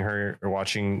watching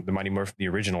the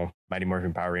original Mighty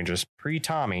Morphin Power Rangers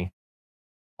pre-Tommy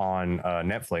on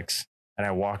Netflix, and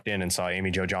I walked in and saw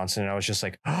Amy Jo Johnson, and I was just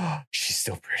like, oh, she's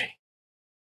still pretty,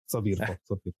 so beautiful.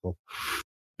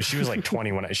 She was like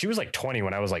 20 when I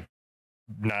was like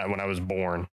not when I was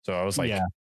born, so I was like, yeah.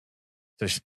 So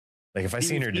like if I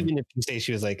seen her, even if you say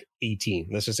she was like 18,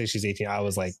 let's just say she's 18, I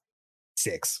was like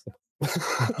 6.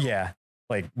 Yeah,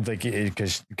 like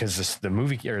because the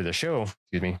movie or the show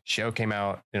came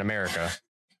out in America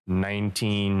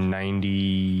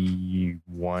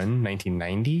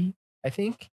 1990, I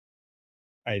think,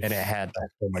 and it had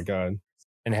oh my god,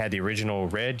 and it had the original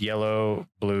red, yellow,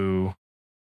 blue,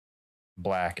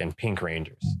 black, and pink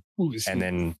Rangers. Ooh, and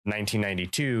then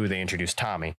 1992 they introduced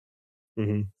Tommy.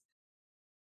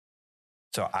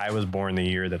 So I was born the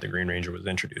year that the Green Ranger was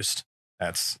introduced.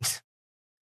 That's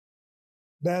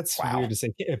That's Wow. weird to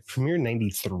say. It premiered in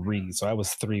 '93, so I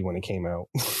was 3 when it came out.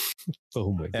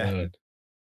 Oh my god.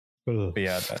 But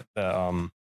yeah,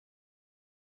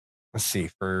 let's see.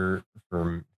 For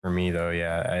me though,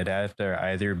 yeah, I'd have to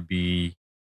either be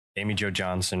Amy Jo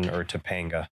Johnson or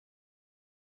Topanga.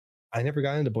 I never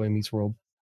got into Boy Meets World.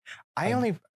 I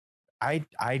only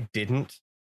I didn't,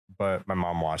 but my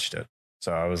mom watched it,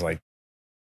 so I was like,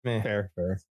 meh. Fair.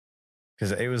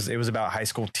 Because it was about high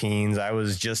school teens. I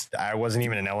wasn't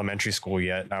even in elementary school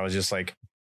yet, and I was just like,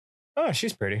 oh,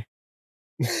 she's pretty.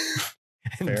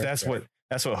 And that's what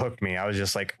hooked me. I was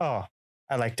just like, oh,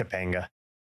 I like Topanga.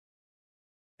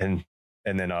 And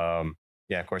then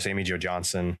yeah, of course, Amy Jo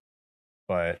Johnson.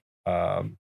 But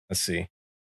let's see.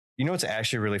 You know what's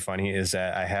actually really funny is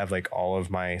that I have like all of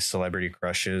my celebrity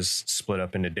crushes split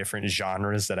up into different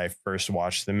genres that I first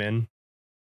watched them in.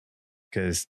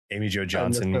 Because Amy Jo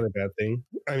Johnson. That's not a bad thing.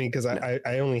 I mean, because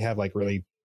I only have like really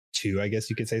 2, I guess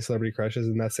you could say, celebrity crushes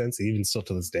in that sense, even still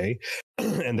to this day.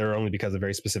 And they're only because of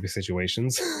very specific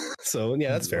situations. So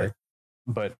yeah, that's fair.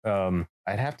 But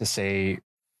I'd have to say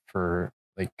for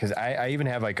like, because I even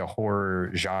have like a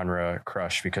horror genre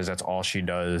crush because that's all she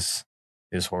does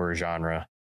is horror genre.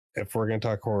 If we're gonna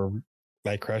talk horror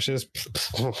like crushes,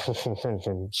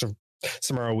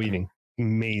 Samara Weaving,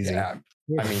 amazing. Yeah,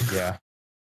 I mean, yeah.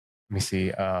 Let me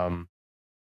see.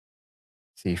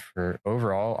 See, for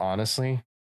overall, honestly,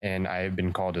 and I've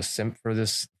been called a simp for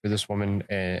this woman,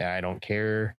 and I don't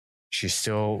care. She's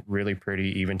still really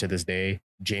pretty even to this day.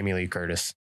 Jamie Lee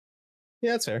Curtis.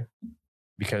 Yeah, that's fair.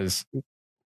 Because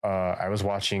I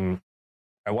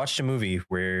watched a movie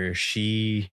where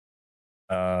she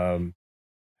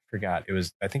forgot,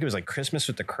 I think it was like Christmas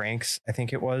with the Cranks, I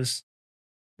think it was,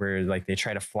 where like they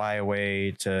try to fly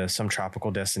away to some tropical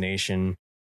destination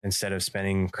instead of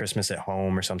spending Christmas at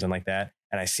home or something like that.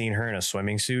 And I seen her in a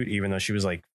swimming suit, even though she was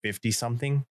like 50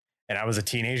 something. And I was a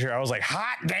teenager. I was like,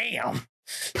 hot damn.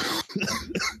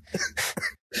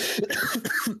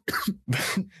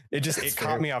 It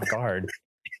caught me off guard.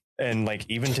 And like,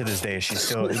 even to this day, she's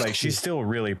still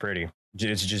really pretty.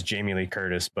 It's just Jamie Lee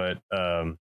Curtis, but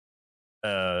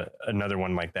another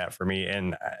one like that for me.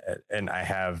 And I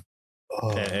have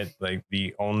like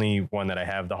the only one that I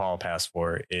have the hall pass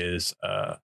for is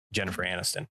Jennifer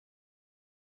Aniston.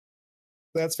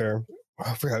 That's fair.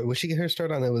 I forgot. Was she get her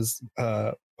start on? It was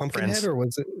Pumpkinhead, Friends. or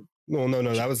was it? No.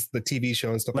 That was the TV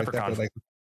show and stuff Leprechaun. like that. But like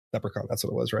Leprechaun, that's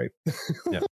what it was, right?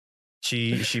 Yeah.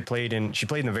 She played in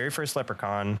the very first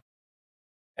Leprechaun,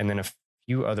 and then a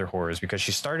few other horrors because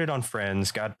she started on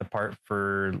Friends, got the part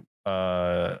for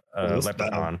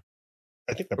Leprechaun.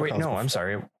 I think. Wait, no, I'm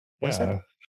sorry. Was that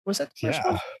the first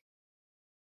one?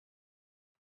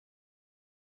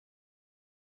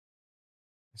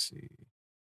 Let's see.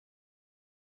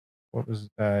 What was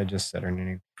I just said her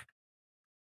name?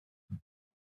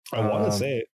 I want to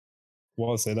say it. I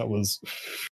want to say that was.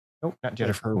 Nope, not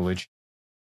Jennifer Coolidge.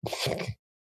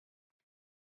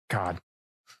 God.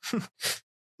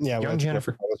 Yeah, young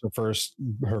Jennifer was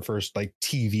her first like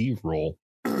TV role.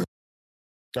 I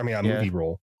mean, a movie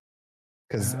role,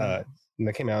 because that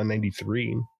came out in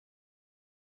 '93.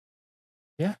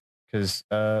 Yeah, because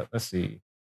let's see,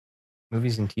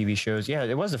 movies and TV shows. Yeah,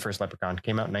 it was the first Leprechaun. It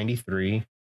came out in '93.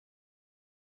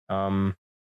 And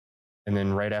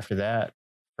then right after that,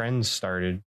 Friends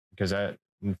started, because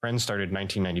Friends started in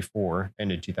 1994,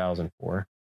 ended 2004.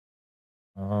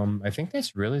 I think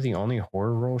that's really the only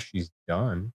horror role she's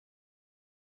done.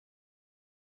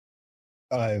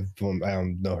 I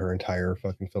don't know her entire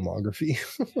fucking filmography.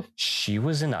 She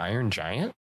was in Iron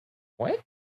Giant? What?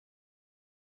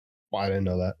 Well, I didn't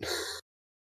know that.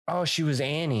 Oh, she was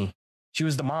Annie. She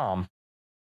was the mom.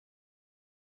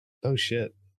 Oh,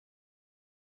 shit.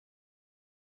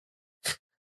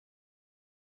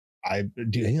 I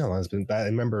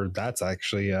remember that's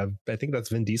actually, I think that's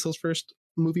Vin Diesel's first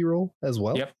movie role as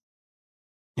well. Yep.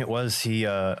 It was. He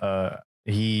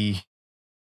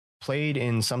played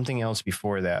in something else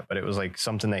before that, but it was like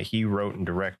something that he wrote and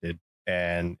directed,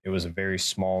 and it was a very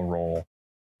small role,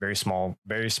 very small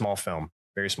film.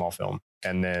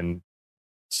 And then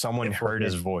someone heard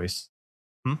his voice.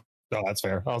 Oh, that's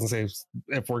fair. I was gonna say,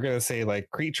 if we're gonna say like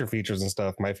creature features and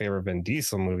stuff, my favorite Vin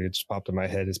Diesel movie that just popped in my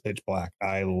head is Pitch Black.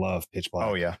 I love Pitch Black.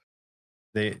 Oh yeah,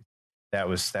 that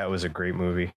was a great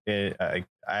movie. I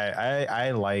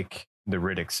like the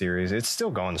Riddick series. It's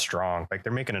still going strong. Like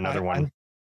they're making another one.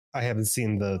 I haven't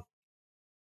seen the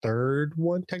third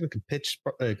one. Technically,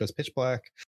 it goes Pitch Black,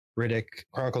 Riddick,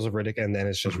 Chronicles of Riddick, and then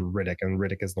it's just Riddick, and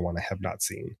Riddick is the one I have not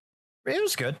seen. It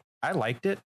was good. I liked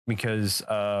it because if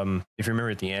you remember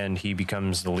at the end, he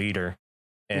becomes the leader,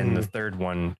 and the third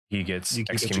one he gets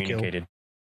excommunicated.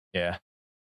 Yeah,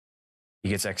 he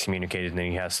gets excommunicated, and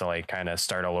then he has to like kind of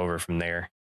start all over from there.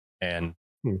 And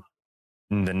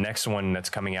the next one that's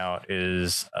coming out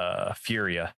is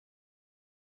Furia,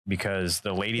 because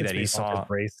the lady that he saw,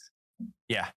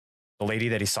 yeah, the lady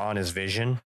that he saw in his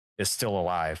vision is still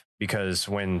alive, because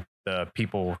when the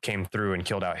people came through and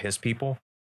killed out his people,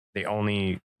 they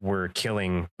only were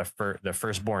killing the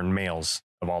firstborn males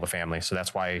of all the family. So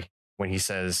that's why when he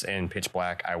says in Pitch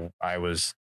Black, I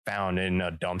was found in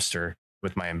a dumpster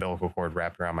with my umbilical cord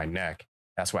wrapped around my neck.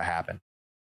 That's what happened.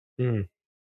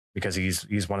 Because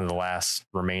he's one of the last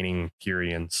remaining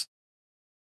Furians.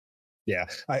 Yeah,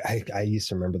 I used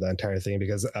to remember that entire thing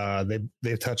because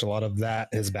they've touched a lot of that,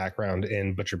 his background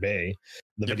in Butcher Bay,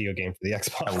 the video game for the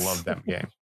Xbox. I love that game.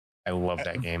 I love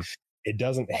that game. It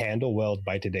doesn't handle well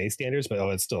by today's standards, but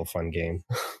it's still a fun game.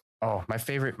 Oh, my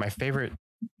favorite.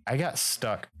 I got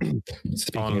stuck.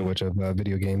 Speaking of which, of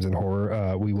video games and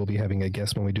horror, we will be having a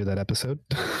guest when we do that episode.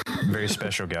 Very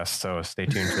special guest, so stay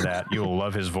tuned for that. You will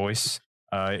love his voice.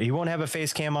 He won't have a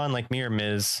face cam on like me or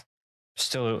Miz.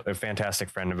 Still a fantastic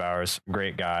friend of ours,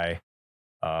 great guy.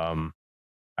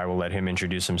 I will let him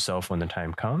introduce himself when the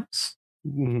time comes.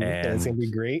 And it's gonna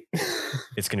be great.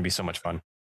 It's gonna be so much fun.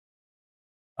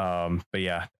 But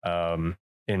yeah,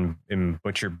 in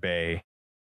Butcher Bay,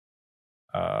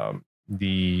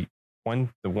 the one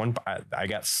I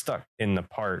got stuck in the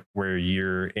part where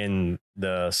you're in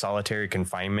the solitary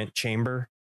confinement chamber,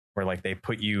 where like they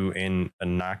put you in a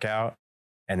knockout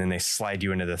and then they slide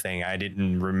you into the thing. I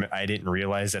didn't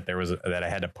realize that that I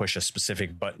had to push a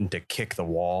specific button to kick the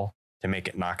wall to make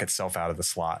it knock itself out of the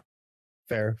slot.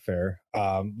 Fair.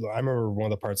 I remember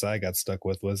one of the parts I got stuck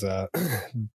with was the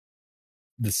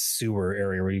sewer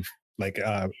area where you like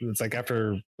it's like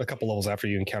after a couple levels after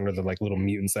you encounter the like little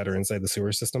mutants that are inside the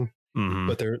sewer system.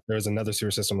 But there's another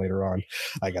sewer system later on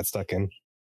I got stuck in.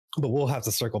 But we'll have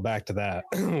to circle back to that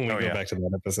when we go back to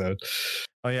that episode.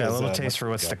 Oh yeah, a little taste for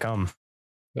what's to come.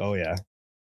 Oh yeah,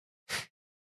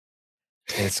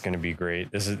 it's going to be great.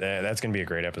 That's going to be a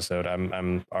great episode.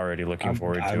 I'm already looking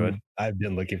forward to it. I've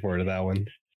been looking forward to that one.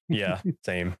 Yeah,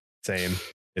 same.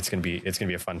 It's going to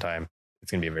be a fun time.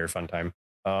 It's going to be a very fun time.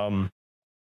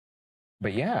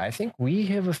 But yeah, I think we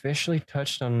have officially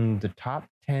touched on the top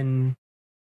 10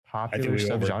 popular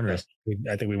subgenres.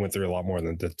 I think we went through a lot more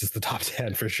than just the top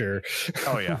 10 for sure.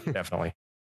 Oh yeah, definitely.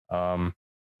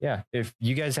 Yeah, if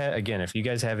you guys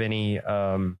have any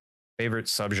favorite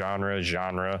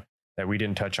genre that we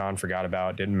didn't touch on, forgot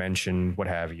about, didn't mention, what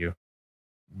have you,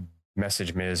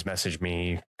 message Miz, message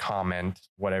me, comment,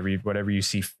 whatever you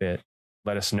see fit,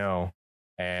 let us know,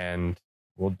 and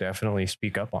we'll definitely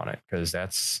speak up on it, because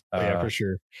that's for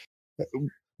sure.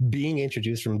 Being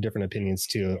introduced from different opinions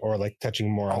too, or like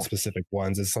touching more on specific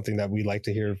ones, is something that we like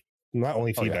to hear. Not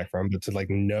only feedback from, but to like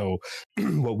know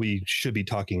what we should be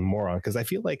talking more on. Because I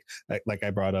feel like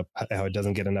I brought up how it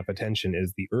doesn't get enough attention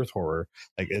is the Earth horror.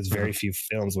 Like it's very few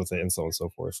films with it, and so on and so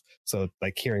forth. So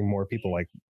like hearing more people like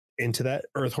into that.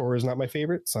 Earth horror is not my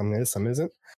favorite. Some is, some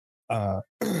isn't.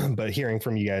 But hearing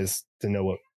from you guys to know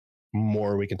what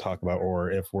more we can talk about,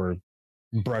 or if we're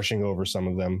brushing over some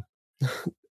of them,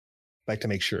 like to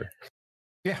make sure.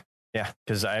 Yeah.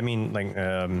 Because I mean, like,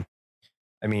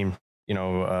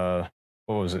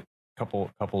 what was it?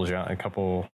 A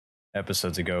couple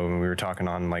episodes ago when we were talking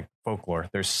on like folklore.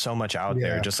 There's so much out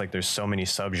there, just like there's so many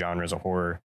subgenres of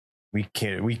horror. We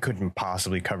couldn't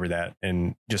possibly cover that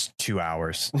in just 2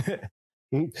 hours.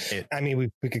 I mean,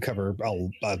 we could cover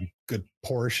a good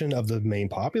portion of the main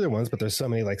popular ones, but there's so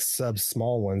many like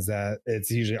small ones that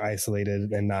it's usually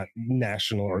isolated and not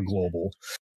national or global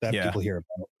that people hear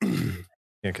about.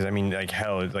 Yeah, because I mean, like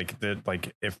hell, like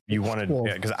if you wanted,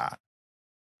 because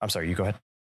I'm sorry, you go ahead.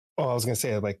 Oh, I was gonna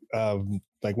say like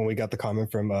when we got the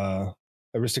comment from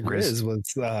Arista Grizz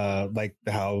was like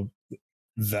how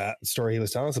that story he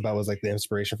was telling us about was like the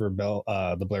inspiration for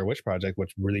the Blair Witch Project,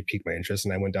 which really piqued my interest,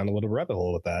 and I went down a little rabbit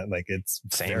hole with that. Like it's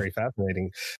very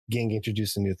fascinating getting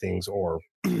introduced to new things, or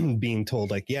being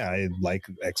told like, yeah, I like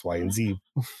X, Y, and Z.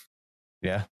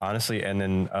 Yeah, honestly. And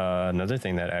then another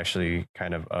thing that actually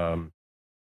kind of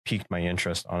piqued my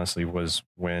interest, honestly, was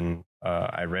when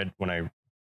I read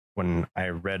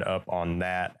up on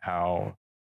that, how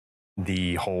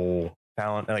the whole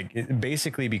talent, like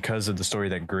basically because of the story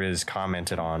that Grizz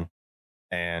commented on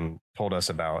and told us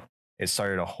about, it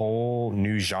started a whole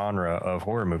new genre of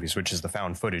horror movies, which is the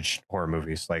found footage horror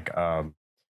movies, like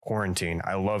Quarantine.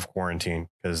 I love Quarantine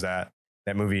because that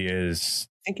movie is,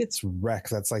 I think it's Wreck.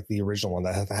 That's like the original one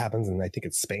that happens in, I think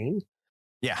it's Spain.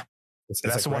 Yeah. It's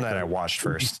that's like the one that I watched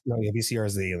first. No, VCR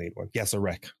is the alien one. Yeah, so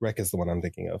Wreck. Wreck is the one I'm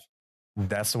thinking of.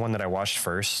 That's the one that I watched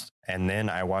first. And then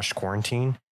I watched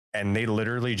Quarantine. and they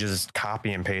literally just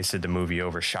copy and pasted the movie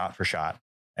over shot for shot.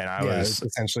 And I was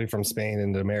essentially from Spain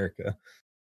into America.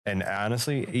 And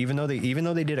honestly, even though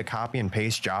they did a copy and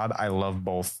paste job, I love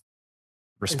both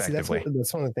respectively. See,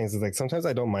 that's one of the things is like sometimes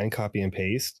I don't mind copy and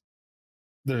paste.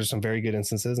 There's some very good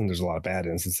instances and there's a lot of bad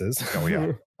instances. Oh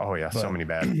yeah, so many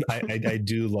bad. I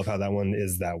do love how that one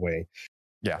is that way.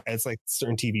 Yeah, it's like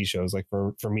certain TV shows. Like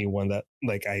for me, one that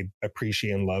like I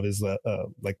appreciate and love is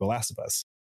like The Last of Us.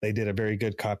 They did a very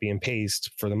good copy and paste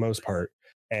for the most part,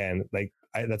 and like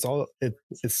that's all.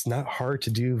 It's not hard to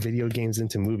do video games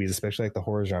into movies, especially like the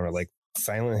horror genre. Like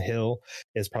Silent Hill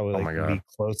is probably like the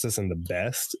closest and the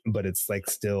best, but it's like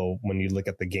still when you look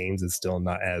at the games, it's still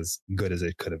not as good as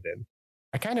it could have been.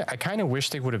 I kind of wish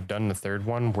they would have done the third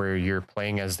one where you're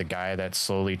playing as the guy that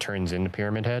slowly turns into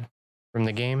Pyramid Head from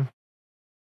the game.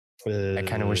 I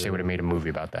kind of wish they would have made a movie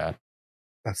about that.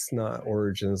 That's not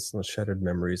Origins, not Shattered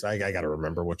Memories. I got to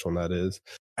remember which one that is.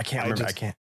 I can't remember.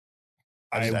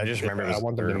 I just remember. I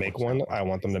want them to make one. I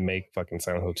want them to make fucking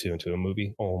Silent Hill 2 into a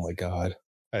movie. Oh my god,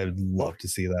 I'd love to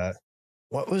see that.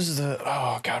 What was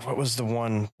the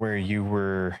one where you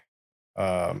were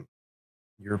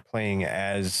playing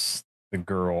as the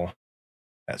girl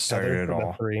that started it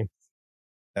all? Three.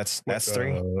 That's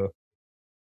 3.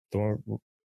 The one.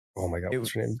 Oh my god,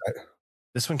 what's her name?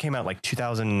 This one came out like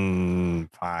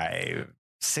 2005,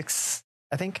 6,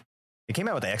 I think. It came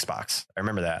out with the Xbox. I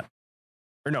remember that.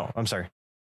 Or no, I'm sorry.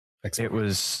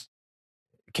 Xbox.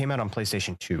 It came out on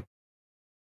PlayStation 2.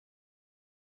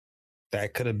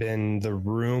 That could have been The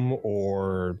Room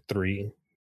or 3.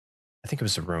 I think it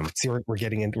was The Room. See, we're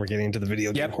getting into the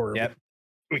video game horror. Yep.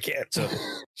 We can't. So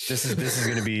this is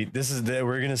gonna be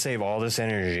we're gonna save all this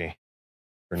energy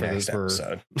for next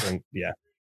episode. Yeah,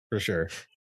 for sure.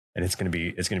 And it's gonna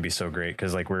be so great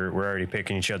because like we're already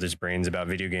picking each other's brains about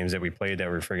video games that we played that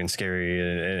were friggin' scary,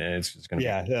 and it's just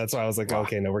gonna that's why I was like,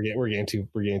 okay, no, we're getting too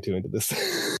into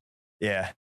this.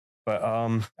 Yeah, but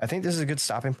I think this is a good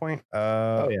stopping point.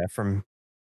 From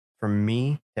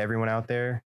me to everyone out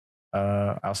there.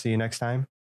 I'll see you next time.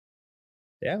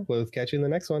 Yeah, we'll catch you in the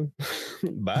next one.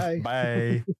 Bye.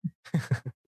 Bye.